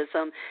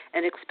socialism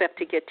and expect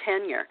to get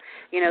tenure.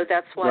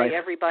 That's why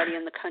everybody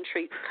in the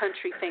country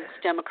thinks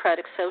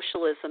democratic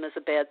socialism is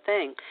a bad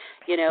thing,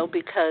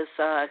 because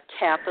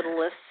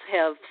capitalists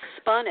have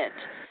spun it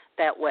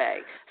that way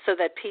so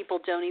that people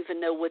don't even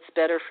know what's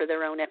better for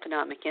their own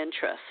economic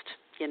interest.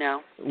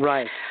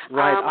 Right.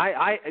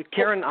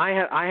 Karen,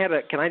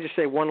 can I just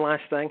say one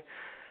last thing?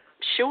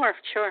 Sure.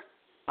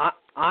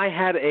 I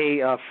had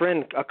a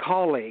friend, a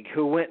colleague,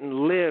 who went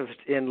and lived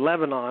in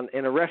Lebanon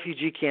in a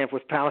refugee camp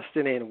with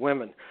Palestinian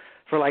women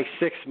for like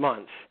 6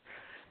 months.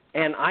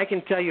 And I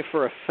can tell you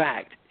for a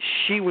fact,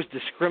 she was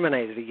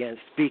discriminated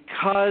against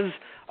because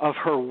of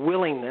her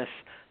willingness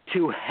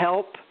to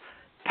help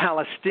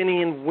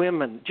Palestinian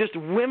women, just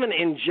women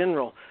in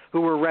general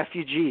who were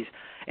refugees.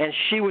 And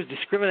she was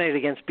discriminated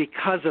against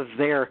because of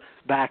their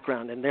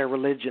background and their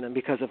religion and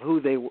because of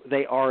who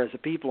they are as a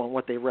people and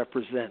what they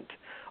represent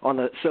on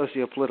the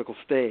socio-political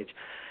stage.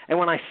 And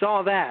when I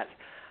saw that,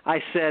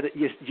 I said,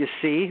 you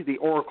see, the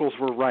oracles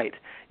were right.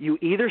 You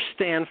either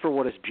stand for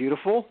what is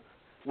beautiful,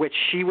 which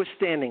she was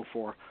standing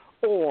for,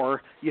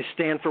 or you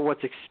stand for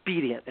what's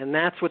expedient. And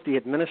that's what the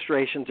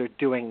administrations are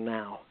doing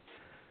now.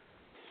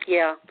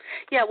 Yeah.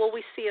 Well,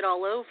 we see it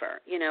all over,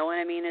 and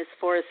I mean, as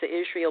far as the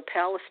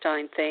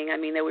Israel-Palestine thing, I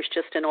mean, there was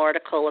just an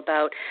article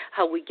about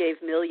how we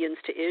gave millions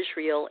to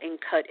Israel and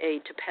cut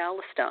aid to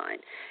Palestine,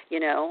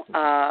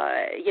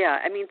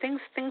 I mean,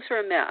 things are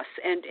a mess,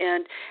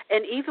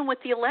 and even with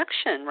the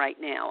election right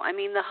now, I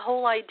mean, the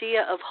whole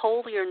idea of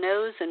hold your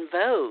nose and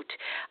vote,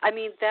 I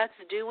mean, that's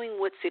doing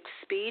what's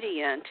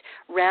expedient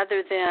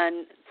rather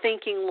than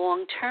thinking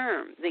long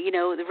term,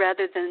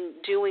 rather than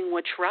doing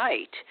what's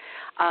right.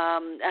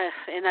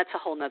 And that's a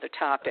whole other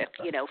topic,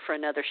 for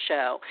another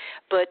show.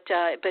 But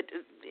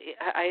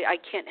I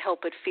can't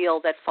help but feel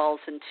that falls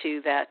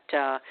into that,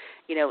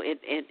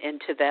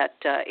 into that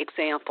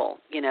example,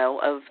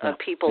 of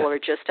people who are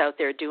just out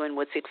there doing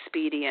what's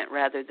expedient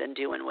rather than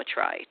doing what's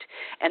right.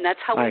 And that's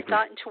how we've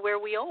gotten to where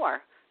we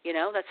are.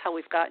 That's how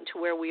we've gotten to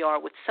where we are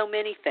with so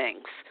many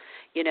things.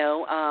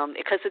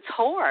 Because it's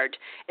hard.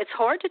 It's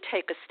hard to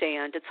take a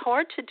stand. It's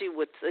hard to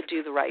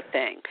do the right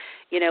thing.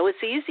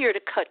 It's easier to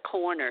cut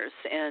corners.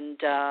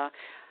 And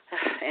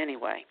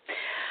anyway.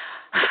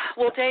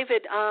 Well,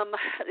 David,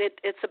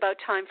 it's about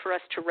time for us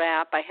to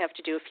wrap. I have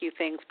to do a few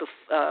things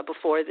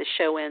before the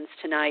show ends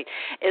tonight.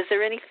 Is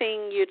there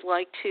anything you'd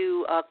like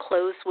to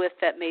close with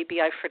that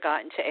maybe I've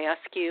forgotten to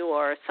ask you,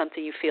 or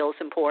something you feel is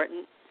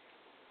important?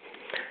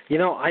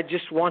 I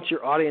just want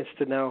your audience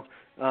to know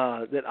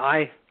that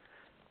I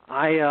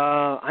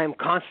am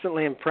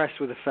constantly impressed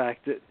with the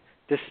fact that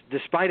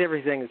despite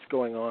everything that's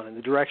going on and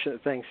the direction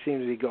that things seem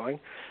to be going,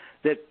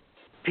 that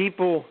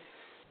people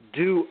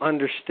do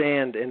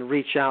understand and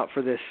reach out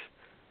for this.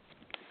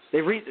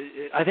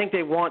 I think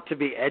they want to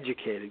be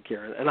educated,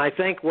 Karen, and I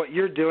think what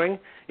you're doing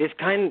is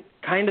kind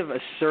of a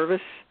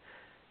service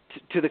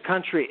to the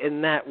country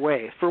in that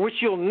way, for which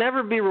you'll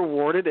never be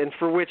rewarded and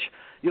for which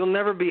you'll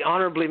never be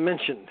honorably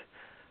mentioned.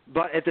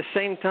 But at the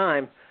same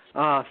time,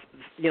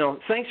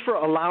 thanks for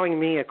allowing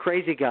me, a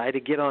crazy guy, to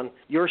get on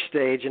your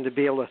stage and to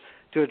be able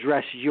to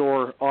address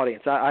your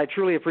audience. I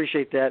truly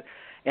appreciate that.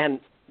 And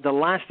the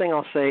last thing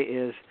I'll say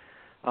is,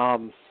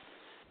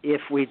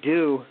 if we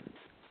do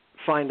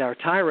find our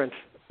tyrant,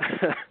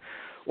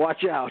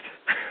 watch out,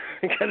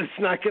 because it's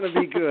not going to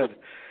be good.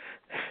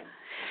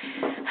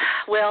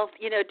 Well,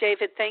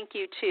 David, thank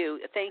you, too.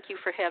 Thank you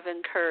for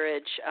having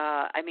courage.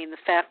 The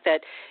fact that,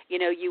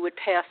 you would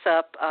pass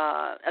up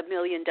 $1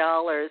 million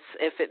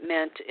if it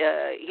meant,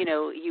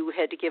 you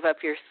had to give up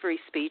your free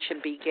speech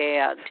and be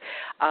gagged.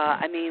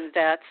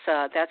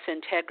 That's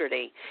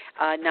integrity.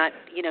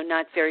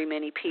 Not very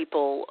many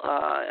people,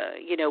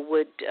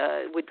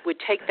 would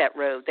take that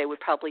road. They would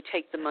probably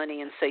take the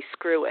money and say,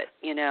 screw it,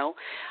 And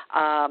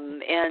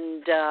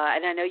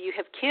I know you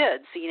have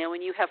kids,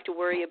 and you have to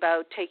worry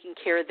about taking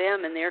care of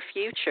them and their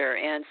future,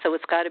 and so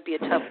it's got to be a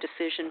tough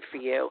decision for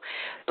you.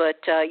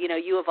 But,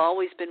 you have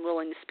always been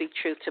willing to speak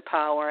truth to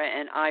power,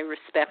 and I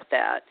respect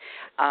that.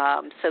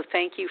 So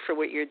thank you for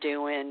what you're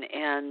doing,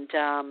 and,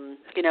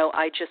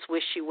 I just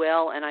wish you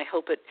well, and I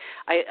hope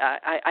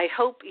I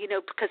hope,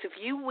 because if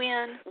you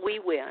win, we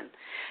win,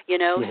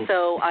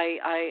 so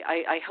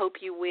I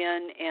hope you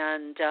win,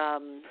 and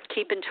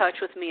keep in touch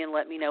with me and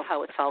let me know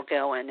how it's all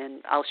going,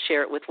 and I'll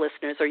share it with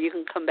listeners, or you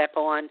can come back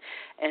on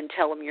and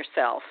tell them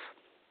yourself.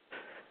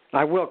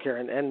 I will,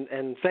 Karen,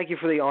 and thank you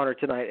for the honor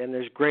tonight. And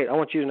I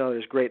want you to know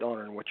there's great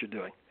honor in what you're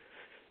doing.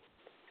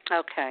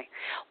 Okay.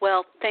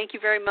 Well, thank you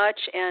very much,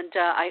 and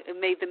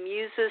may the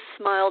muses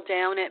smile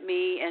down at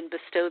me and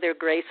bestow their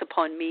grace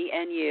upon me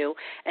and you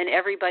and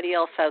everybody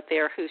else out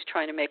there who's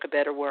trying to make a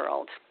better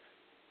world.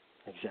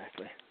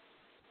 Exactly.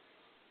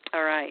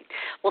 All right.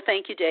 Well,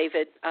 thank you,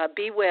 David.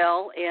 Be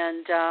well,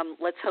 and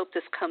let's hope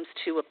this comes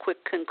to a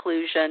quick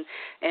conclusion,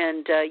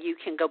 and you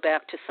can go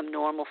back to some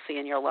normalcy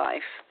in your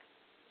life.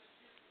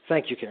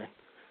 Thank you, Karen.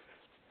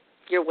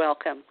 You're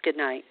welcome. Good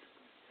night.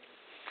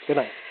 Good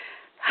night.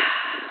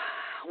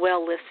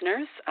 Well,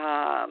 listeners,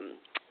 I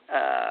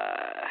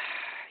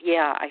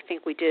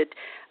think we did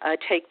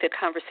take the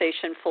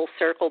conversation full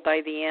circle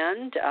by the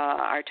end.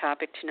 Our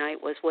topic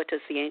tonight was, what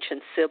does the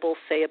ancient Sibyl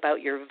say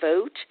about your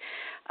vote?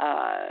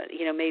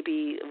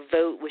 Maybe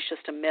vote was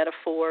just a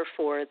metaphor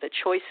for the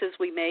choices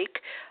we make,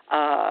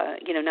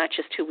 not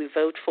just who we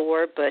vote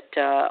for, but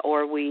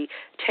are we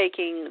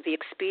taking the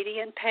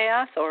expedient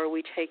path, or are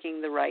we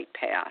taking the right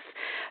path?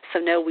 So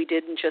no, we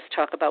didn't just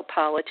talk about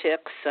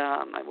politics.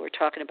 We're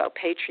talking about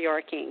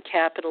patriarchy and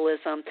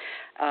capitalism,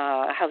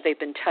 how they've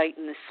been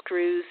tightening the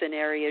screws in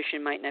areas you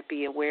might not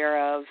be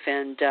aware of,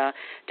 and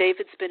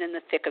David's been in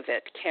the thick of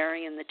it,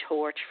 carrying the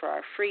torch for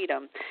our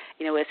freedom,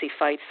 as he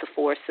fights the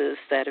forces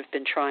that have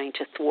been trying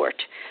to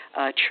thwart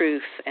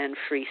truth and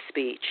free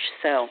speech.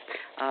 So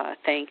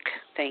thank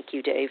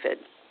you, David.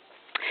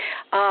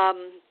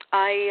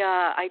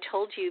 I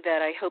told you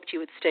that I hoped you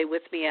would stay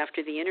with me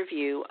after the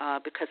interview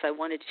because I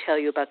wanted to tell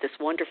you about this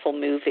wonderful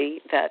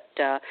movie that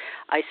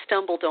I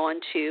stumbled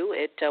onto.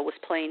 It was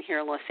playing here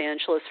in Los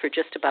Angeles for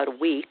just about a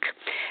week.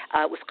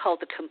 It was called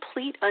The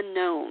Complete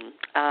Unknown,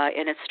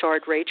 and it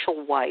starred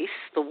Rachel Weisz,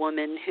 the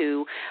woman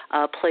who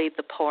played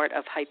the part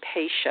of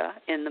Hypatia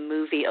in the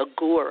movie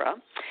Agora.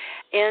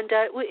 And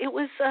it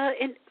was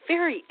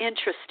very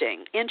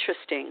interesting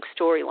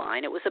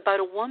storyline. It was about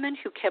a woman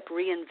who kept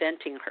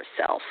reinventing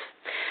herself.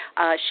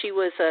 She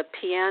was a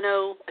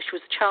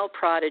child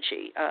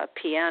prodigy,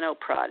 piano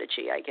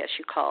prodigy, I guess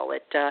you call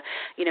it.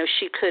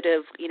 She could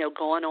have,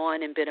 gone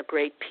on and been a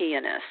great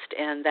pianist,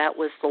 and that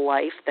was the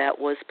life that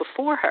was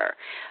before her.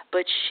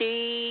 But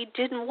she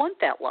didn't want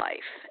that life,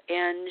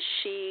 and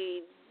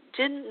she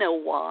didn't know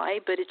why,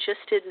 but it just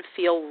didn't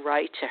feel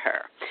right to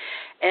her.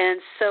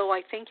 And so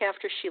I think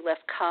after she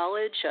left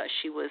college,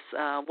 she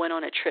went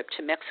on a trip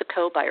to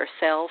Mexico by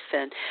herself,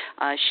 and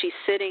she's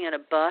sitting in a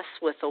bus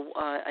with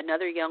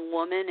another young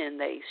woman, and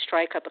they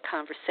strike up a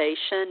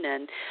conversation,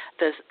 and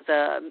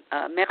the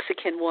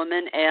Mexican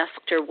woman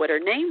asked her what her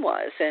name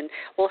was, and,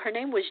 well, her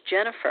name was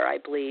Jennifer, I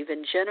believe,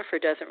 and Jennifer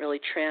doesn't really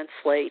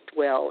translate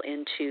well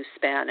into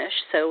Spanish,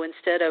 so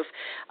instead of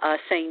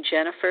saying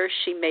Jennifer,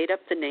 she made up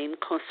the name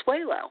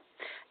Consuelo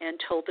and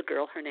told the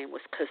girl her name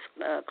was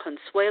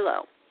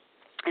Consuelo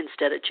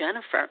instead of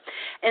Jennifer.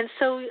 And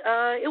so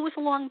it was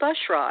a long bus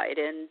ride,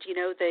 and,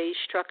 they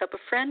struck up a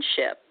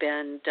friendship,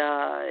 and,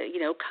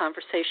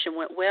 conversation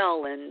went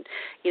well, and,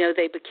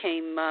 they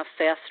became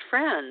fast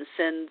friends.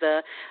 And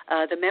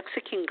the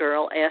Mexican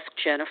girl asked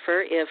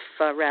Jennifer if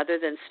rather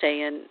than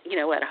staying,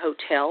 at a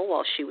hotel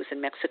while she was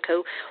in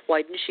Mexico,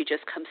 why didn't she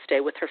just come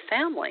stay with her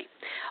family?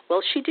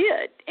 Well, she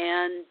did.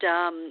 And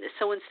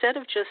so instead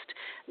of just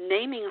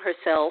naming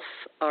herself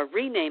or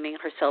renaming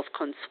herself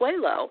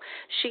Consuelo,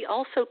 she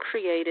also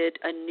created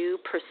a new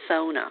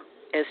persona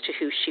as to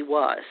who she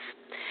was.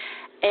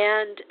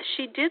 And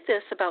she did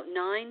this about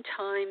 9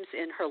 times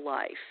in her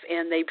life,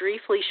 and they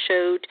briefly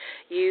showed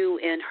you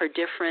in her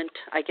different,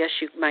 I guess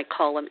you might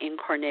call them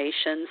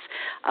incarnations.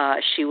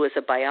 She was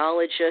a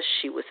biologist,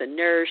 she was a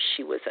nurse,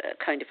 she was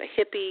a kind of a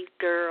hippie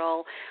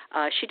girl.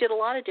 She did a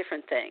lot of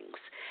different things.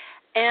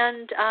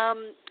 And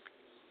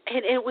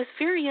it was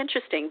very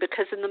interesting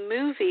because in the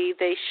movie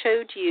they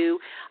showed you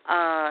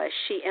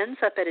she ends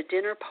up at a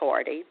dinner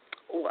party.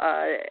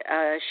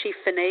 She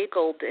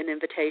finagled an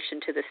invitation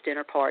to this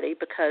dinner party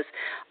because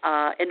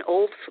an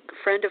old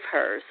friend of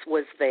hers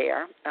was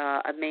there,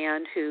 a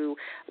man who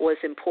was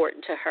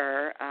important to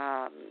her,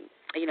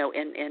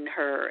 in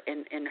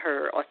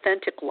her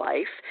authentic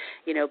life,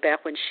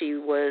 back when she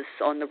was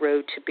on the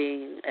road to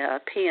being a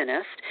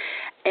pianist.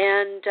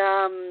 And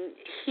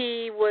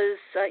he was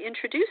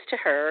introduced to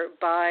her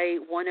by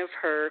one of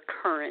her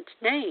current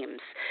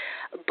names.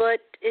 But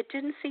it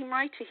didn't seem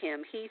right to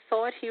him. He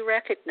thought he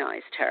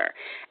recognized her.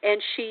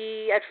 And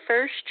she at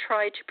first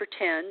tried to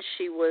pretend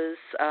she was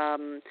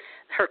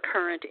her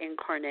current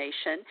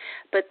incarnation,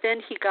 but then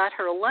he got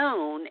her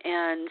alone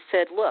and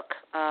said, look,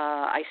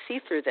 I see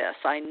through this.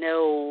 I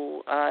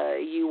know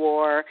you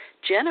are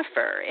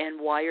Jennifer,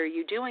 and why are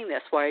you doing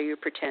this? Why are you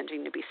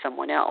pretending to be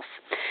someone else?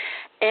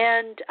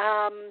 And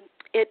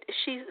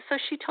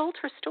she told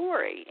her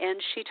story, and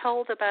she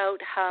told about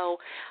how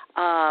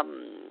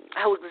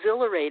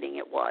exhilarating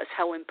it was,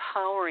 how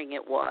empowering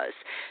it was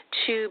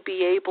to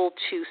be able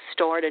to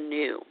start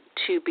anew,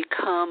 to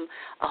become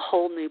a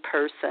whole new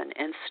person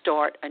and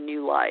start a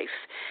new life.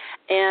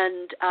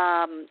 And,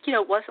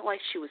 it wasn't like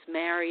she was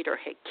married or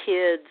had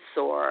kids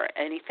or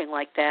anything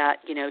like that.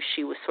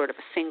 She was sort of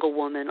a single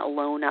woman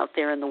alone out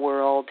there in the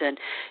world, and,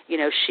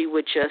 she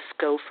would just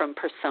go from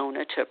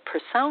persona to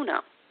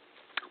persona.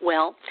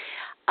 Well,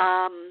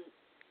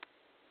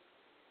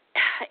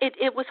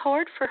 it was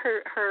hard for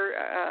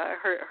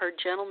her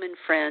gentleman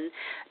friend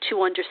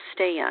to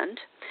understand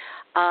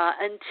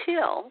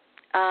until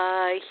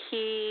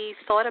he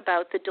thought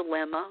about the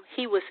dilemma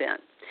he was in.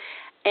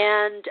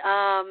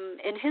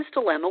 And his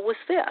dilemma was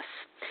this.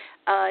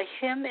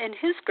 Him and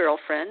his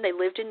girlfriend, they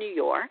lived in New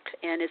York,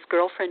 and his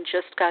girlfriend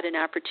just got an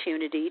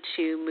opportunity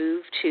to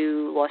move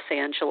to Los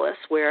Angeles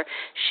where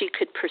she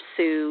could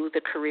pursue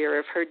the career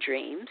of her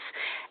dreams.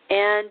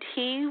 And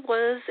he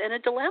was in a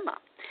dilemma.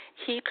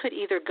 He could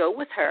either go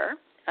with her,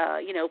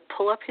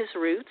 pull up his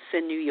roots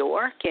in New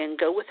York and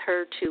go with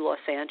her to Los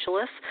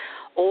Angeles,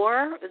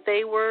 or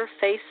they were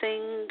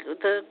facing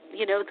the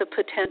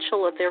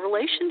potential of their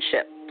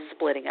relationship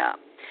splitting up.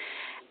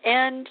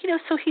 And,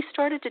 so he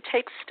started to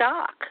take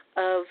stock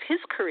of his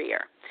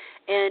career.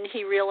 And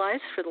he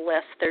realized for the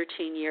last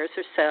 13 years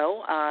or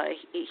so,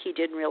 he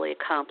didn't really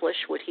accomplish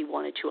what he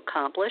wanted to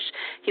accomplish.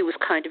 He was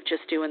kind of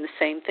just doing the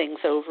same things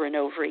over and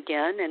over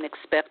again and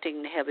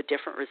expecting to have a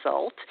different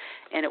result,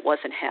 and it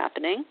wasn't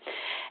happening.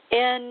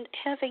 And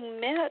having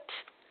met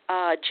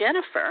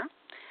Jennifer,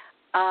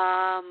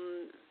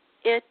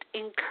 it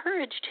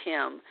encouraged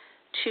him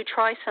to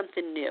try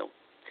something new,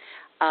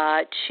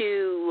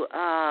 to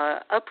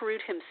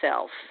uproot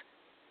himself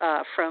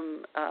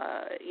from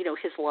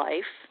his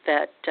life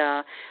that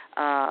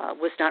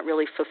was not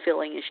really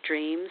fulfilling his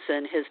dreams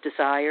and his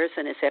desires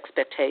and his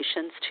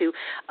expectations, to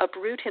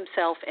uproot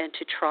himself and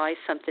to try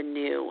something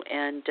new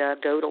and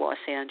go to Los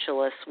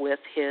Angeles with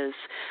his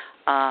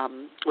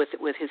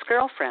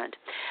girlfriend.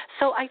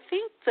 So I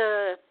think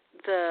the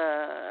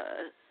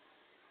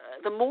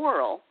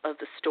moral of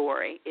the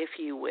story, if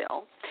you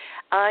will,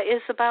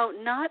 is about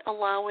not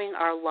allowing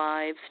our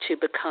lives to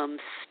become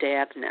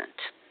stagnant,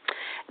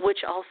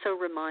 which also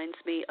reminds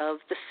me of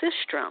the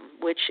sistrum,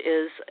 which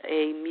is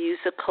a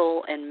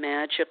musical and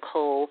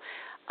magical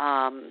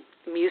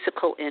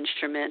musical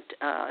instrument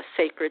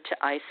sacred to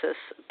Isis,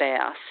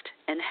 Bast,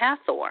 and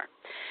Hathor.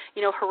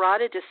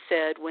 Herodotus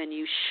said when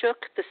you shook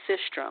the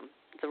sistrum,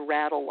 the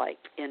rattle-like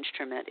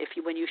instrument.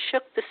 When you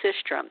shook the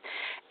sistrum,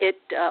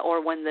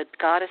 or when the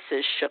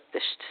goddesses shook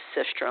the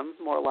sistrum,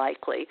 more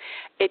likely,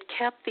 it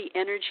kept the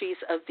energies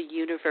of the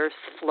universe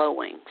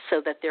flowing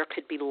so that there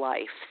could be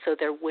life, so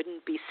there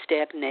wouldn't be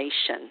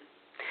stagnation.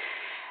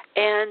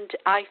 And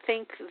I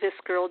think this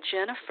girl,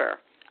 Jennifer,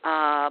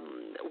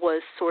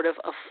 was sort of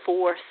a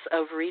force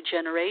of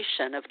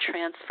regeneration, of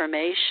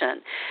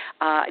transformation.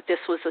 This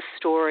was a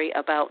story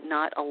about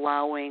not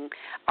allowing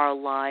our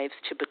lives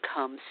to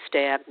become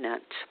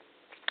stagnant.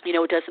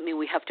 It doesn't mean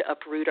we have to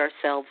uproot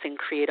ourselves and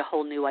create a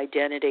whole new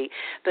identity,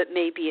 but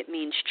maybe it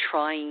means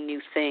trying new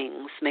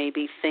things,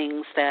 maybe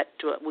things that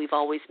we've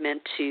always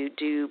meant to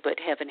do but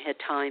haven't had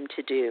time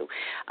to do.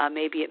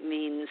 Maybe it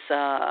means,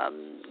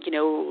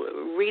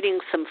 reading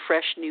some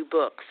fresh new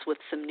books with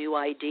some new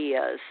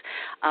ideas.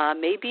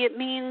 Maybe it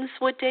means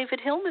what David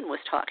Hillman was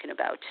talking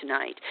about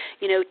tonight,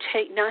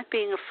 not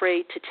being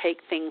afraid to take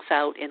things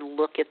out and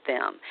look at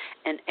them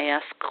and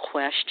ask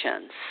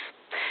questions.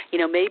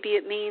 Maybe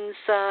it means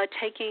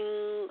taking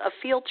a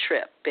field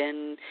trip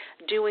and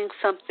doing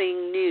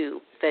something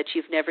new that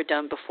you've never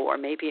done before.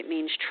 Maybe it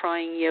means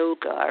trying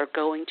yoga or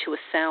going to a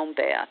sound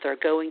bath or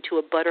going to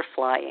a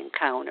butterfly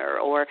encounter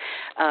or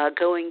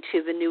going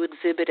to the new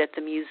exhibit at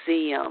the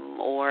museum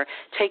or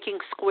taking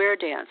square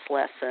dance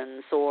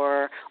lessons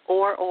or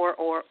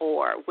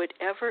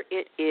whatever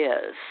it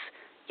is,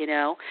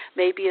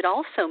 Maybe it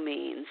also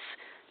means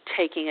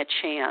taking a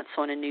chance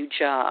on a new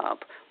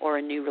job or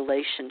a new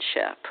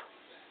relationship.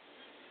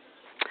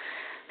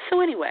 So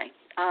anyway,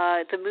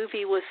 the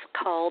movie was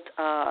called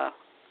A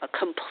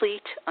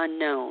Complete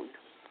Unknown.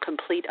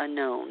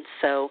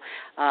 So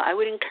I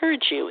would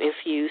encourage you,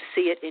 if you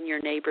see it in your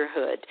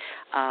neighborhood,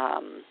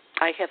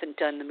 I haven't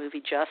done the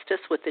movie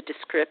justice with the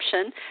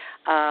description.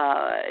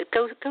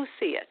 Go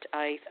see it.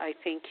 I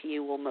think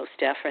you will most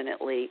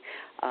definitely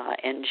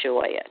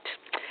enjoy it.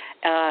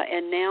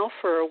 And now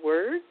for a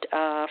word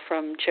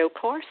from Joe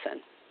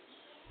Carson.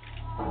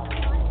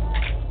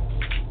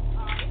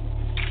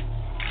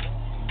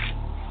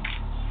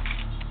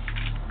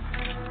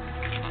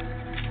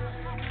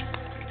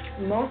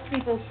 Most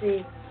people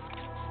see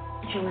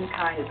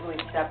humankind as really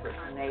separate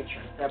from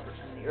nature and separate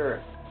from the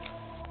earth.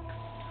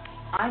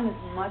 I'm as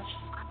much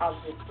of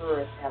this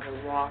earth as a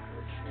rock or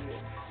a tree.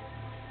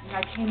 And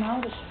I came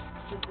out of it.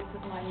 This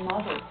is my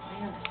mother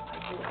planet.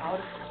 I grew out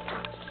of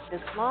it.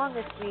 As long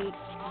as we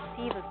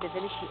conceive of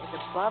divinity as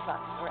above us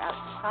or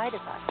outside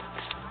of us,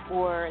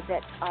 or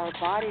that our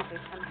bodies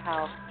are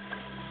somehow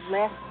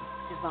less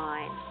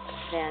divine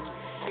than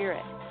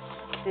spirit,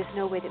 there's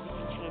no way that we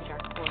can change our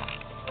course.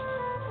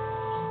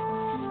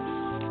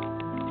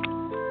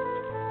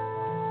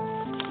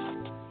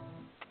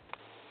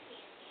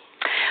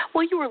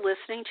 Well, you were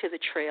listening to the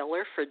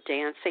trailer for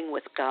Dancing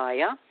with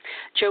Gaia,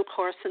 Joe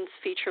Carson's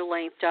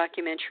feature-length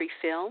documentary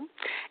film.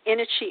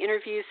 In it, she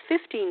interviews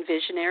 15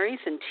 visionaries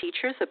and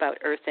teachers about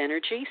earth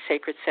energy,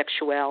 sacred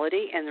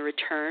sexuality, and the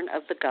return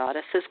of the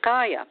goddesses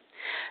Gaia.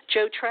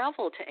 Joe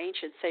traveled to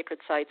ancient sacred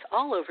sites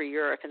all over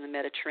Europe and the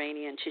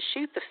Mediterranean to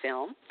shoot the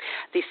film.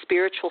 These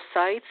spiritual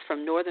sites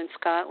from northern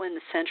Scotland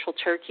to central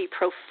Turkey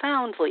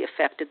profoundly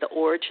affected the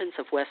origins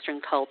of Western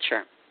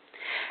culture.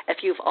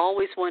 If you've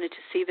always wanted to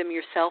see them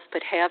yourself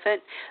but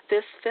haven't,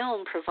 this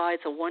film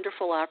provides a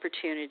wonderful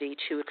opportunity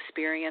to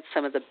experience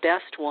some of the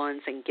best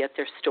ones and get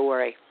their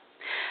story.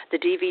 The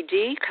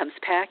DVD comes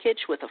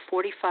packaged with a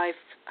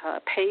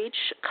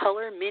 45-page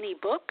color mini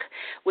book,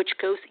 which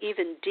goes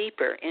even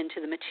deeper into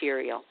the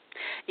material.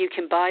 You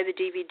can buy the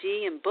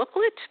DVD and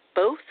booklet,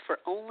 both for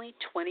only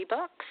 $20,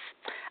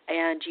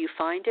 and you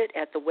find it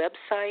at the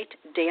website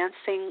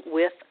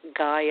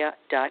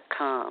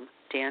dancingwithgaia.com.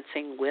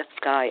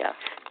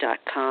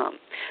 dancingwithgaia.com.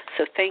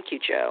 So thank you,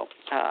 Joe.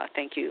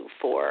 Thank you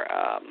for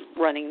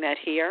running that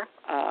here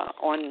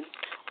on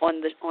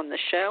the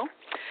show.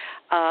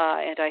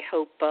 And I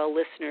hope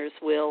listeners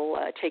will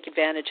take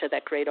advantage of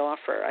that great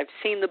offer. I've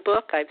seen the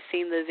book. I've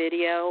seen the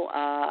video.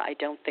 I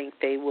don't think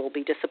they will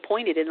be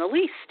disappointed in the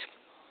least.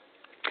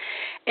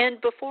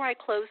 And before I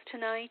close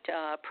tonight,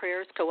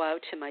 prayers go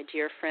out to my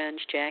dear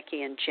friends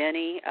Jackie and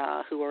Jenny,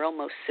 who are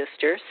almost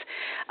sisters.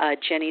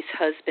 Jenny's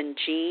husband,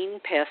 Gene,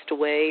 passed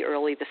away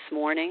early this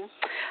morning.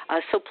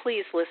 So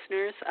please,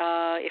 listeners,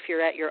 if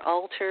you're at your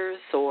altars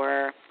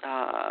or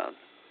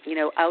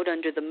out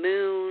under the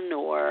moon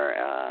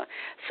or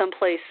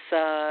someplace,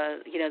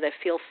 that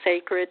feels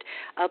sacred,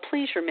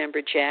 please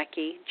remember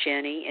Jackie,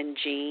 Jenny, and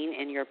Jean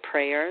in your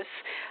prayers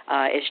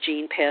as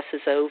Jean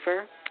passes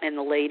over and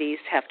the ladies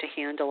have to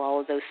handle all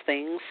of those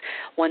things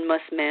one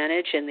must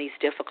manage in these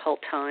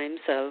difficult times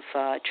of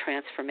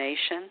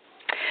transformation.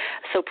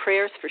 So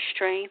prayers for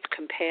strength,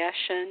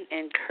 compassion,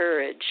 and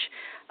courage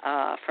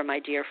for my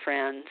dear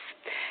friends.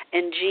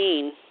 And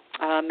Jean,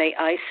 may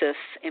Isis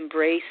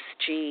embrace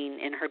Jean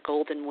in her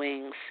golden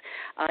wings.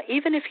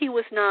 Even if he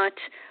was not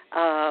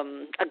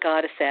a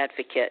goddess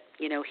advocate,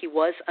 he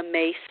was a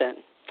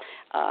Mason.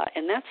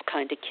 And that's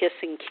kind of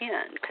kissing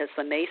kin, because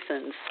the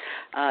Masons,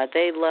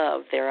 they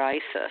love their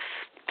Isis.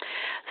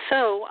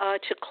 So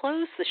to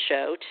close the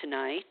show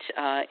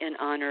tonight, in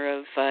honor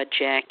of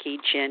Jackie,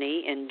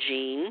 Jenny, and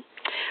Jean,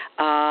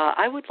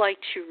 I would like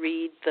to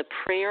read the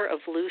prayer of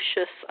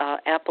Lucius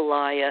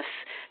Apuleius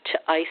to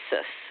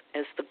Isis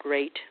as the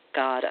great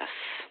goddess.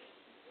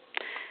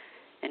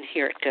 And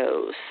here it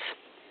goes.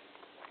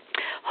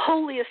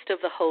 Holiest of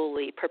the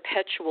holy,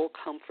 perpetual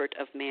comfort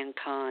of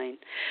mankind,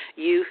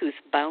 you whose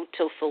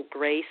bountiful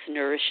grace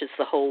nourishes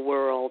the whole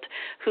world,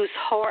 whose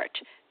heart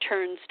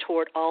turns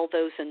toward all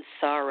those in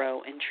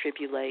sorrow and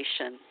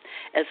tribulation,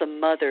 as a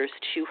mother's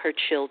to her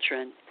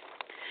children.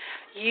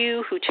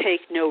 You who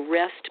take no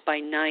rest by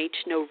night,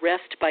 no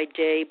rest by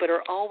day, but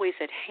are always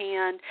at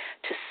hand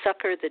to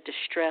succor the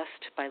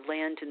distressed by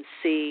land and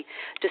sea,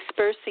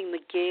 dispersing the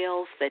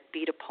gales that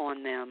beat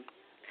upon them.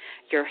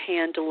 Your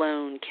hand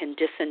alone can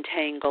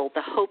disentangle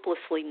the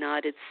hopelessly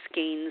knotted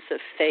skeins of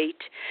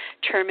fate,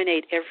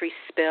 terminate every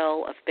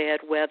spell of bad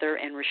weather,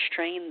 and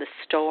restrain the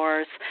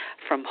stars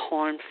from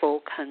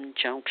harmful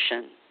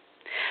conjunction.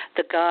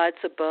 The gods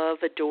above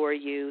adore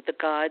you. The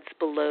gods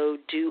below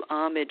do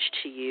homage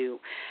to you.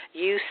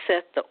 You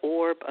set the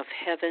orb of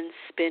heaven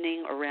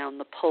spinning around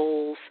the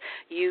poles.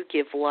 You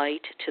give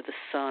light to the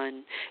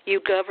sun.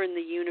 You govern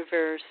the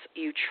universe.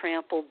 You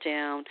trample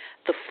down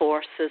the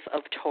forces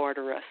of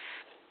Tartarus.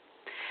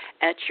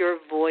 At your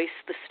voice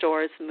the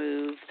stars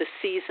move, the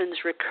seasons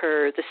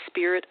recur, the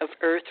spirit of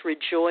earth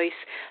rejoice,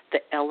 the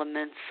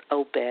elements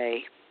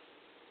obey.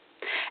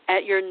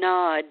 At your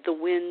nod the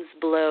winds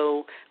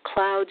blow,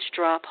 clouds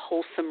drop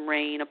wholesome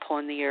rain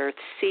upon the earth,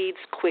 seeds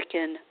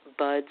quicken,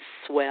 buds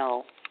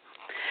swell.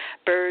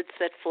 Birds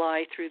that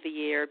fly through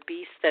the air,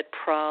 beasts that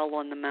prowl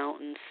on the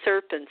mountains,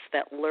 serpents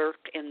that lurk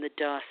in the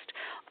dust,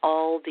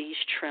 all these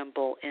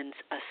tremble in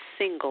a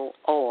single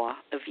awe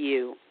of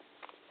you.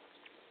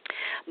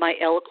 My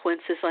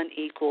eloquence is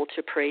unequal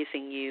to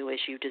praising you as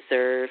you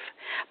deserve,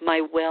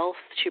 my wealth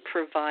to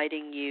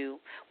providing you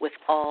with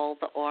all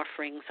the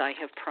offerings I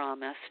have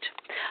promised,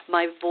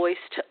 my voice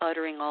to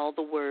uttering all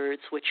the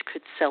words which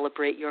could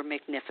celebrate your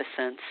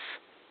magnificence.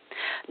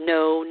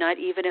 No, not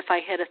even if I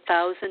had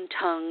 1,000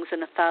 tongues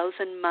and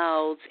 1,000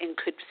 mouths and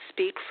could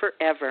speak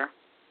forever.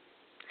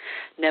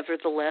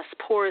 Nevertheless,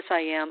 poor as I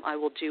am, I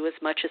will do as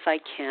much as I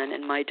can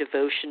in my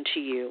devotion to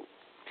you.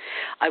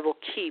 I will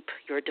keep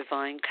your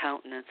divine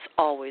countenance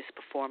always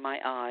before my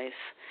eyes,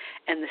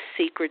 and the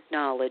secret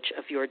knowledge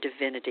of your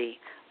divinity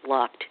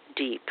locked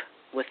deep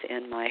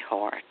within my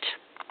heart.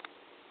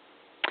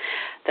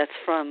 That's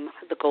from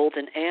The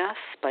Golden Ass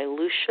by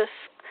Lucius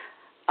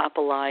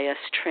Apuleius,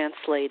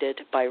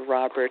 translated by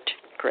Robert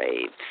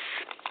Graves.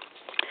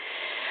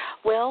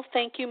 Well,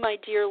 thank you, my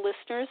dear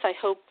listeners. I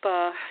hope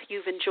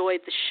you've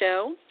enjoyed the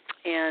show,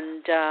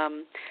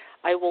 and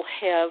I will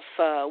have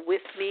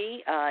with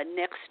me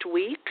next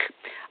week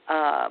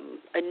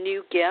a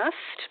new guest.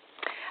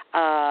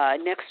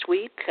 Next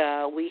week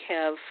we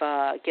have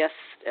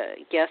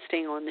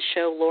guesting on the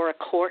show Laura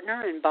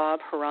Kortner and Bob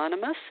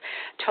Hieronymus,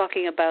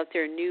 talking about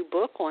their new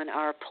book on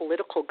our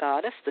political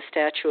goddess, the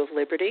Statue of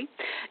Liberty.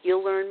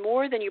 You'll learn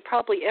more than you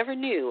probably ever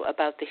knew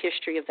about the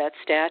history of that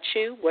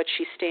statue, what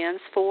she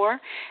stands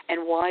for,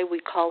 and why we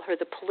call her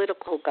the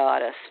political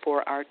goddess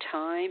for our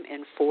time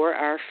and for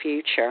our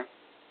future.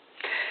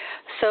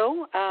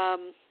 So,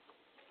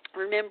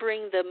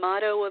 remembering the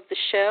motto of the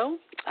show,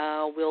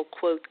 we'll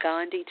quote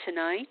Gandhi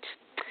tonight.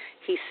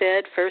 He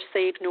said, first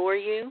they ignore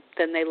you,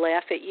 then they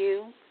laugh at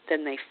you,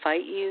 then they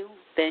fight you,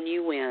 then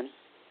you win.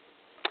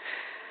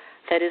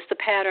 That is the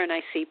pattern I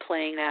see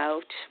playing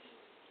out.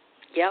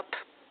 Yep,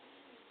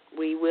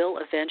 we will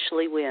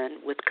eventually win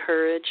with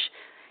courage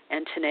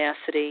and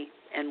tenacity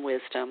and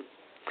wisdom.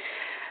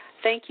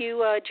 Thank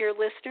you, dear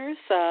listeners.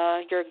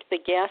 You're the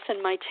gas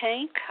in my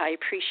tank. I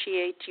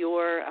appreciate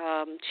your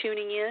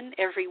tuning in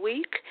every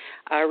week.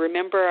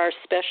 Remember our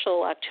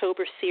special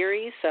October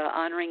series,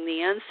 Honoring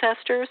the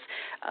Ancestors.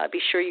 Be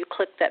sure you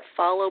click that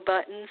follow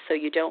button so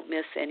you don't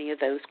miss any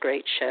of those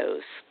great shows.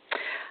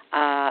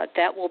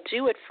 That will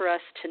do it for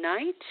us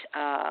tonight.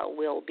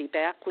 We'll be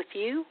back with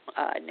you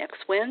next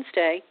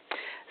Wednesday.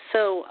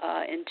 So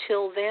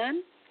until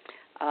then,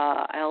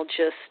 I'll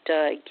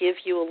just give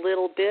you a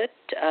little bit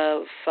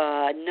of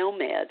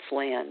Nomad's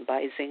Land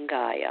by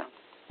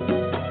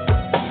Zingaya.